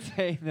not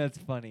saying that's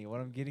funny.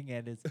 What I'm getting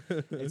at is,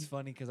 it's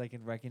funny because I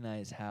can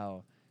recognize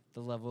how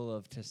the level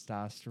of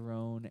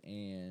testosterone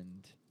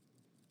and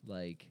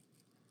like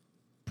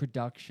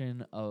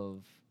production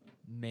of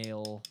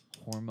male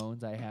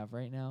hormones I have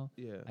right now.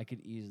 Yeah. I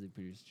could easily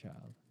produce a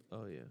child.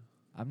 Oh, yeah.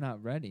 I'm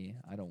not ready.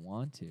 I don't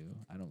want to.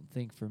 I don't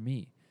think for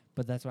me.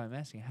 But that's why I'm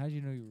asking. How did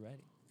you know you were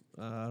ready?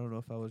 I don't know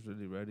if I was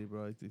really ready,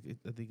 bro. I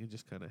think it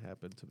just kind of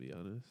happened, to be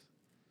honest.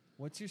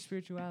 What's your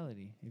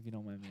spirituality, if you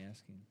don't mind me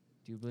asking?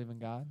 Do you believe in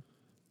God?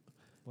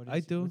 What is I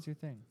do. What's your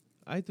thing?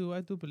 I do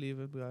believe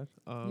in God.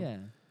 Yeah.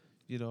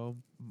 You know,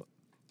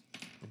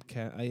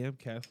 I am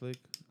Catholic.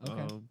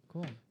 Okay.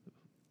 Cool.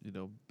 You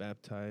know,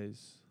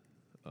 baptized,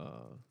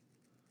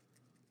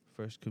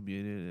 first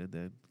communion, and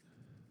then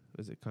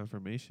was it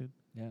confirmation?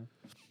 Yeah.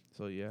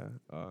 So yeah,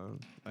 Yeah.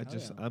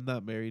 I'm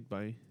not married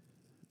by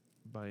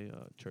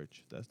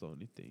church. That's the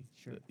only thing.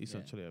 Sure, that yeah.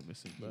 essentially I'm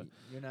missing. But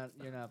You're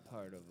not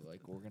part of like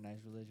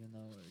organized religion though,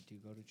 or do you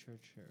go to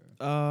church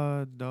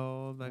or?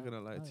 no, I'm not No?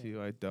 gonna lie Oh, to yeah.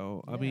 you. I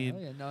don't. I Yeah, mean,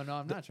 hell yeah. No,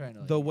 I'm not trying to.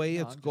 Like, the way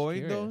no, it's I'm just going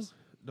curious.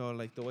 though. No,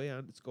 like the way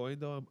it's going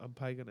though, I'm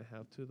probably gonna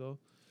have to though,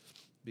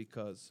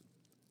 because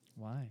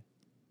Why?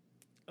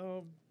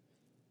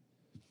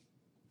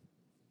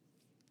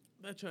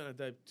 not trying to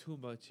dive too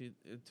much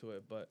into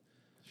it, but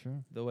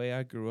Sure. the way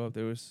I grew up,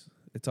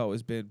 it's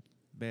always been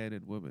man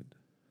and woman.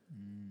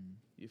 Mm.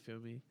 You feel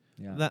me?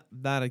 Yeah.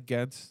 Not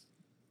against,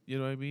 you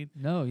know what I mean?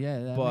 No, yeah,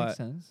 that But makes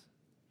sense.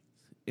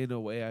 in a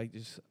way,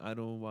 I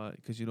don't want,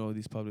 because you know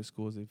these public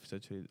schools, they've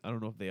essentially, I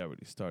don't know if they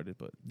already started,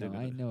 but they're No,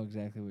 I know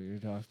exactly what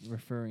you're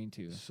referring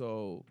to.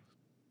 So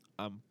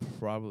I'm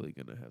probably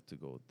gonna have to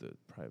go the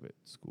private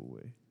school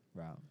way.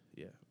 Route.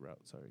 Yeah, route.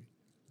 Sorry.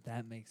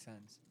 That makes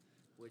sense.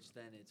 Which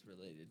then it's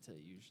related to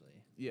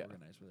usually Yeah.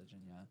 organized religion.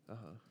 Yeah.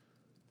 Uh-huh.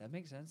 That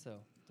makes sense though.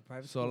 The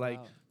private So school like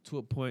route. to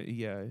a point,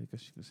 yeah, I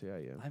guess you can say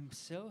I am.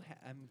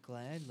 I'm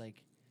glad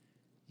like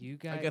you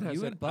guys, Again, I you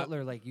said and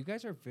Butler, like you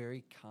guys are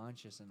very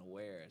conscious and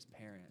aware as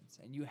parents,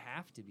 and you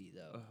have to be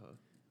though,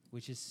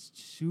 which is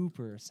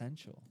super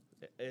essential.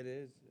 It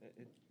is.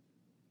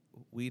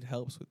 Weed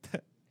helps with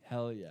that.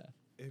 Hell yeah.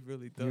 It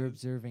really does. You're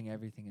observing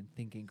everything and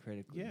thinking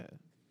critically. Yeah.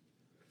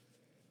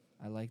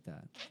 I like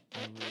that. I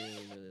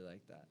really, really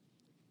like that.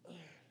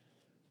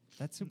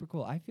 That's super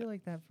cool. I feel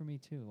like that for me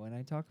too. When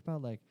I talk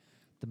about like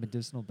the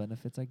medicinal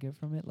benefits I get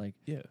from it, like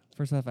Yeah.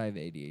 first off, I have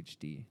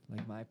ADHD.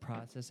 Like my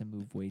process and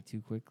move way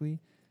too quickly.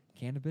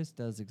 Cannabis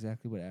does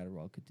exactly what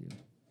Adderall could do.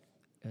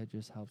 It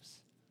just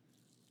helps.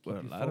 What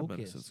a keep you lot of focused.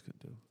 medicines can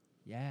do.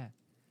 Yeah.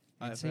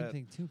 And I've same had-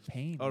 thing too.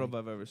 Pain. I don't know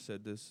like- if I've ever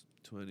said this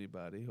to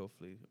anybody.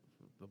 Hopefully,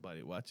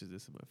 nobody watches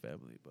this in my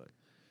family. But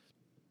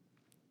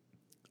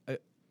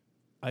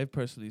I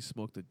personally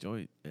smoked a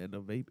joint and a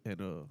vape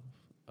and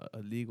a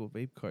legal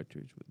vape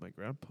cartridge with my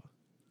grandpa,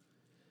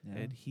 yeah.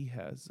 and he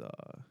has,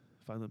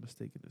 if I'm not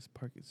mistaken, is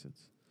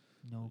Parkinson's.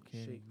 No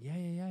kidding. shake.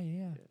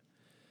 Yeah.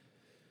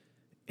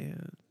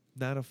 And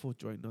not a full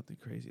joint, nothing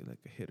crazy, like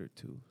a hit or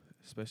two,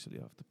 especially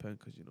off the pen,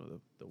 because you know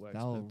the wax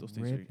That'll pen, those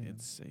things rip are him.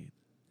 insane.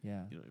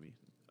 Yeah. You know what I mean?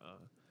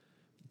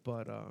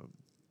 But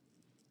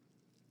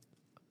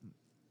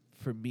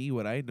for me,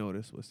 what I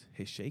noticed was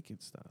his shaking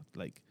style.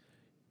 Like,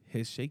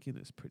 his shaking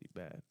is pretty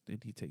bad. Then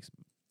he takes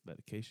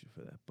medication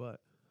for that. But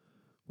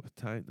with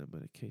time, the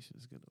medication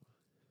is gonna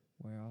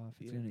Wear off.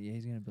 It's Yeah.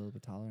 he's gonna build up a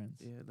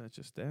tolerance. yeah, not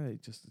just that.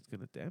 It's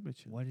gonna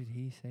damage him. What did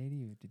he say to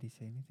you? Did he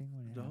say anything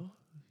when it happened? No,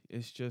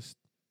 it's just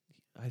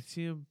I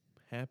see him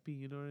happy.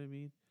 You know what I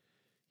mean?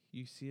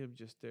 You see him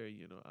just there.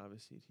 You know,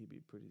 obviously he'd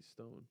be pretty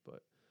stoned,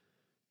 but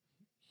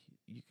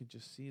you can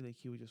just see like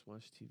he would just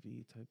watch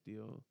TV type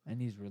deal.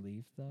 And he's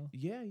relieved though.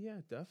 Yeah,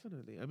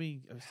 definitely. I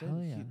mean, I said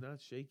Hell yeah. he's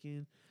not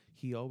shaking.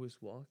 He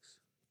always walks.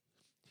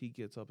 He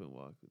gets up and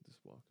walks with this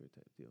walker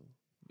type deal.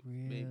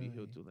 Maybe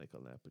he'll Really? do like a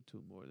lap or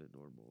two more than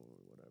normal or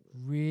whatever.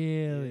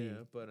 Really?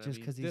 Yeah, but I Just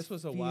mean, 'cause he's this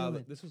was a while.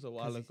 feeling- This was a 'cause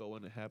while he's- ago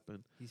when it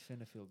happened. He's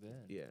finna feel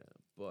good. Yeah,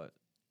 but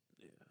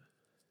yeah,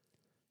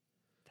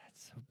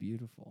 That's so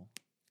beautiful.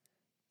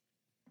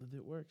 and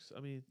it works.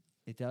 I mean,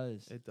 It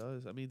does. it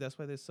does. I mean, that's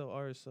why they sell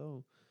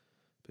RSO.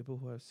 People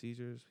who have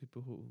seizures,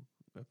 people who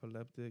are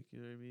epileptic. You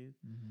know what I mean?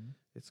 Mm-hmm.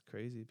 It's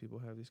crazy. People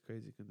have these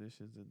crazy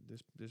conditions, and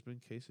there's been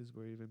cases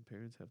where even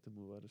parents have to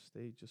move out of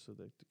state just so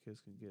that the kids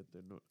can get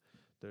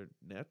their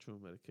natural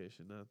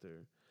medication, not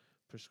their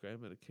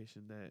prescribed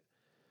medication. That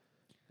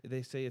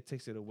they say it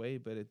takes it away,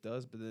 but it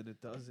does. But then it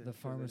doesn't. The 'cause then it-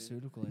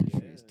 pharmaceutical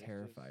industry is it's just-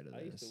 terrified of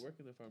I used to this. work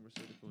in the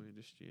pharmaceutical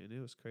industry, and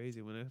it was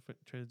crazy when I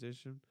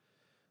transitioned.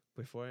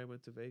 Before I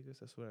went to Vegas,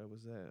 that's where I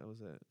was at. I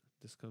was at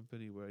this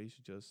company where I used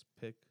to just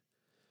pick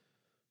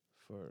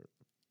for,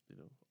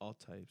 all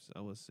types.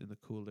 I was in the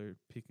cooler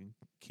picking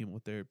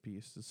chemotherapy.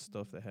 It's the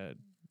stuff that had,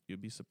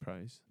 you'd be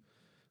surprised,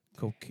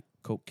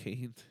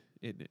 cocaine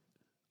in it.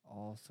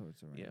 All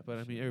sorts of Yeah, random but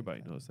I shit mean, like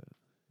everybody that. knows that.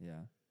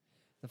 Yeah.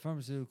 The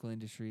pharmaceutical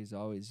industry has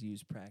always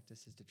used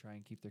practices to try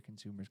and keep their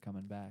consumers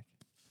coming back.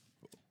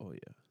 Oh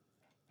yeah.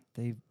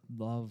 They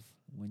love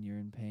when you're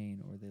in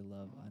pain, or they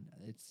love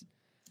it's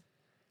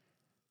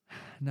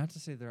not to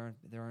say there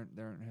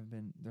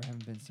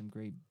haven't been some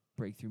great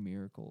breakthrough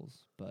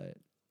miracles, but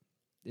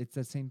it's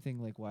that same thing.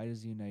 Like, why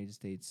does the United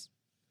States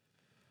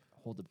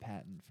hold a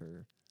patent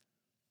for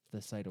the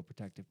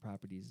cytoprotective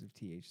properties of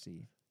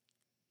THC?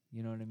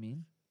 You know what I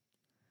mean?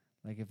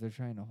 Like, if they're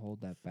trying to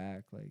hold that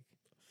back, like,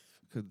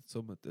 Because it's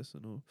so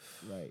medicinal.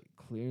 right,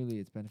 clearly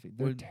it's benefit.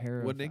 They're When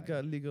terrified. it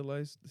got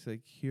legalized, it's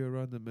like here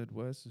around the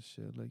Midwest and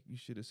shit. Like you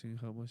should have seen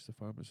how much the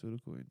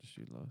pharmaceutical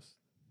industry lost.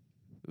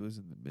 It was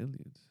in the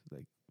millions.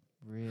 Like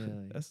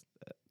Really,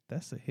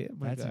 that's a hit,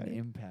 my that's guy. an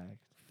impact.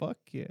 Fuck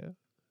yeah,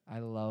 I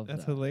love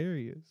that's that.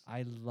 hilarious.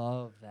 I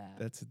love that.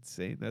 That's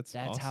insane. That's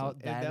That's awesome. how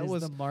And that is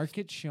was the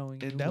market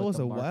showing you. and that what was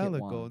the a while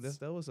market ago. wants.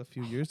 That was a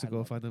few years I ago,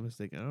 love if I'm not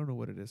mistaken. I don't know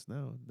what it is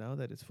now. Now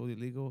that it's fully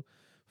legal,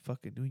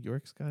 fucking New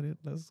York's got it.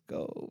 Let's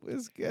go.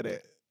 Let's get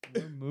it.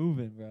 We're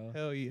moving, bro.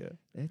 Hell yeah.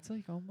 It's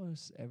like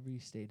almost every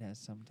state has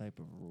some type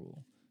of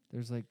rule.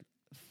 There's like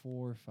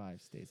 4 or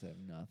 5 states that have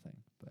nothing,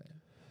 but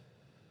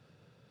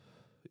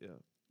Yeah.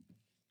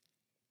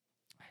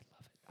 I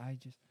love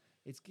it.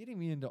 It's getting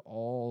me into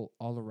all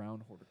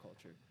around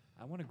horticulture.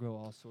 I want to grow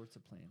all sorts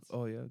of plants.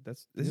 Oh yeah.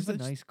 That's You this have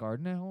is a nice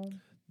garden at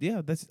home?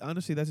 yeah, that's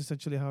honestly that's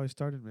essentially how I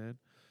started, man.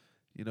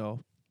 You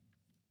know,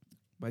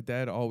 my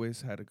dad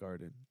always had a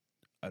garden.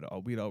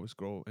 We'd always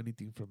grow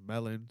anything from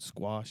melon,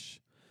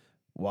 squash,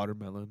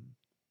 watermelon.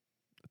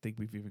 I think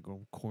we've even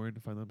grown corn,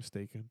 if I'm not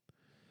mistaken.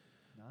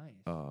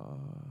 Nice.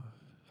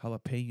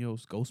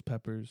 Jalapenos, ghost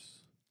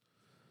peppers,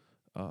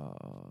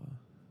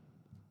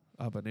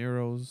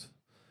 habaneros,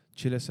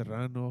 chile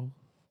serrano.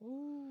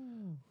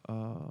 Ooh.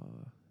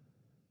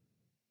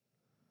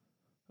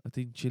 I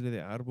think chile de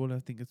árbol. I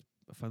think it's,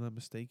 if I'm not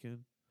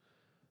mistaken.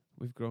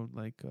 We've grown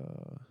like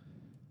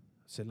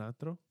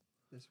cilantro.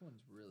 This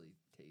one's really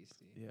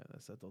tasty. Yeah,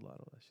 that's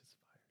adolado. That shit's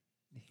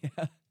fire.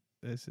 Yeah.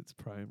 That shit's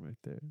prime right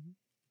there.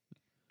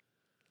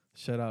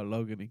 Shout out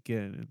Logan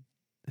again.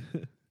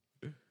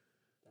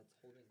 That's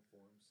holding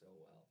form so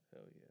well.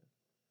 Hell yeah.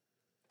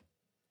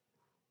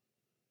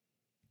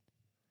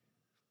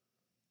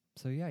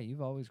 So yeah,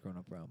 you've always grown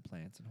up around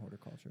plants and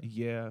horticulture.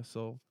 Yeah,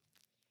 so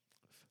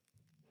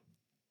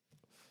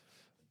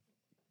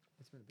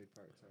It's been a big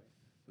part,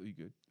 sorry. you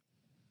good.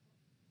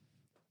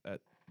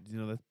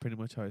 That's pretty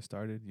much how I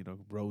started.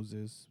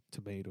 Roses,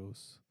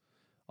 tomatoes,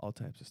 all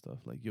types of stuff.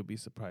 Like you'll be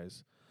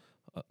surprised,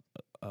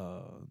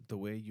 the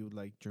way you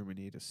like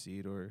germinate a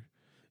seed or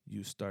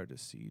you start a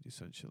seed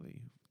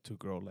essentially to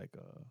grow like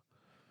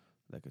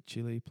a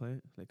chili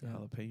plant, like a Yeah.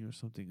 jalapeno or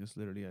something. Is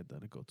literally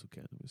identical to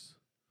cannabis.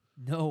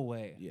 No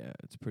way. Yeah,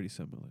 it's pretty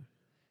similar.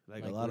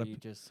 Like a Like lot where of you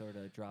just sort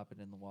of drop it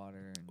in the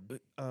water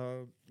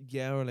and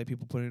yeah, or like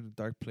people put it in a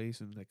dark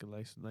place and like a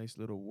nice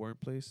little warm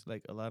place.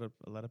 Like a lot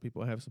of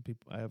people. I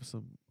have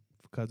some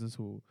cousins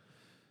who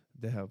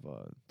they have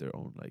their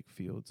own like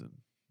fields and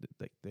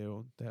they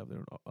have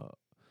their own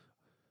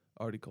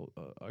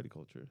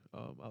horticulture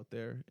out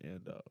there,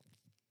 and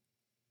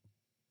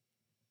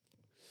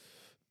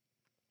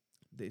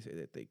they say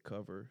that they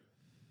cover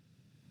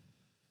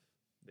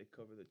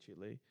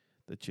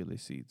the chili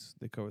seeds.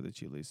 They cover the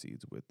chili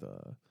seeds with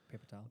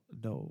paper towel.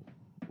 no,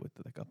 with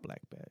like a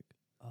black bag.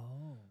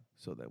 Oh.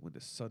 So that when the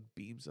sun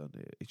beams on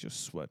it, it's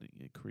just sweating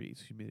and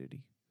creates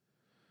humidity.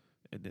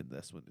 And then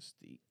that's when the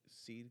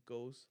seed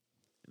goes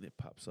and it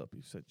pops up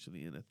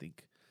essentially. And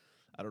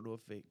I don't know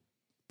if it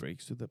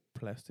breaks through the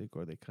plastic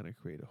or they kind of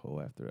create a hole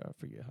after. I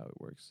forget how it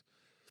works.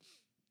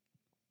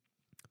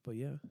 But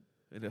yeah,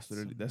 and that's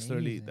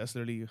amazing.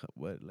 literally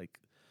what like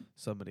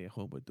somebody at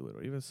home would do it,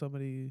 or even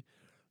somebody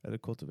at a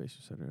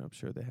cultivation center. I'm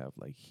sure they have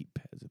like heat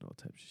pads and all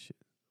types of shit.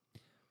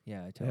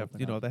 Yeah, They have,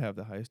 they have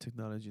the highest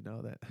technology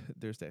now that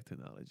there's that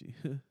technology.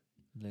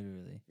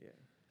 literally.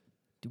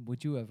 Yeah.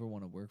 Would you ever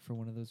want to work for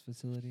one of those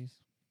facilities?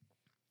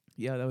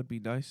 Yeah, that would be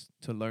nice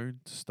to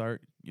learn, to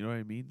start, you know what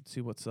I mean? See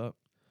what's up.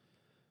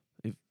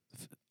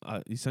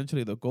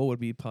 essentially the goal would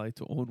be probably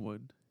to own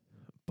one,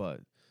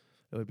 but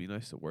it would be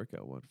nice to work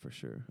at one for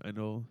sure. I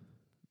know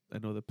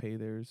the pay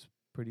there is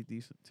pretty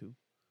decent too.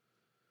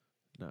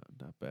 Not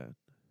bad.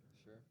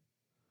 Sure.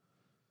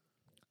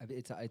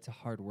 It's a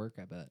hard work,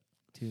 I bet,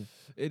 too.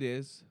 It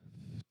is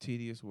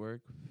tedious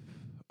work.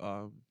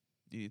 Um,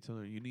 you need to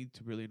learn. You need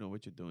to really know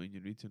what you're doing.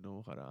 You need to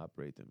know how to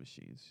operate the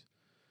machines.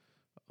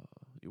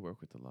 You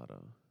work with a lot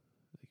of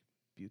like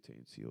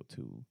butane,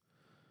 CO2,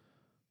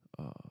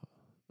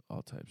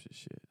 all types of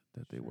shit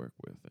that they Sure. work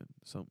with, and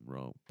something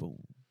wrong,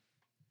 boom.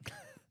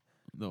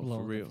 No, for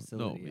Blowing the real. No,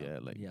 facility yeah,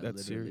 up. like Yeah,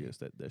 that's literally. serious.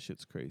 That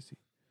shit's crazy.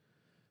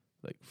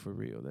 Like for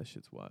real, that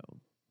shit's wild.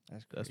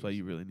 That's crazy. That's why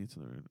you really need to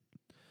learn.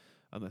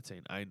 I'm not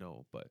saying I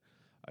know, but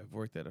I've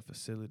worked at a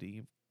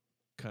facility,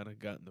 kind of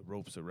gotten the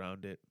ropes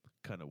around it,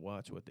 kind of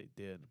watch what they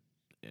did,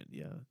 and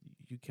yeah,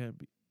 you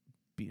can't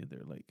be in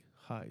there like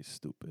high,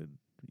 stupid.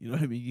 You know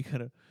what I mean? You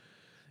gotta,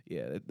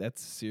 yeah,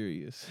 that's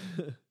serious.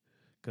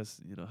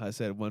 'Cause you know, I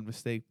said one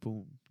mistake,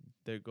 boom,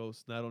 there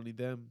goes not only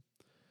them,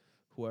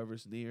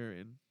 whoever's near,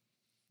 and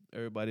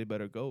everybody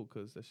better go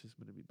 'cause that's just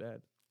gonna be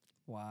bad.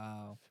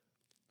 Wow.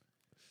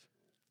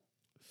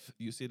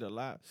 You see it a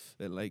lot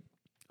at like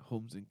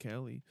homes in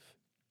Cali.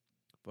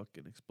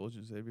 Fucking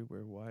explosions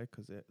everywhere. Why?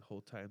 'Cause that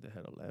whole time they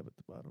had a lab at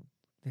the bottom.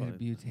 They had a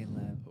Fine. butane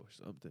lab. Or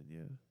something,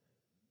 yeah.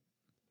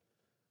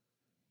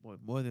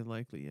 More than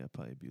likely, yeah,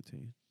 probably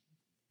butane.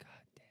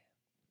 God damn.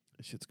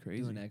 That shit's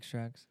crazy. Doing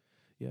extracts.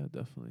 Yeah,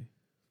 definitely.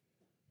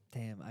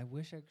 Damn, I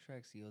wish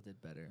extracts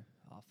yielded better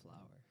off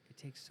flower. It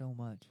takes so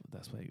much.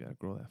 That's why you gotta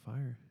grow that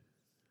fire.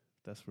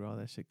 That's where all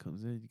that shit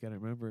comes in. You gotta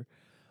remember,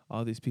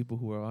 all these people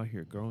who are out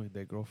here growing,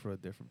 they grow for a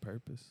different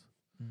purpose.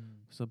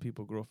 Some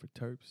people grow for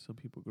terps. Some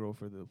people grow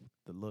for the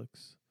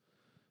looks.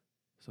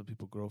 Some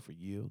people grow for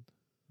yield.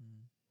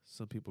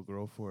 Some people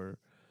grow for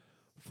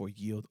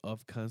yield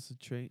of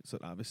concentrate. So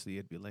obviously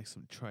it'd be like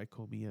some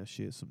trichomy ass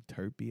shit, some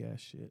terpy ass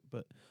shit.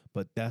 But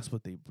that's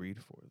what they breed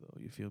for though.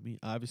 You feel me?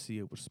 Obviously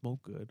it would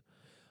smoke good,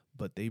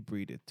 but they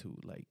breed it to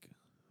like,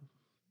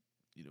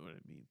 you know what I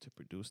mean, to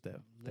produce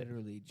that.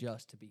 Literally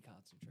just to be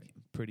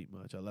concentrated. Pretty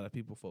much. A lot of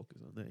people focus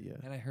on that, yeah.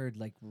 And I heard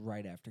like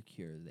right after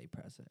cure they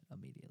press it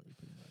immediately,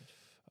 pretty much.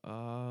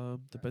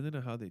 Depending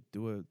on how they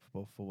do it,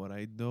 but for what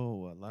I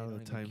know, a lot They of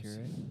the don't even times, cure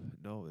it?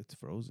 no, it's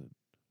frozen.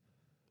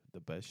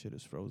 The best shit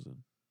is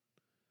frozen.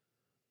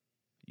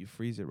 You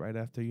freeze it right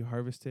after you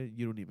harvest it.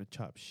 You don't even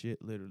chop shit.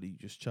 Literally, you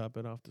just chop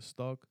it off the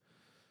stalk.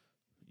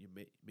 You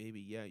maybe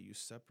you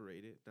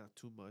separate it, not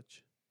too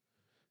much.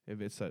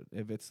 If it's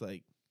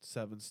like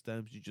 7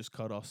 stems, you just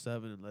cut off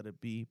 7 and let it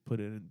be.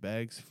 Put it in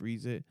bags,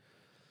 freeze it.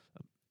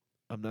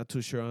 I'm not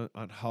too sure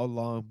on how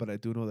long, but I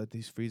do know that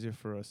these freeze it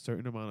for a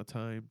certain amount of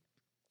time.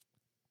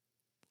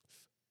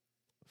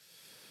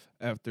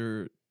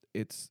 After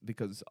it's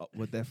because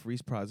what that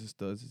freeze process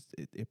does is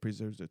it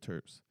preserves the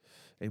terps,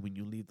 and when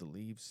you leave the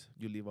leaves,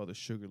 you leave all the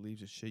sugar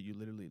leaves and shit. You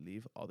literally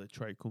leave all the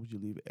trichomes. You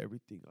leave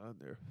everything on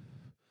there.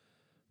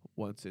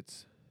 Once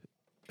it's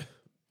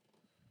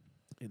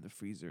in the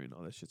freezer and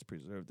all that shit's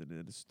preserved, and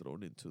then it's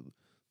thrown into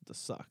the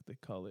sock, they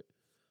call it.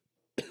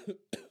 And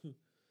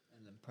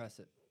then press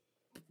it.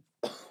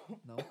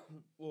 No?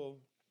 Well,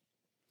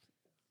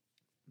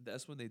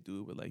 that's when they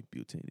do it with like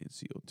butane and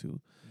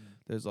CO2.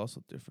 There's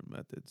also different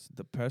methods.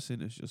 The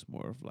pressing is just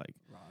more of like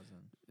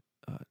Rosin.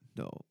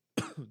 no,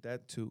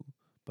 that too,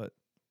 but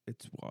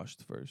it's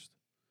washed first.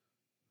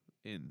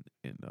 If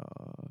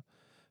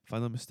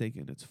I'm not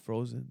mistaken, it's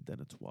frozen, then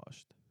it's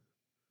washed.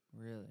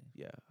 Really?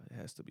 Yeah, it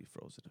has to be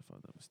frozen if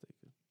I'm not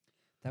mistaken.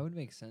 That would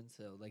make sense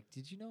though. Like,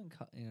 did you know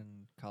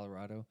in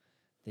Colorado,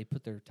 they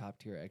put their top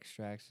tier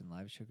extracts and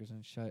live sugars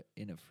and shit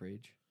in a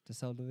fridge to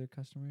sell to their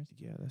customers?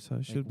 Yeah, that's how it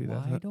Like, should be.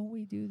 why don't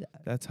we do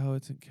that? That's how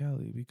it's in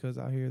Cali, because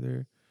out here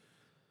they're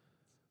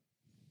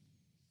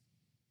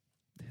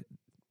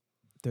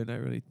not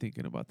really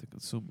thinking about the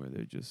consumer.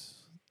 They're just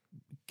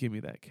give me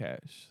that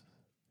cash.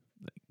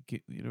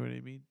 Like, you know what I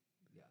mean?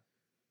 Yeah.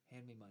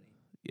 Hand me money.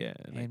 Yeah.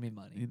 Hand me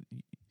money.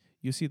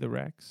 You see the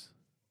racks?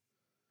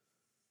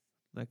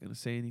 Not gonna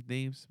say any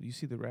names, but you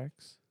see the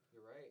racks?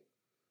 You're right.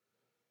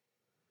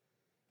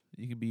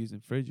 You can be using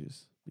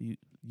fridges. But you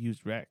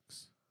use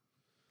racks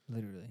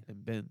Literally.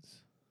 and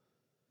bins.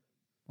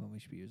 When we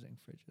should be using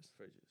fridges.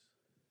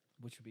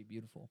 Which would be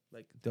beautiful.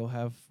 Like they'll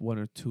have 1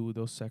 or 2,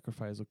 they'll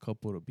sacrifice a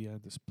couple to be on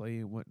display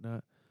and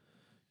whatnot.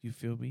 You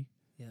feel me?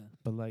 Yeah.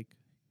 But like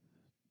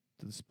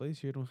the displays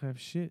here don't have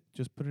shit.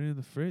 Just put it in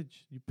the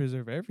fridge. You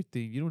preserve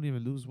everything. You don't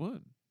even lose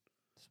one.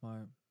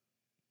 Smart.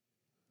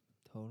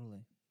 Totally.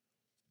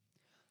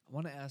 I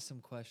want to ask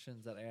some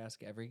questions that I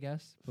ask every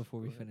guest before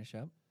we finish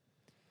up.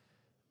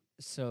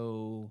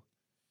 So,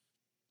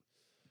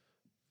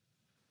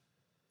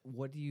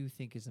 what do you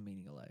think is the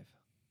meaning of life?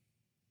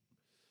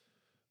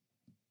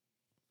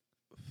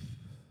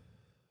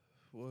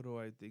 What do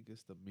I think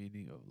is the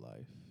meaning of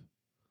life?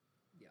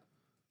 Yeah.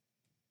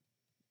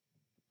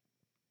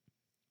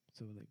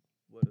 So like,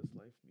 what does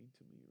life mean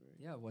to me, right?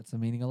 Yeah, what's the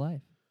meaning of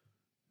life?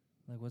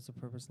 Like, what's the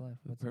purpose of life?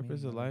 The What's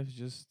purpose meaning of life is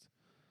just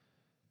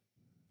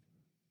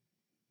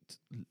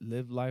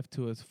live life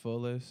to its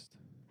fullest.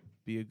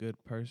 be a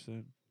good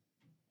person,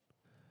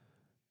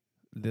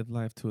 live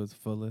life to its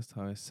fullest.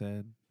 How I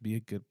said, be a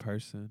good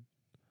person.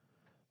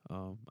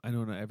 I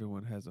know not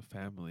everyone has a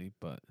family,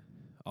 but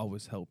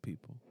always help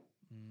people.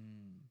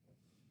 Mm.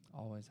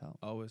 Always help.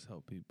 Always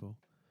help people.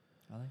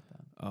 I like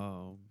that.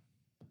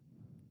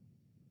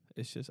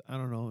 It's just I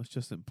don't know. It's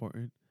just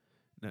important.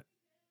 Not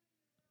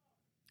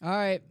All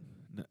right.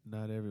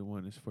 not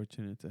everyone is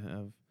fortunate to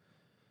have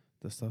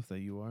the stuff that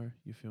you are.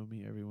 You feel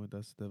me? Everyone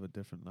does live a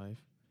different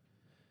life.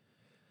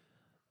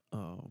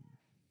 Um,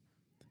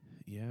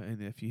 yeah,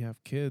 and if you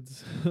have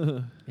kids,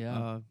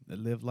 Yeah.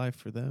 live life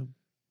for them.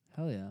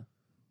 Hell yeah.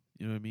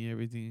 You know what I mean?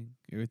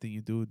 Everything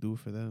you do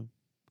for them.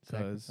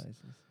 'Cause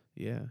Sacrifices.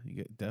 yeah,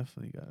 you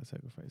definitely gotta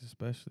sacrifice,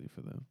 especially for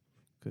them, I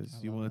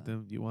because you love want that.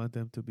 them. You want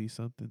them to be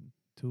something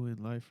too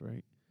in life,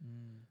 right?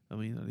 Mm. I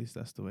mean, at least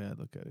that's the way I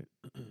look at it.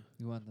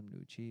 You want them to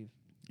achieve.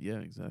 Yeah,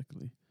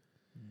 exactly.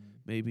 Mm.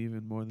 Maybe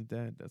even more than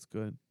that. That's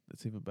good.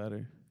 That's even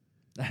better.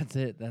 That's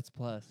it. That's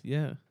plus.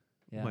 Yeah.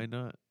 Yeah. Why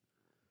not?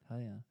 Hell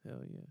yeah.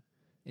 Hell yeah.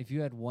 If you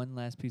had one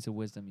last piece of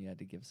wisdom you had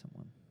to give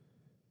someone,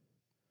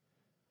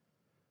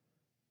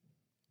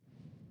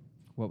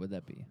 what would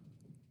that be?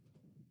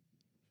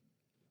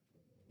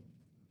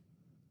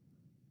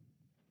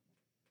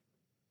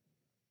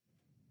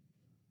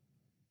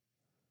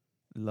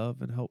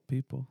 Love and help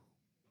people.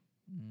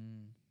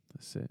 Mm.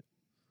 That's it.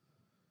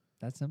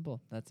 That's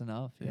simple. That's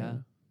enough. Yeah.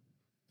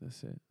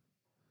 That's it.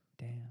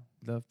 Damn.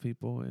 Love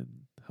people and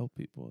help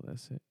people.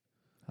 That's it.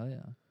 Hell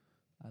yeah.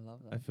 I love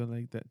that. I feel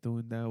like that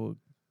doing that will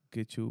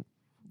get you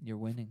You're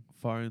winning.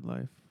 far in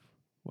life.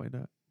 Why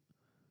not?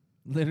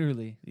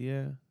 Literally.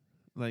 Yeah.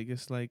 Like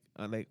it's like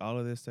all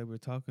of this that we're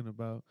talking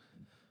about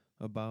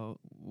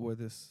where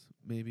this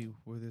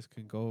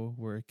can go,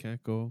 where it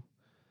can't go.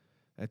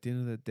 At the end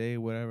of the day,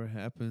 whatever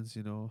happens,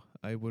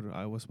 I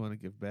always want to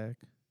give back.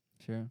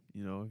 Sure.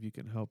 If you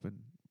can help in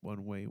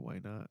one way, why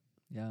not?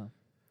 Yeah.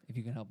 If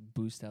you can help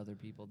boost other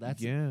people.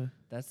 That's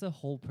the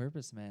whole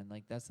purpose, man.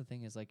 Like that's the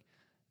thing is like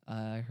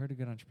I heard a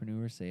good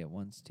entrepreneur say it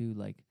once too,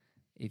 like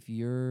if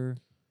you're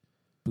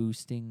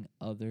boosting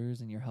others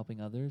and you're helping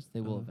others,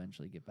 they will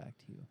eventually get back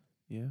to you.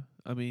 Yeah.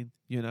 I mean,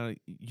 you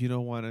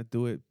don't want to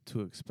do it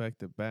to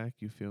expect it back,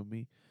 you feel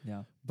me?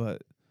 Yeah.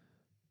 But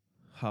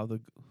how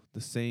the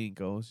saying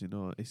goes,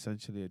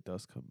 essentially it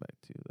does come back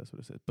to you. That's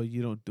what it says. But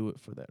you don't do it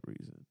for that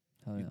reason.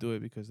 Hell You yeah. do it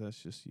because that's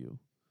just you.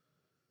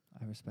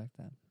 I respect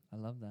that. I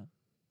love that.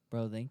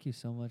 Bro, thank you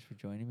so much for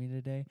joining me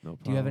today. No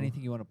problem. Do you have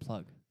anything you want to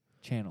plug?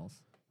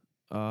 Channels.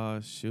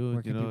 Shoot,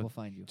 Where can people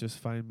find you? just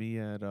find me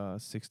at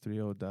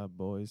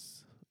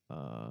 630.boys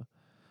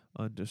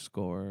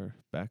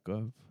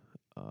 _backup.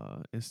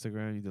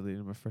 Instagram, you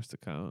deleted my first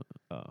account.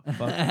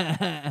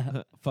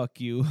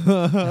 Fuck you.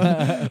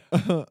 But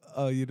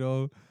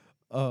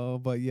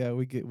yeah,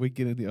 we're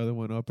getting the other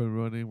one up and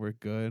running. We're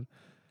good.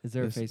 Is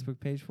there a Facebook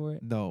page for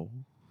it? No.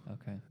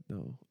 Okay.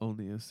 No,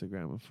 only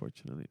Instagram,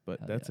 unfortunately. But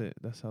Hell that's yeah. it.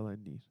 That's all I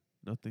need.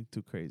 Nothing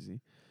too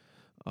crazy.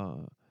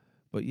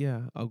 But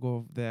yeah, I'll go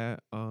over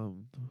that.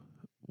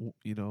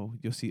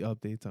 You'll see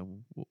updates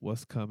on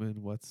what's coming.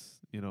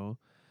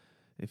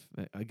 If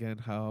again,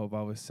 how I've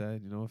always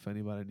said, if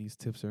anybody needs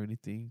tips or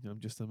anything, I'm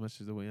just as much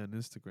as the way on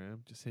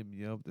Instagram. Just hit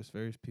me up. There's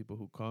various people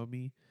who call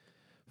me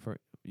for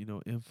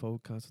info,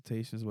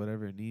 consultations,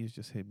 whatever it needs.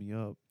 Just hit me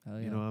up. Hell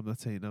yeah. I'm not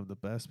saying I'm the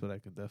best, but I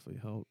can definitely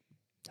help.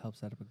 Help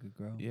set up a good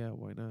grow. Yeah,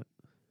 why not?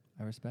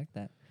 I respect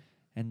that.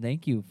 And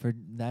thank you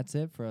that's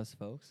it for us,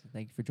 folks.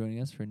 Thank you for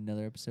joining us for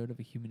another episode of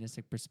A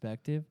Humanistic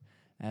Perspective.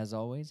 As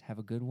always, have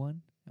a good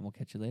one, and we'll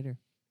catch you later.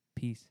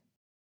 Peace.